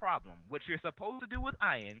my problem. What you're supposed to do with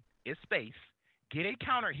Iron is space, get a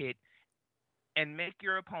counter hit, and make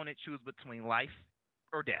your opponent choose between life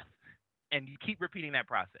or death. And you keep repeating that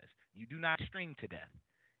process. You do not string to death.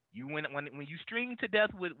 When you string to death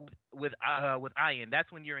with Iron,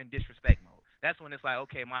 that's when you're in disrespect mode. That's when it's like,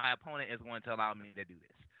 okay, my opponent is going to allow me to do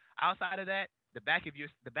this. Outside of that, the back of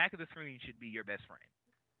the screen should be your best friend.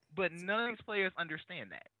 But none of these players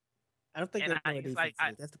understand that. I don't think And that's I- what it's defense like, I-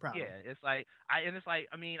 is. That's the problem. Yeah, it's like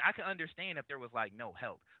I mean, I can understand if there was like no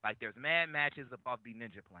help. Like there's mad matches of Off B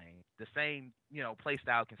Ninja playing. The same, play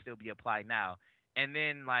style can still be applied now. And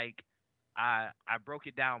then like I broke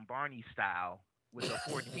it down Barney style with a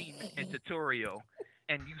 14-minute tutorial,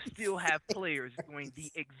 and you still have players doing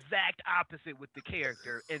the exact opposite with the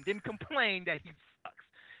character, and then complain that he sucks.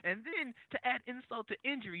 And then to add insult to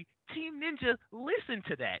injury, Team Ninja listened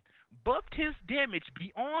to that, buffed his damage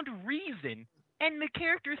beyond reason, and the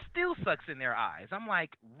character still sucks in their eyes. I'm like,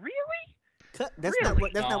 really? That's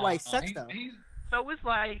Really? not why he sucks though. So it's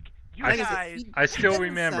like you Like I said, guys. I still doesn't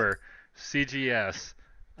remember CGS,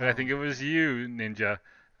 and I Oh. think it was you, Ninja,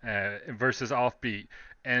 versus Offbeat,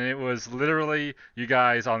 and it was literally you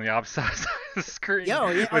guys on the opposite side of the screen Yo,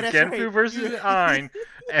 yeah, oh, with that's Genfu right. versus You- Ein,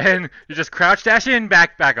 and you just crouch dash in,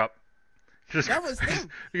 back up. Just, That was him.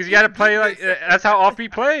 because you got to play like that's how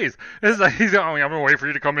Offbeat plays. It's like he's going, I'm gonna wait for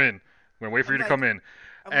you to come in. I'm gonna wait for I'm you to like- come in.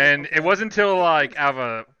 I'm like, And okay. it wasn't until like out of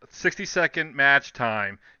a 60-second match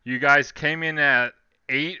time, you guys came in at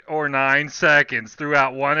 8 or 9 seconds, threw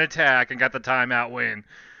out one attack, and got the timeout win.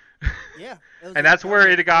 Yeah. And that's where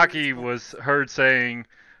it Itagaki was heard saying,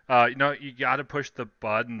 you got to push the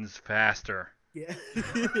buttons faster. Yeah.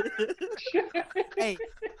 Hey,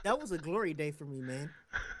 that was a glory day for me, man.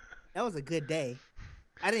 That was a good day.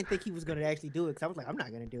 I didn't think he was going to actually do it because I was like, I'm not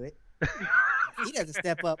going to do it. He doesn't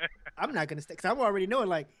step up. I'm not going to step because I'm already knowing,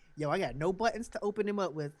 like, yo, I got no buttons to open him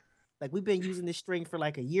up with. Like, we've been using this string for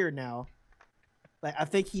like a year now. Like, I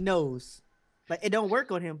think he knows. Like, it don't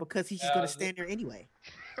work on him because he's just going to stand there anyway.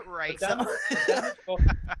 Right. The damage, So- the damage buff,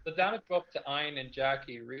 the damage buff to Ein and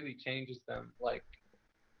Jackie really changes them, like,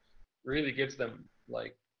 really gives them,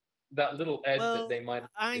 like, that little edge Well, that they might.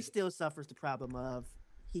 Ein still suffers the problem of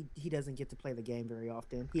he doesn't get to play the game very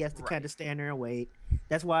often. He has to Right. kind of stand there and wait.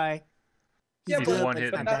 That's why Yeah, He's but, one but hit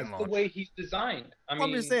it's but not and that that's launch. the way he's designed. I Well,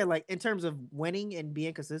 mean, I'm just saying, like, in terms of winning and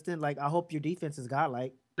being consistent, like, I hope your defense is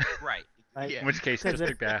godlike. Right. Like, Yeah. In which case, Because just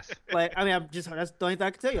pick bass. like, I mean, that's the only thing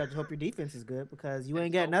I can tell you. I just hope your defense is good because you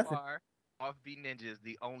ain't got so nothing. Far, Offbeat Ninja is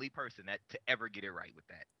the only person to ever get it right with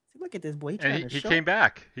that. See, look at this boy. He trying And to he show. came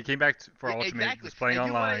back. He came back for Yeah, Ultimate. exactly. Was playing And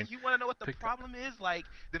you online. You want to know what the Picked up- problem is? Like,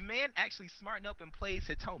 the man actually smartened up and plays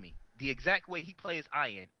Hitomi the exact way he plays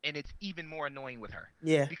Ian, and it's even more annoying with her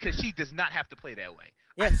Yeah. because she does not have to play that way.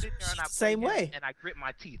 I Yes. sit there and I she's the play same him, way. and I grit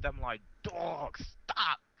my teeth. I'm like, dog,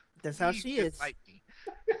 stop. That's how Please she just is. fight me."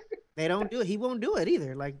 They don't do it. He won't do it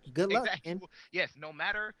either. Like, good luck. Exactly. And Yes, no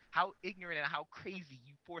matter how ignorant and how crazy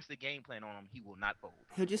you force the game plan on him, he will not fold.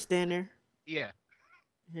 he'll just stand there Yeah,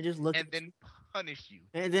 and just look and at you. then punish you.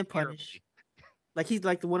 And then punish. terribly. Like, he's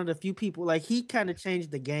like one of the few people. Like, he kind of changed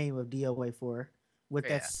the game of DOA 4 with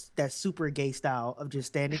Yeah. that super gay style of just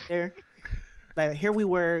standing there. Like, here we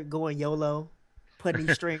were going YOLO, putting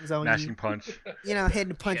these strings on Mashing you. punch. You know, hitting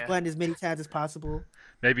the punch Yeah. button as many times as possible.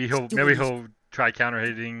 Maybe Just doing these- he'll try counter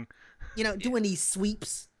hitting. You know, doing these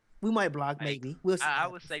sweeps. We might block, Like, maybe. We'll see. I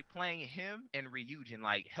would say playing him and Ryujin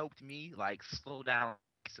like helped me like slow down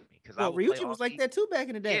because Well, Ryuji was like that too back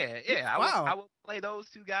in the day. Yeah. Wow. I would play those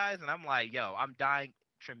two guys, and I'm like, yo, I'm dying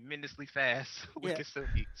tremendously fast with Yeah.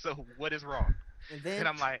 Kasumi. So what is wrong? And then, And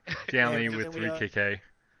I'm like, Stanley and with then we, 3KK.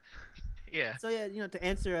 yeah, so yeah, you know, to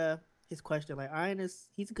answer his question, like Iron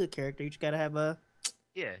he's a good character. You just gotta have a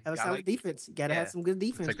yeah. solid defense. You gotta have yeah. some good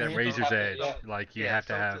defense. It's like that man. Razor's Yeah. Edge. Yeah. Like you Yeah, have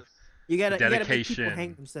to so have. You gotta make people dedication.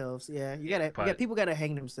 hang themselves. Yeah, you Yeah, gotta. but People gotta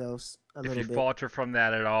hang themselves a If little you bit. falter from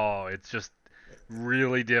that at all, it's just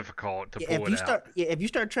really difficult to Yeah, pull if you it out. start, if you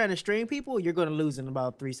start trying to string people, you're gonna lose in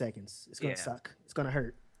about 3 seconds. It's gonna Yeah. suck. It's gonna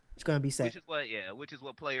hurt. It's gonna be set. Which is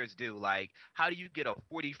what players do. Like, how do you get a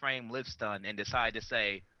 40 frame lift stun and decide to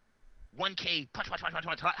say 1K punch punch punch punch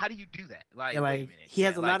punch? How do you do that? Like, Yeah, wait a like minute. he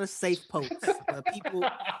has Yeah, a like, lot of safe pokes, but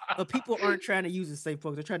people aren't trying to use his safe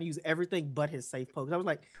pokes. They're trying to use everything but his safe pokes. I was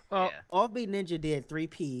like, Well, yeah. Offbeat Ninja did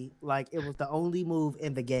 3P like it was the only move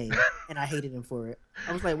in the game, and I hated him for it.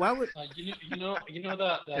 I was like, why would? You know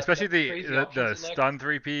that especially that the crazy the, option the select? stun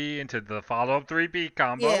 3P into the follow up 3P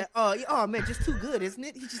combo. Yeah. Oh man, just too good, isn't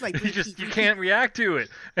it? He's just like 3P. You 3P. can't react to it.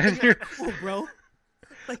 And And you're like, cool, bro.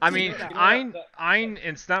 Like, I dude, mean, stop. Ein,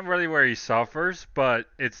 it's not really where he suffers, but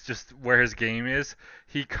it's just where his game is.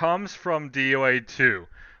 He comes from DOA 2,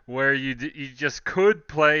 where you just could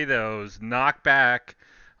play those knockback,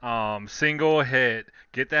 single hit,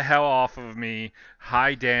 get the hell off of me,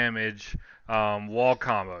 high damage, wall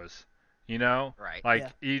combos. You know, Right. like Yeah.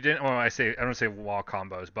 you didn't. Well, I don't say wall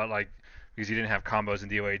combos, but like because you didn't have combos in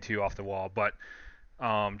DOA 2 off the wall, but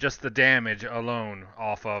just the damage alone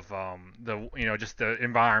off of just the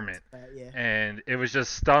environment, Yeah. and it was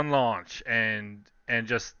just stun launch and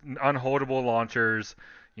just unholdable launchers,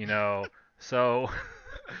 so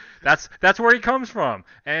that's where he comes from,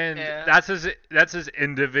 and Yeah. that's his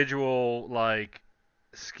individual like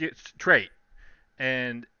trait,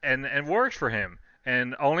 and works for him,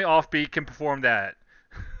 and only Offbeat can perform that.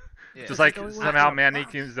 Yeah. Just Because like he's the only one somehow that can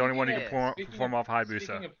Manic is the only one who Yeah, can perform off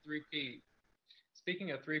Hayabusa.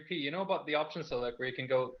 Speaking of 3P, you know about the option select where you can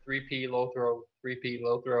go 3P low throw, 3P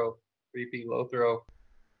low throw, 3P low throw.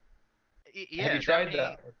 Yeah. Have you tried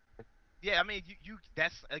that? Yeah, I mean,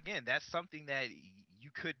 that's something that you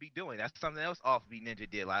could be doing. That's something else Offbeat Ninja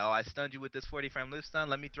did. Like, oh, I stunned you with this 40 frame lift stun.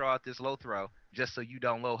 Let me throw out this low throw just so you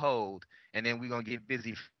don't low hold, and then we're gonna get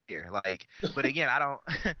busy here. Like, but again, I don't.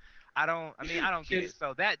 I don't get it.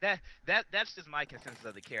 So that's just my consensus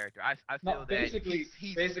of the character. I feel No, that basically,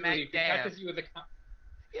 he's if smack he dab. catches you with a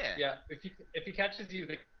Yeah. if he catches you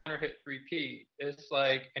with a counter hit 3P, it's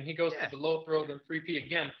like, and he goes Yeah. to the low throw, then 3P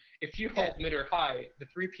again. If you hold mid or high, the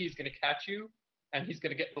 3P is going to catch you, and he's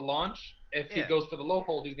going to get the launch. If he Yeah. goes for the low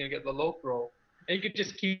hold, he's going to get the low throw. And you could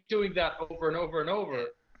just keep doing that over and over and over.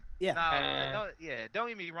 Yeah. No, don't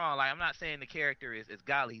get me wrong. Like, I'm not saying the character is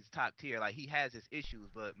godly. He's top tier. Like, he has his issues,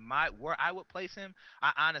 but where I would place him,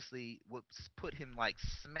 I honestly would put him like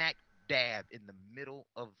smack dab in the middle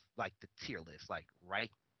of like the tier list, like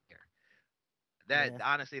right here.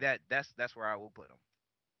 Honestly, that's where I will put him.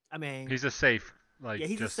 I mean, He's a safe, like, yeah,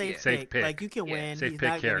 he's just a safe safe pick. Like you can Yeah, win. safe He's pick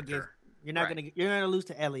not gonna character. you're not Right. gonna lose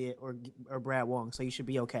to Elliot or Brad Wong, so you should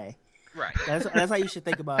be okay. Right. That's how you should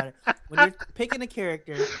think about it. When you're picking a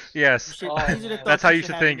character, Yes, these are Oh, the man. thoughts that's how you should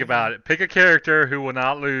should have in think your about head. it. Pick a character who will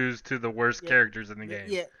not lose to the worst Yeah. characters in the game.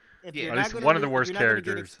 Yeah. If Yeah. you're At not least gonna one of the if worst you're not gonna get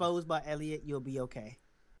characters. exposed by Elliot, you'll be okay.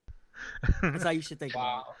 That's how you should think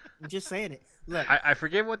about Wow. it. I'm just saying it. Look, I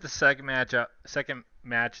forget what the second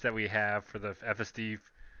match that we have for the FSD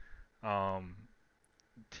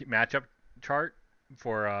matchup chart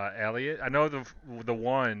for Elliot. I know the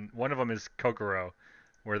one of them is Kokoro,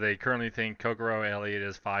 where they currently think Kokoro Elliot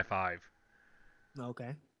is 5-5.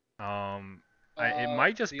 okay. It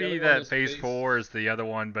might just The be other one that is phase 4 is the other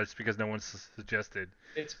one, but it's because no one's suggested.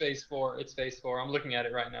 It's phase 4. It's phase 4. I'm looking at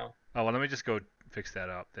it right now. Oh well, let me just go fix that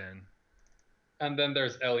up then. And then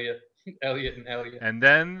there's Elliot. Elliot and Elliot. And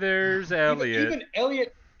then there's Elliot. Even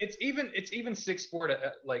Elliot. It's even 6-4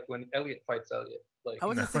 to like when Elliot fights Elliot. Like, How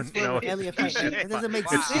is No, it 6 no, when Elliot fights? That doesn't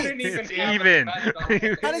make Wow. sense. Didn't even It's have a even. match on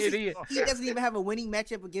How does Idiot. he doesn't even have a winning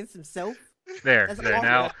matchup against himself? There. That's There.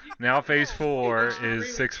 awful. Now phase 4 It's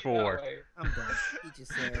is extremely 6-4. that way. I'm done. He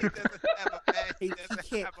just He said doesn't have a match. he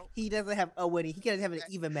can't. He doesn't have a winning. He can't have an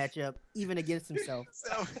even matchup, even against himself.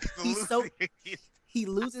 So He's so- losing. He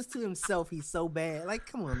loses to himself. He's so bad. Like,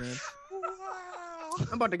 come on, man. Wow.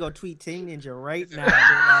 I'm about to go tweet Team Ninja right now.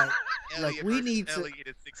 Like, Elliot we versus need to- Elliot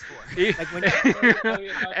is 6'4". Like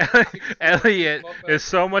when- Elliot is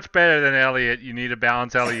so much better than Elliot. You need to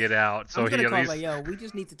balance Elliot out, so I'm he gonna at call least. like, yo, we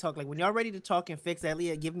just need to talk. Like, when y'all ready to talk and fix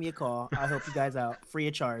Elliot, give me a call. I'll help you guys out, free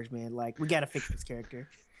of charge, man. Like, we gotta fix this character.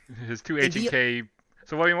 His 2 And HK.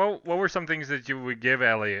 So I mean, what were some things that you would give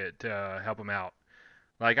Elliot to help him out?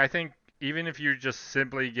 Like I think even if you just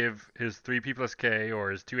simply give his 3P plus K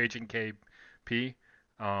or his 2 H and K P,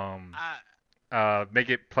 make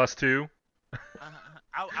it +2.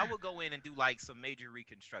 I would go in and do like some major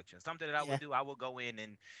reconstruction. Something that I Yeah. would do, I would go in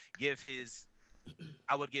and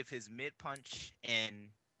I would give his mid punch and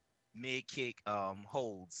mid kick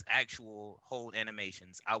holds, actual hold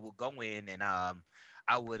animations. I would go in and I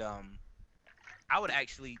would I would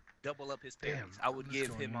actually double up his Damn, parries. I would what's give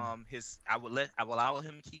going him on? I will allow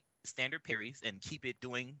him to keep standard parries and keep it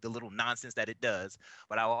doing the little nonsense that it does,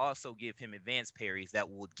 but I will also give him advanced parries that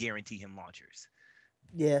will guarantee him launchers.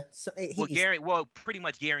 Yeah, so Well, pretty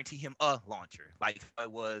much guarantee him a launcher, like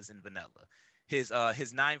it was in vanilla. His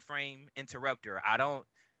 9 frame interrupter, I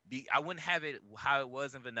wouldn't have it how it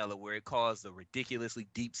was in vanilla, where it caused a ridiculously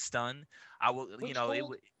deep stun. I will, Which it hold?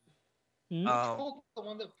 would. Hmm? Which Um, hold the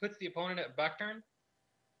one that puts the opponent at back turn?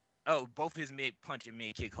 oh, both his mid punch and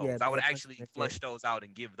mid kick Yeah, holds. I would mid punch, actually mid flush kick. those out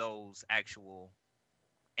and give those actual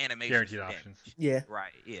animations Guaranteed for options. damage. Yeah.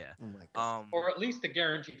 Right. Yeah. Oh my god. Or at least a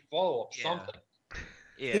guaranteed follow up, Yeah. something.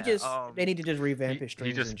 Yeah. They need to just revamp He his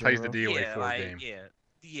strings just in plays the general. DOA Yeah. for a Like game.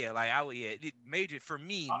 yeah. Like I would. Yeah. For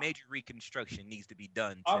me, I- major reconstruction needs to be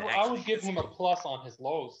done I to would actually. give him a plus on his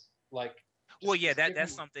lows. Like, Well, just yeah, give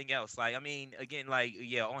that's him- something else. Like, I mean, again, like,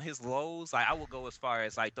 yeah, on his lows, like, I would go as far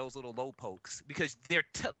as like those little low pokes because they're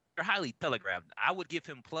highly telegraphed. I would give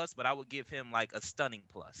him plus, but I would give him like a stunning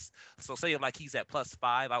plus. So, say like he's at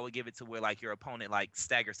 +5, I would give it to where like your opponent like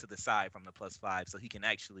staggers to the side from the +5, so he can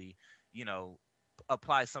actually, you know,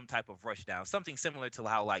 apply some type of rush down, something similar to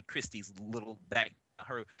how like Christie's little back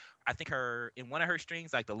her. I think her in one of her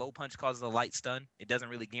strings, like the low punch causes a light stun. It doesn't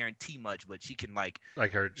really guarantee much, but she can like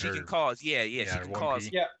Like she her can cause she yeah, can her cause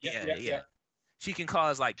 1P. Yeah. she can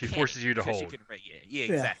cause like She panic forces you to because hold. yeah,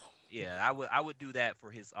 exactly. Yeah, I would do that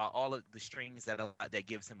for his all of the strings that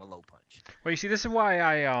gives him a low punch. Well, you see, this is why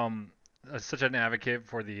I such an advocate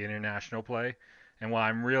for the international play, and why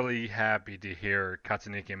I'm really happy to hear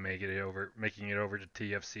Katsunikin making it over to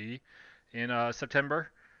TFC in September.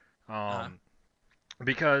 Uh-huh.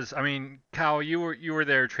 Because I mean, Cal, you were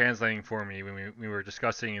there translating for me when we were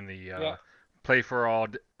discussing in the Yeah. play for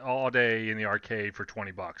all day in the arcade for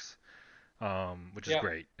 $20, which is Yeah.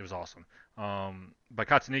 great. It was awesome. But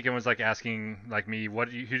Katsunikin was like asking like me, who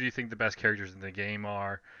do you think the best characters in the game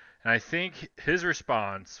are? And I think his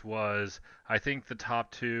response was, I think the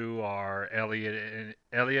top two are Elliot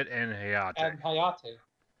and Hayate. And Hayate.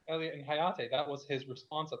 Elliot and Hayate. That was his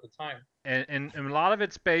response at the time. And a lot of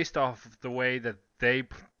it's based off of the way that they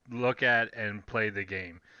look at and play the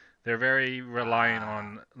game. They're very reliant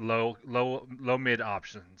on low mid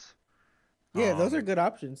options. Yeah, those are Um, good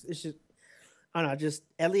options. It's just I don't know, just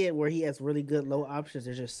Elliot where he has really good low options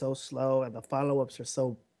is just so slow and the follow ups are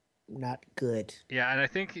so not good. Yeah, and I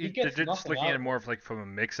think He they're gets just nothing looking out at it of more of like from a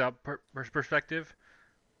mix-up perspective.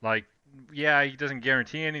 Like, yeah, he doesn't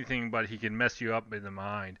guarantee anything, but he can mess you up in the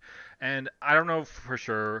mind. And I don't know for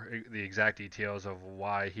sure the exact details of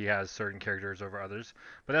why he has certain characters over others,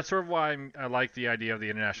 but that's sort of why I like the idea of the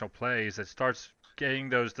international plays. It starts getting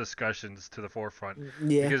those discussions to the forefront.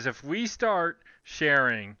 Yeah. Because if we start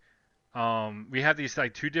sharing, we have these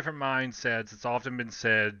like two different mindsets. It's often been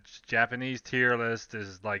said Japanese tier list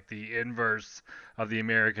is like the inverse of the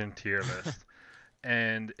American tier list.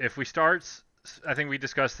 And if we start, I think we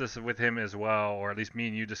discussed this with him as well, or at least me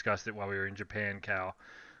and you discussed it while we were in Japan, Cal,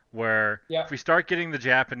 where Yeah. if we start getting the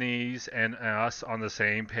Japanese and us on the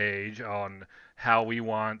same page on how we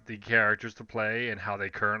want the characters to play and how they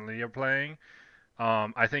currently are playing,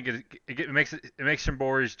 I think it makes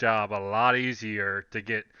Shimbori's job a lot easier to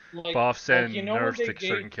get Like, buffs like and you know when nerfs they to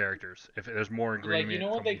certain gave characters if there's more like agreement you know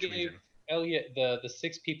when from they each gave region. Elliot the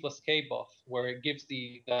 6P+K buff where it gives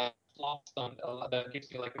the flop stun that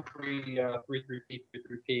gives you like a free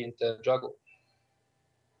 3-3P into juggle.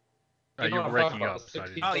 You know You're what I'm talking breaking about, up, the so I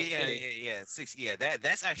 6P+K. didn't. Oh yeah. 6. Yeah,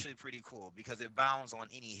 that's actually pretty cool because it bounds on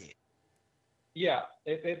any hit. Yeah,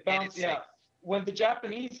 it And bounced. it's Yeah, safe. when the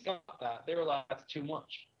Japanese got that, they were like, "That's too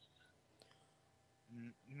much."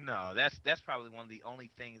 No, that's probably one of the only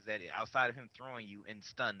things that outside of him throwing you in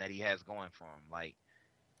stun that he has going for him. Like,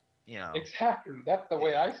 you know, Exactly. That's the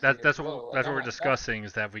way I see That's it. that's as what well. Like, that's I'm what we're like, discussing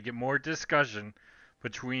is that if we get more discussion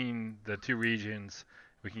between the two regions,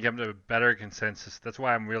 we can come to a better consensus. That's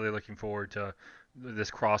why I'm really looking forward to this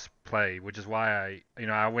cross play, which is why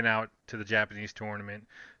I went out to the Japanese tournament.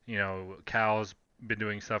 Cal's been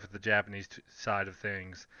doing stuff at the Japanese side of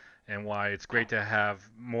things, and why it's great to have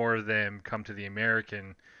more of them come to the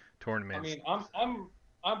American I tournaments. mean,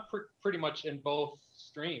 I'm pretty much in both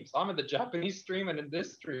streams. I'm in the Japanese stream and in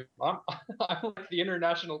this stream. I'm like the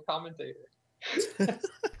international commentator.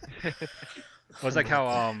 It was like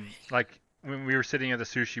how like when we were sitting at the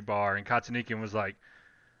sushi bar and Katsunikin was like,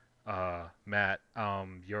 Matt,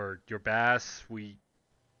 your bass,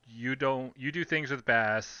 you do things with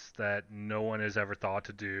bass that no one has ever thought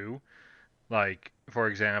to do. Like, for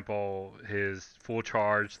example, his full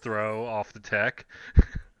charge throw off the tech.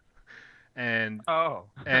 and Oh.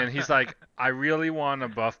 and he's like, I really want to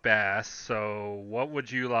buff bass, so what would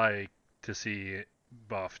you like to see it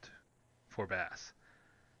buffed for Bass.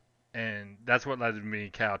 And that's what led to me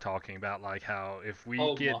and Cal talking about like how if we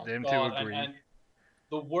Oh get my them to god! agree, And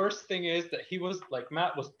the worst thing is that he was like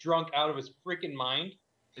Matt was drunk out of his freaking mind,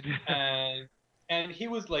 and he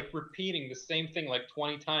was like repeating the same thing like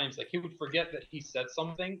 20 times. Like he would forget that he said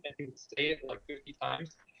something and he would say it like 50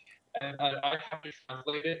 times, and I have to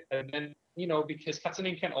translate it. And then because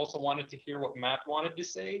Katsunin Ken also wanted to hear what Matt wanted to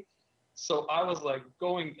say, so I was like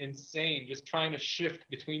going insane just trying to shift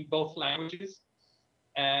between both languages.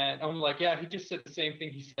 And I'm like, yeah, he just said the same thing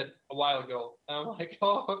he said a while ago. And I'm like,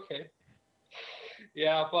 oh, okay.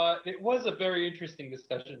 Yeah, but it was a very interesting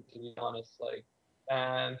discussion, to be honest. Like,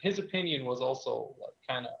 and his opinion was also like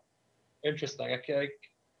kind of interesting. Like,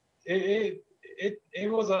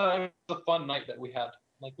 it was a fun night that we had,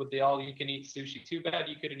 like with the all-you-can-eat sushi. Too bad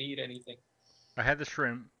you couldn't eat anything. I had the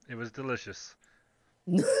shrimp. It was delicious.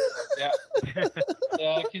 Yeah,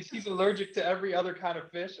 yeah, because he's allergic to every other kind of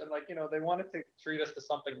fish, and like they wanted to treat us to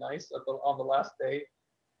something nice on the last day,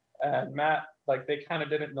 and Matt, like they kind of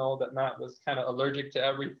didn't know that Matt was kind of allergic to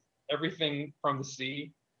everything from the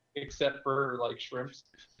sea except for like shrimps.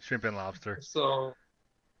 Shrimp and lobster. So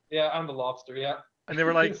yeah, and the lobster, yeah. And they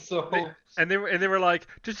were like, so they were like,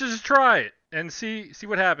 just try it and see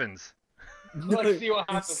what happens. like see what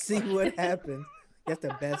happens. See what happens. That's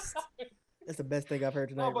the best. That's the best thing I've heard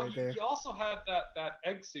tonight, No, but right there. he also had that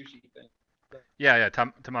egg sushi thing. Yeah,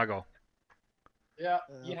 tamago. Yeah,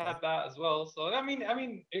 you Okay. had that as well. So I mean,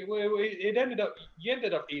 it ended up you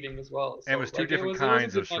ended up eating as well. So, And it was two like, different it was a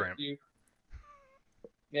kinds good of night shrimp. for you.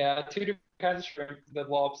 Yeah, two different kinds of shrimp: the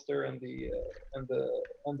lobster and the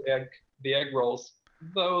egg rolls.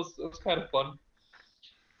 It was kind of fun.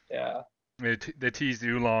 Yeah. They teased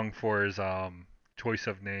Oolong for his choice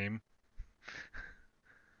of name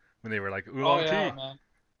when they were like Oh Oolong yeah, Tea. man.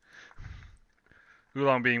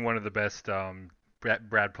 Oolong being one of the best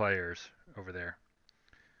Brad players over there.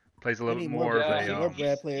 Plays a I little bit need more more of Brad- a more Brad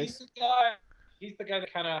He's players. the guy. He's the guy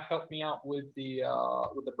that kind of helped me out with the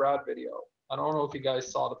Brad video. I don't know if you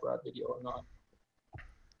guys saw the Brad video or not.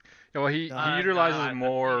 yeah, well he No, utilizes I've seen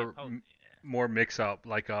more it posted, more mix up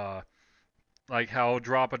like how he'll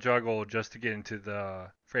drop a juggle just to get into the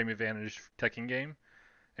frame advantage Tekken game,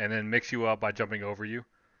 and then mix you up by jumping over you.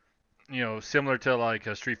 Similar to like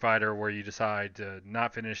a Street Fighter where you decide to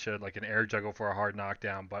not finish like an air juggle for a hard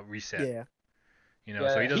knockdown, but reset. Yeah.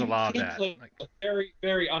 So he does a lot of that. Played Like, a very,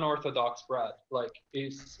 very unorthodox Brad. Like,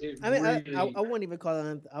 it I mean, really. I wouldn't even call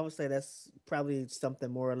it. I would say that's probably something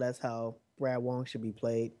more or less how Brad Wong should be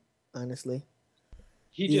played. Honestly.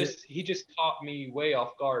 he he's- just caught me way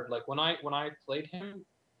off guard. Like when I played him,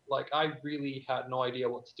 like I really had no idea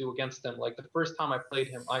what to do against him. Like the first time I played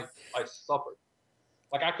him, I suffered.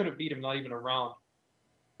 Like I couldn't beat him, not even a round.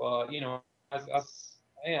 But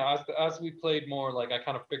as we played more, like I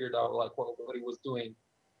kind of figured out like what he was doing.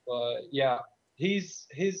 But yeah, his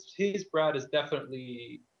Brad is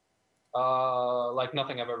definitely like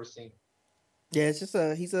nothing I've ever seen. Yeah, it's just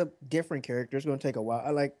he's a different character. It's gonna take a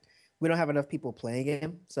while. We don't have enough people playing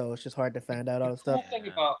him, so it's just hard to find out all the stuff.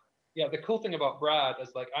 The cool thing about Brad is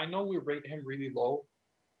like I know we rate him really low,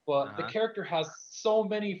 but the Uh-huh. character has so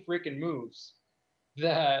many freaking moves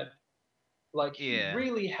that like Yeah. he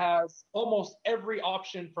really has almost every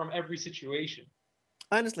option from every situation.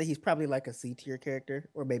 Honestly, he's probably like a C tier character,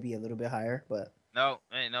 or maybe a little bit higher. But No,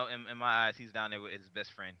 in my eyes, he's down there with his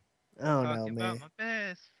best friend. I don't know, Talking man. about my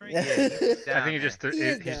best friend. Yeah. Yeah, he's I down think there.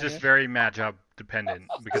 he's down just there. very matchup dependent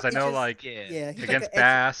because I He know just- like Yeah. he's against like a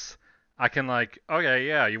Bass, I can like okay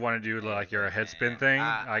yeah you want to do Yeah, like your yeah, head spin man. thing,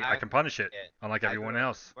 I I can punish it yeah. unlike Like, everyone bro,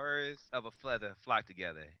 else. Birds of a feather flock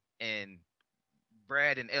together, and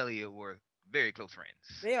Brad and Elliot were very close friends.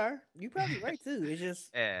 They are. You're probably right too. It's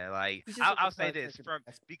just Yeah, like he's just I'll like a say fun this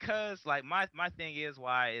character. because like my thing is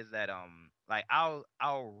why is that like I'll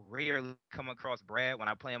rarely come across Brad when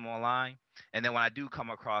I play him online, and then when I do come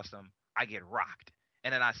across him, I get rocked,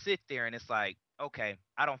 and then I sit there and it's like, okay,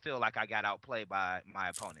 I don't feel like I got outplayed by my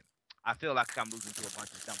opponent. I feel like I'm losing to a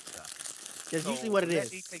bunch of dumb stuff. That's So usually what it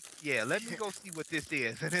let me is. let me go see what this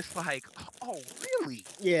is, and it's like, oh really?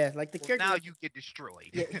 Yeah, like the Well, character. now you get destroyed.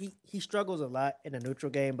 Yeah, he struggles a lot in a neutral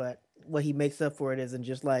game, but what he makes up for it isn't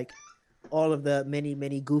just like all of the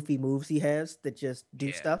many goofy moves he has that just do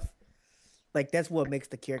Yeah. stuff. Like that's what makes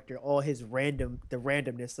the character all his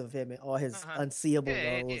randomness of him and all his Uh-huh. unseeable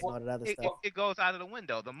Yeah, roles and all that other stuff. It goes out of the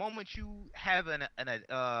window. The moment you have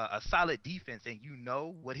a solid defense and you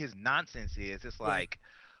know what his nonsense is, it's Yeah. like,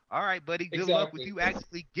 all right, buddy, good luck with Exactly. you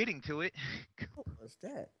actually getting to it. What's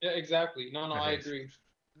that? Yeah, exactly. No, I Okay. agree.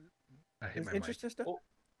 I hit It's my mic. interesting stuff. Well,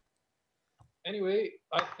 Anyway,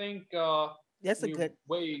 I think That's a we're good.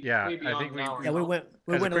 Yeah, way I beyond think an hour we Yeah, we now. went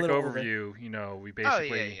we as a went a quick little over. overview, you know, we Oh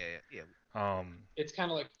basically yeah. It's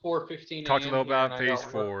kind of like 4:15 talked a a.m. little here, and about I Phase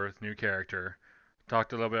got work. 4, new character.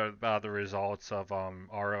 Talked a little bit about the results of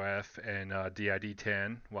ROF and DID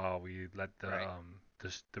 10 while we let Right.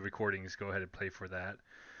 the recordings go ahead and play for that.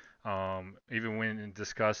 Even went and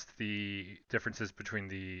discussed the differences between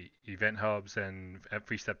the event hubs and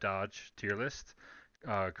Free Step Dodge tier list,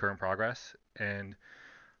 current progress, and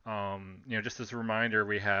you know, just as a reminder,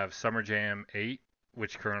 we have Summer Jam 8,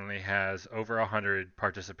 which currently has over 100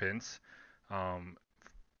 participants um,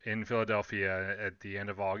 in Philadelphia at the end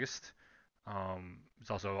of August. It's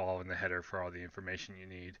also all in the header for all the information you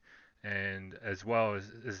need. And as well as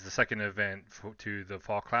is the second event to the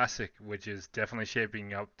Fall Classic, which is definitely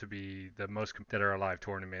shaping up to be the most Dead or Alive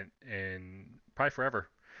tournament in probably forever.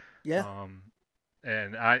 Yeah.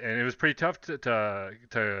 And it was pretty tough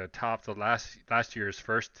to top the last year's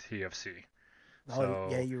first TFC. Oh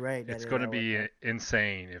yeah, So you're right. it's going to be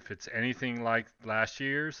insane. If it's anything like last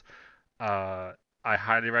year's, I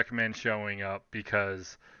highly recommend showing up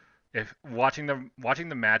because if watching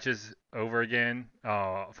the matches over again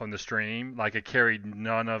from the stream, like it carried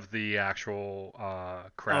none of the actual Oh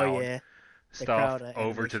crowd yeah, the stuff crowd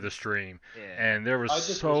over to the animations. stream, Yeah. and there was I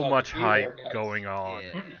just so wish I much could be there, hype guys. going on.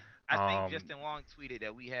 Yeah. I think Um, Justin Wong tweeted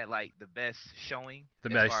that we had like the best showing the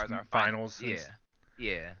as best far as our finals. Yeah.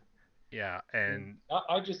 Yeah. Yeah, and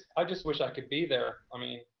I just wish I could be there. I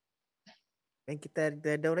mean, And get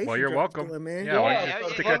that donation. well, you're drop welcome. going, man. Yeah, why don't Yeah, you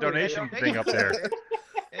yeah, stick yeah, that yeah. donation Yeah. thing up there?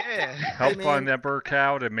 Yeah. Help Hey, fund man. Emperor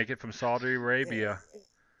Cow to make it from Saudi Arabia.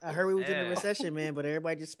 I heard we was in a Yeah. recession, man, but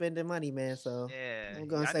everybody just spending money, man. So Yeah. I'm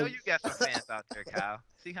gonna I say, know you got some fans out there, Kyle.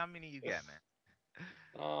 See how many you got,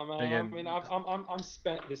 man. man, Again, I mean, I'm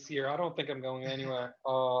spent this year. I don't think I'm going anywhere.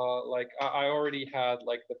 Like I already had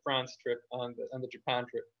like the France trip and the Japan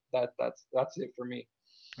trip. That's it for me.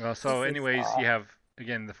 Well, so It's- anyways, you have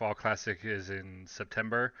again the Fall Classic is in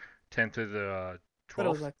September 10th to the I thought it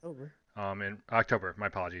was 12th. October. In October. My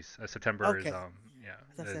apologies. September is Okay. yeah,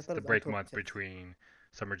 I is thought the it was break October month 10th. between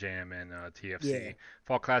Summer Jam and TFC. Yeah.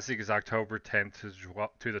 Fall Classic is October 10th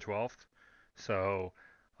to the 12th. So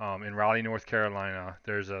in Raleigh, North Carolina,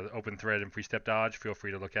 there's an open thread in Free Step Dodge. Feel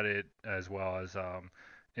free to look at it, as well as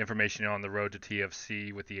information on the road to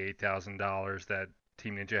TFC with the $8,000 that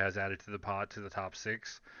Team Ninja has added to the pot to the top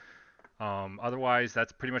 6. Otherwise,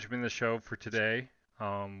 that's pretty much been the show for today.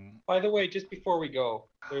 By the way, just before we go,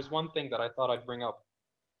 there's one thing that I thought I'd bring up.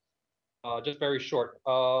 Just very short.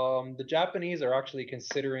 The Japanese are actually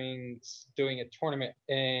considering doing a tournament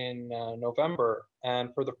in November,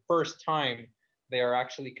 and for the first time, they are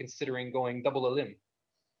actually considering going double elim.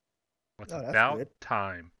 What's Oh, that's about good.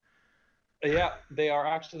 time? Yeah, they are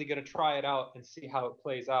actually going to try it out and see how it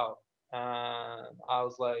plays out. And I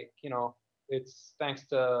was like, you know, it's thanks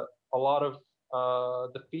to a lot of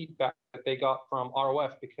the feedback that they got from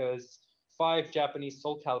ROF, because 5 Japanese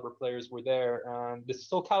Soul Calibur players were there, and the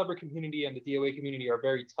Soul Calibur community and the DOA community are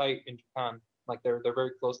very tight in Japan. Like they're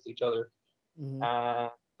very close to each other.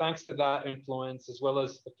 Mhm. Thanks to that influence, as well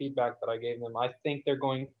as the feedback that I gave them, I think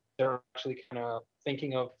they're actually kind of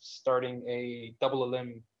thinking of starting a double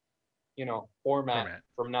elim, you know, format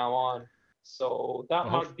from now on. So that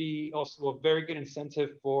Well, might be also a very good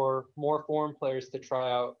incentive for more foreign players to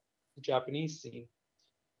try out the Japanese scene.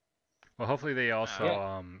 Well, hopefully they also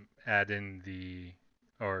Yeah. add in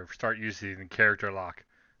or start using the character lock.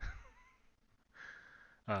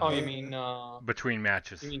 Oh, you mean between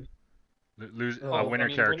matches? you mean Lose Oh, winner I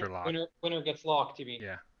mean character lock. winner gets locked, you mean?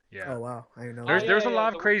 Yeah, yeah. Oh wow, I didn't know. There's Oh, there's a yeah,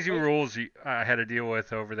 lot yeah, of crazy the- rules I had to deal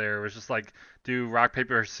with over there. It was just like do rock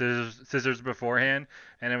paper scissors beforehand,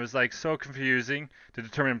 and it was like so confusing to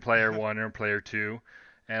determine player 1 or player 2.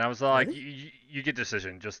 And I was like, Really? you get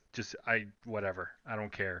decision. Just whatever. I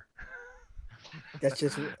don't care. That's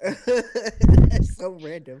just that's so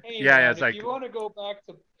random. Hey, Yeah, man, it's if like you want to go back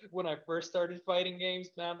to when I first started fighting games,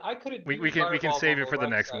 man, I could have. we can save it for the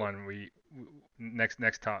next one.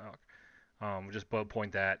 Next talk. We'll just bullet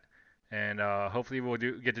point that, and hopefully we'll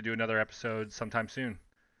get to do another episode sometime soon.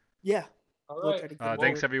 Yeah. All We'll right. try to get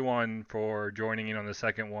Thanks to it. everyone for joining in on the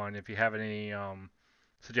second one. If you have any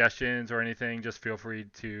suggestions or anything, just feel free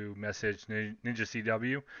to message Ninja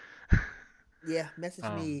CW. Yeah, message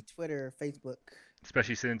me, Twitter, Facebook.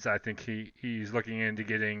 Especially since I think he's looking into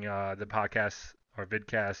getting the podcast or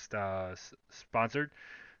vidcast sponsored,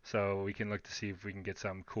 so we can look to see if we can get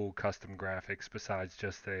some cool custom graphics besides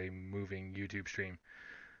just a moving YouTube stream.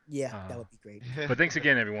 Yeah, that would be great. But thanks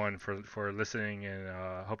again, everyone, for listening, and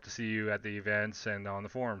hope to see you at the events and on the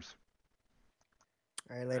forums.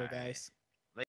 All right, later, All right. guys.